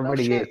 Yeah, where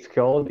everybody shit. gets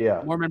killed.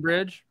 Yeah. Mormon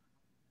Bridge.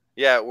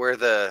 Yeah, where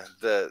the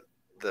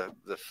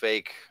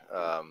fake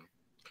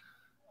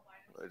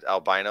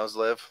albinos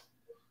live.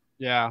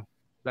 Yeah,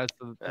 that's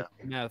the Yeah.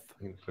 myth.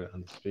 You can put it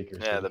on the speaker.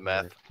 Yeah, the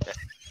meth.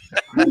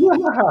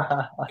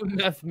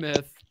 Myth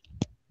myth.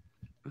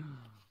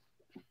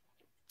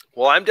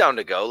 Well, I'm down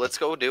to go. Let's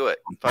go do it.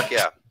 Fuck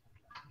yeah.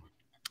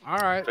 All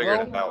right.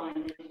 Figured Well, it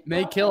out.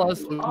 may kill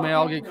us. We may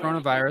all get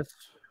coronavirus.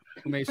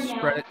 We may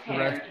spread it to the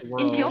rest of the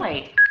world.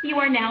 Enjoy. You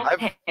are now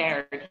I've-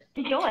 prepared.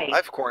 Enjoy.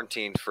 I've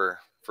quarantined for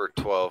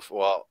 12.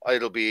 Well,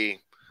 it'll be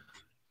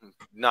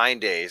 9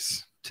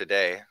 days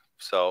today.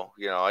 So,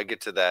 I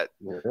get to that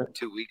Yeah.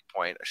 2-week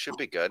point. I should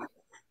be good.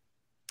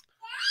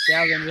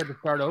 Yeah, then you have to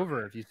start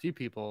over if you see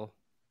people.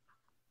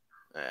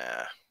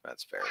 Yeah,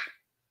 that's fair.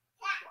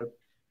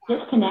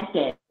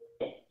 Disconnected.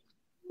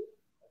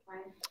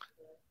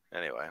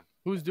 Anyway,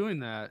 Who's doing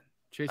that?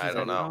 Chase's I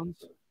don't know.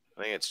 headphones?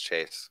 I think it's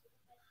Chase.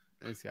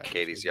 This guy.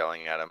 Katie's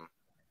yelling at him.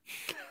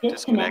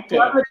 Disconnected.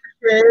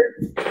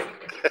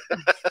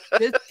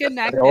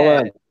 Disconnected. Hold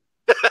on.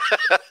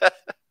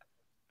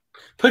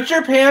 Put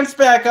your pants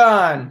back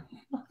on.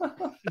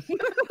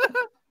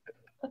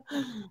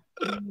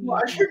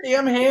 Wash your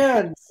damn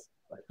hands.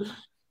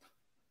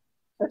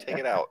 Take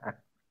it out.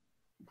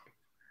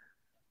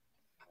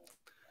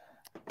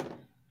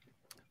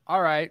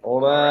 All right.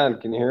 Hold on.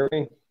 Can you hear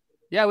me?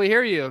 Yeah, we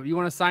hear you. You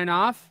want to sign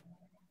off?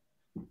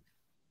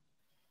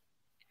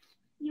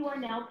 You are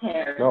now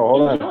paired. No,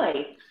 hold on.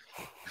 Enjoy.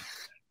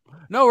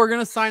 No, we're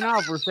gonna sign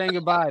off. We're saying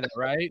goodbye,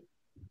 though, right?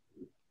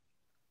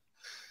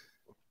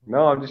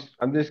 No,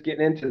 I'm just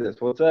getting into this.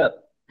 What's up?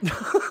 Give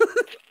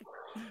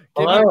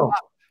Hello.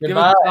 me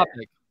Goodbye. a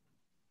topic.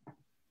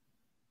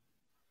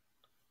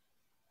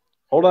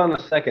 Hold on a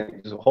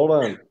second. Just hold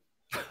on.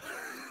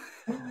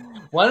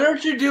 Why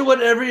don't you do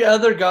what every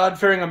other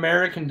God-fearing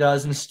American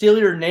does and steal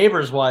your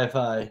neighbor's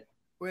Wi-Fi?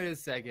 Wait a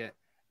second.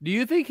 Do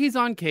you think he's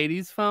on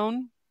Katie's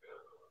phone?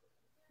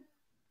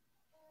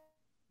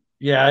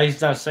 Yeah, he's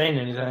not saying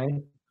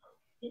anything.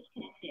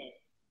 Disconnected.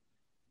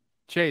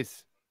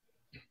 Chase.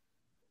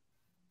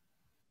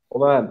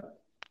 Hold on.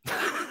 Get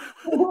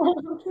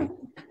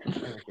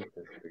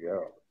this to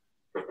go.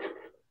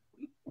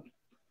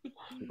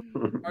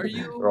 Are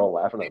you They're all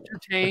laughing at me.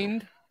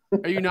 entertained?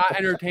 Are you not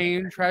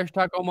entertained, Trash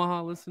Talk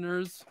Omaha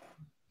listeners?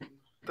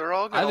 They're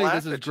all I gonna think laugh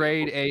this is at you.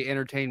 grade A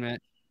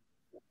entertainment.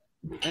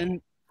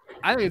 And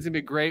I think it's gonna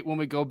be great when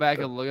we go back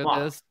and look at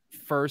this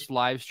first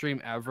live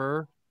stream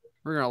ever.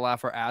 We're gonna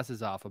laugh our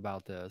asses off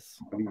about this.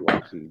 What are you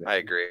watching? I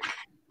agree.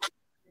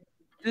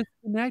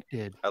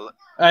 Disconnected.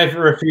 I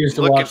refuse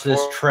to Looking watch this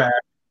for- trash.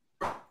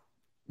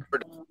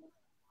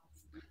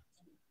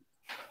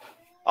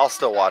 I'll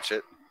still watch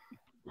it.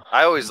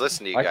 I always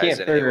listen to you I guys can't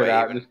figure anyway. it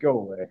out. Even. Just go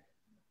away.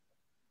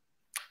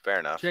 Fair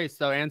enough. Chase,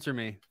 though, answer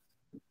me.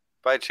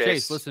 Bye, Chase.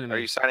 Chase, listen to me. Are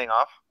you signing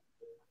off?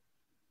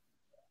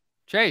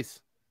 Chase.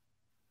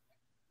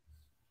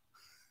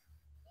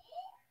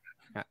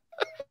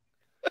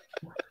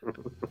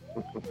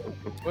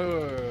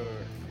 Wait.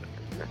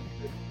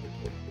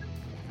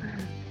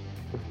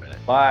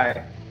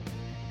 Bye.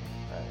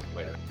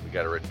 Wait, we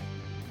got a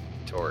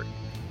retort.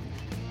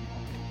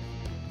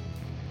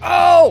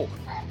 Oh!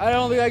 I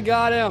don't think I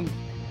got him.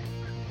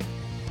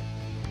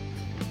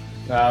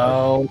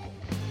 No.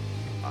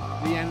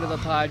 The end of the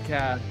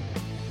podcast.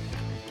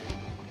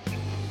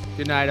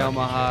 Good night,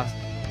 Omaha.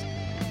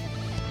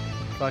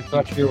 Fuck you.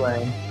 Fuck you,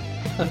 Lane.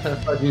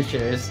 Fuck you,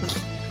 Chase.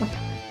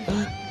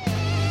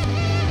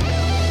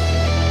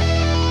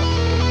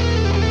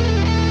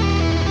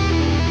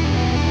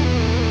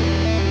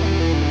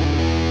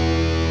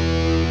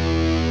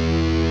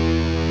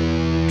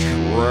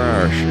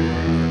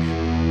 Trashy.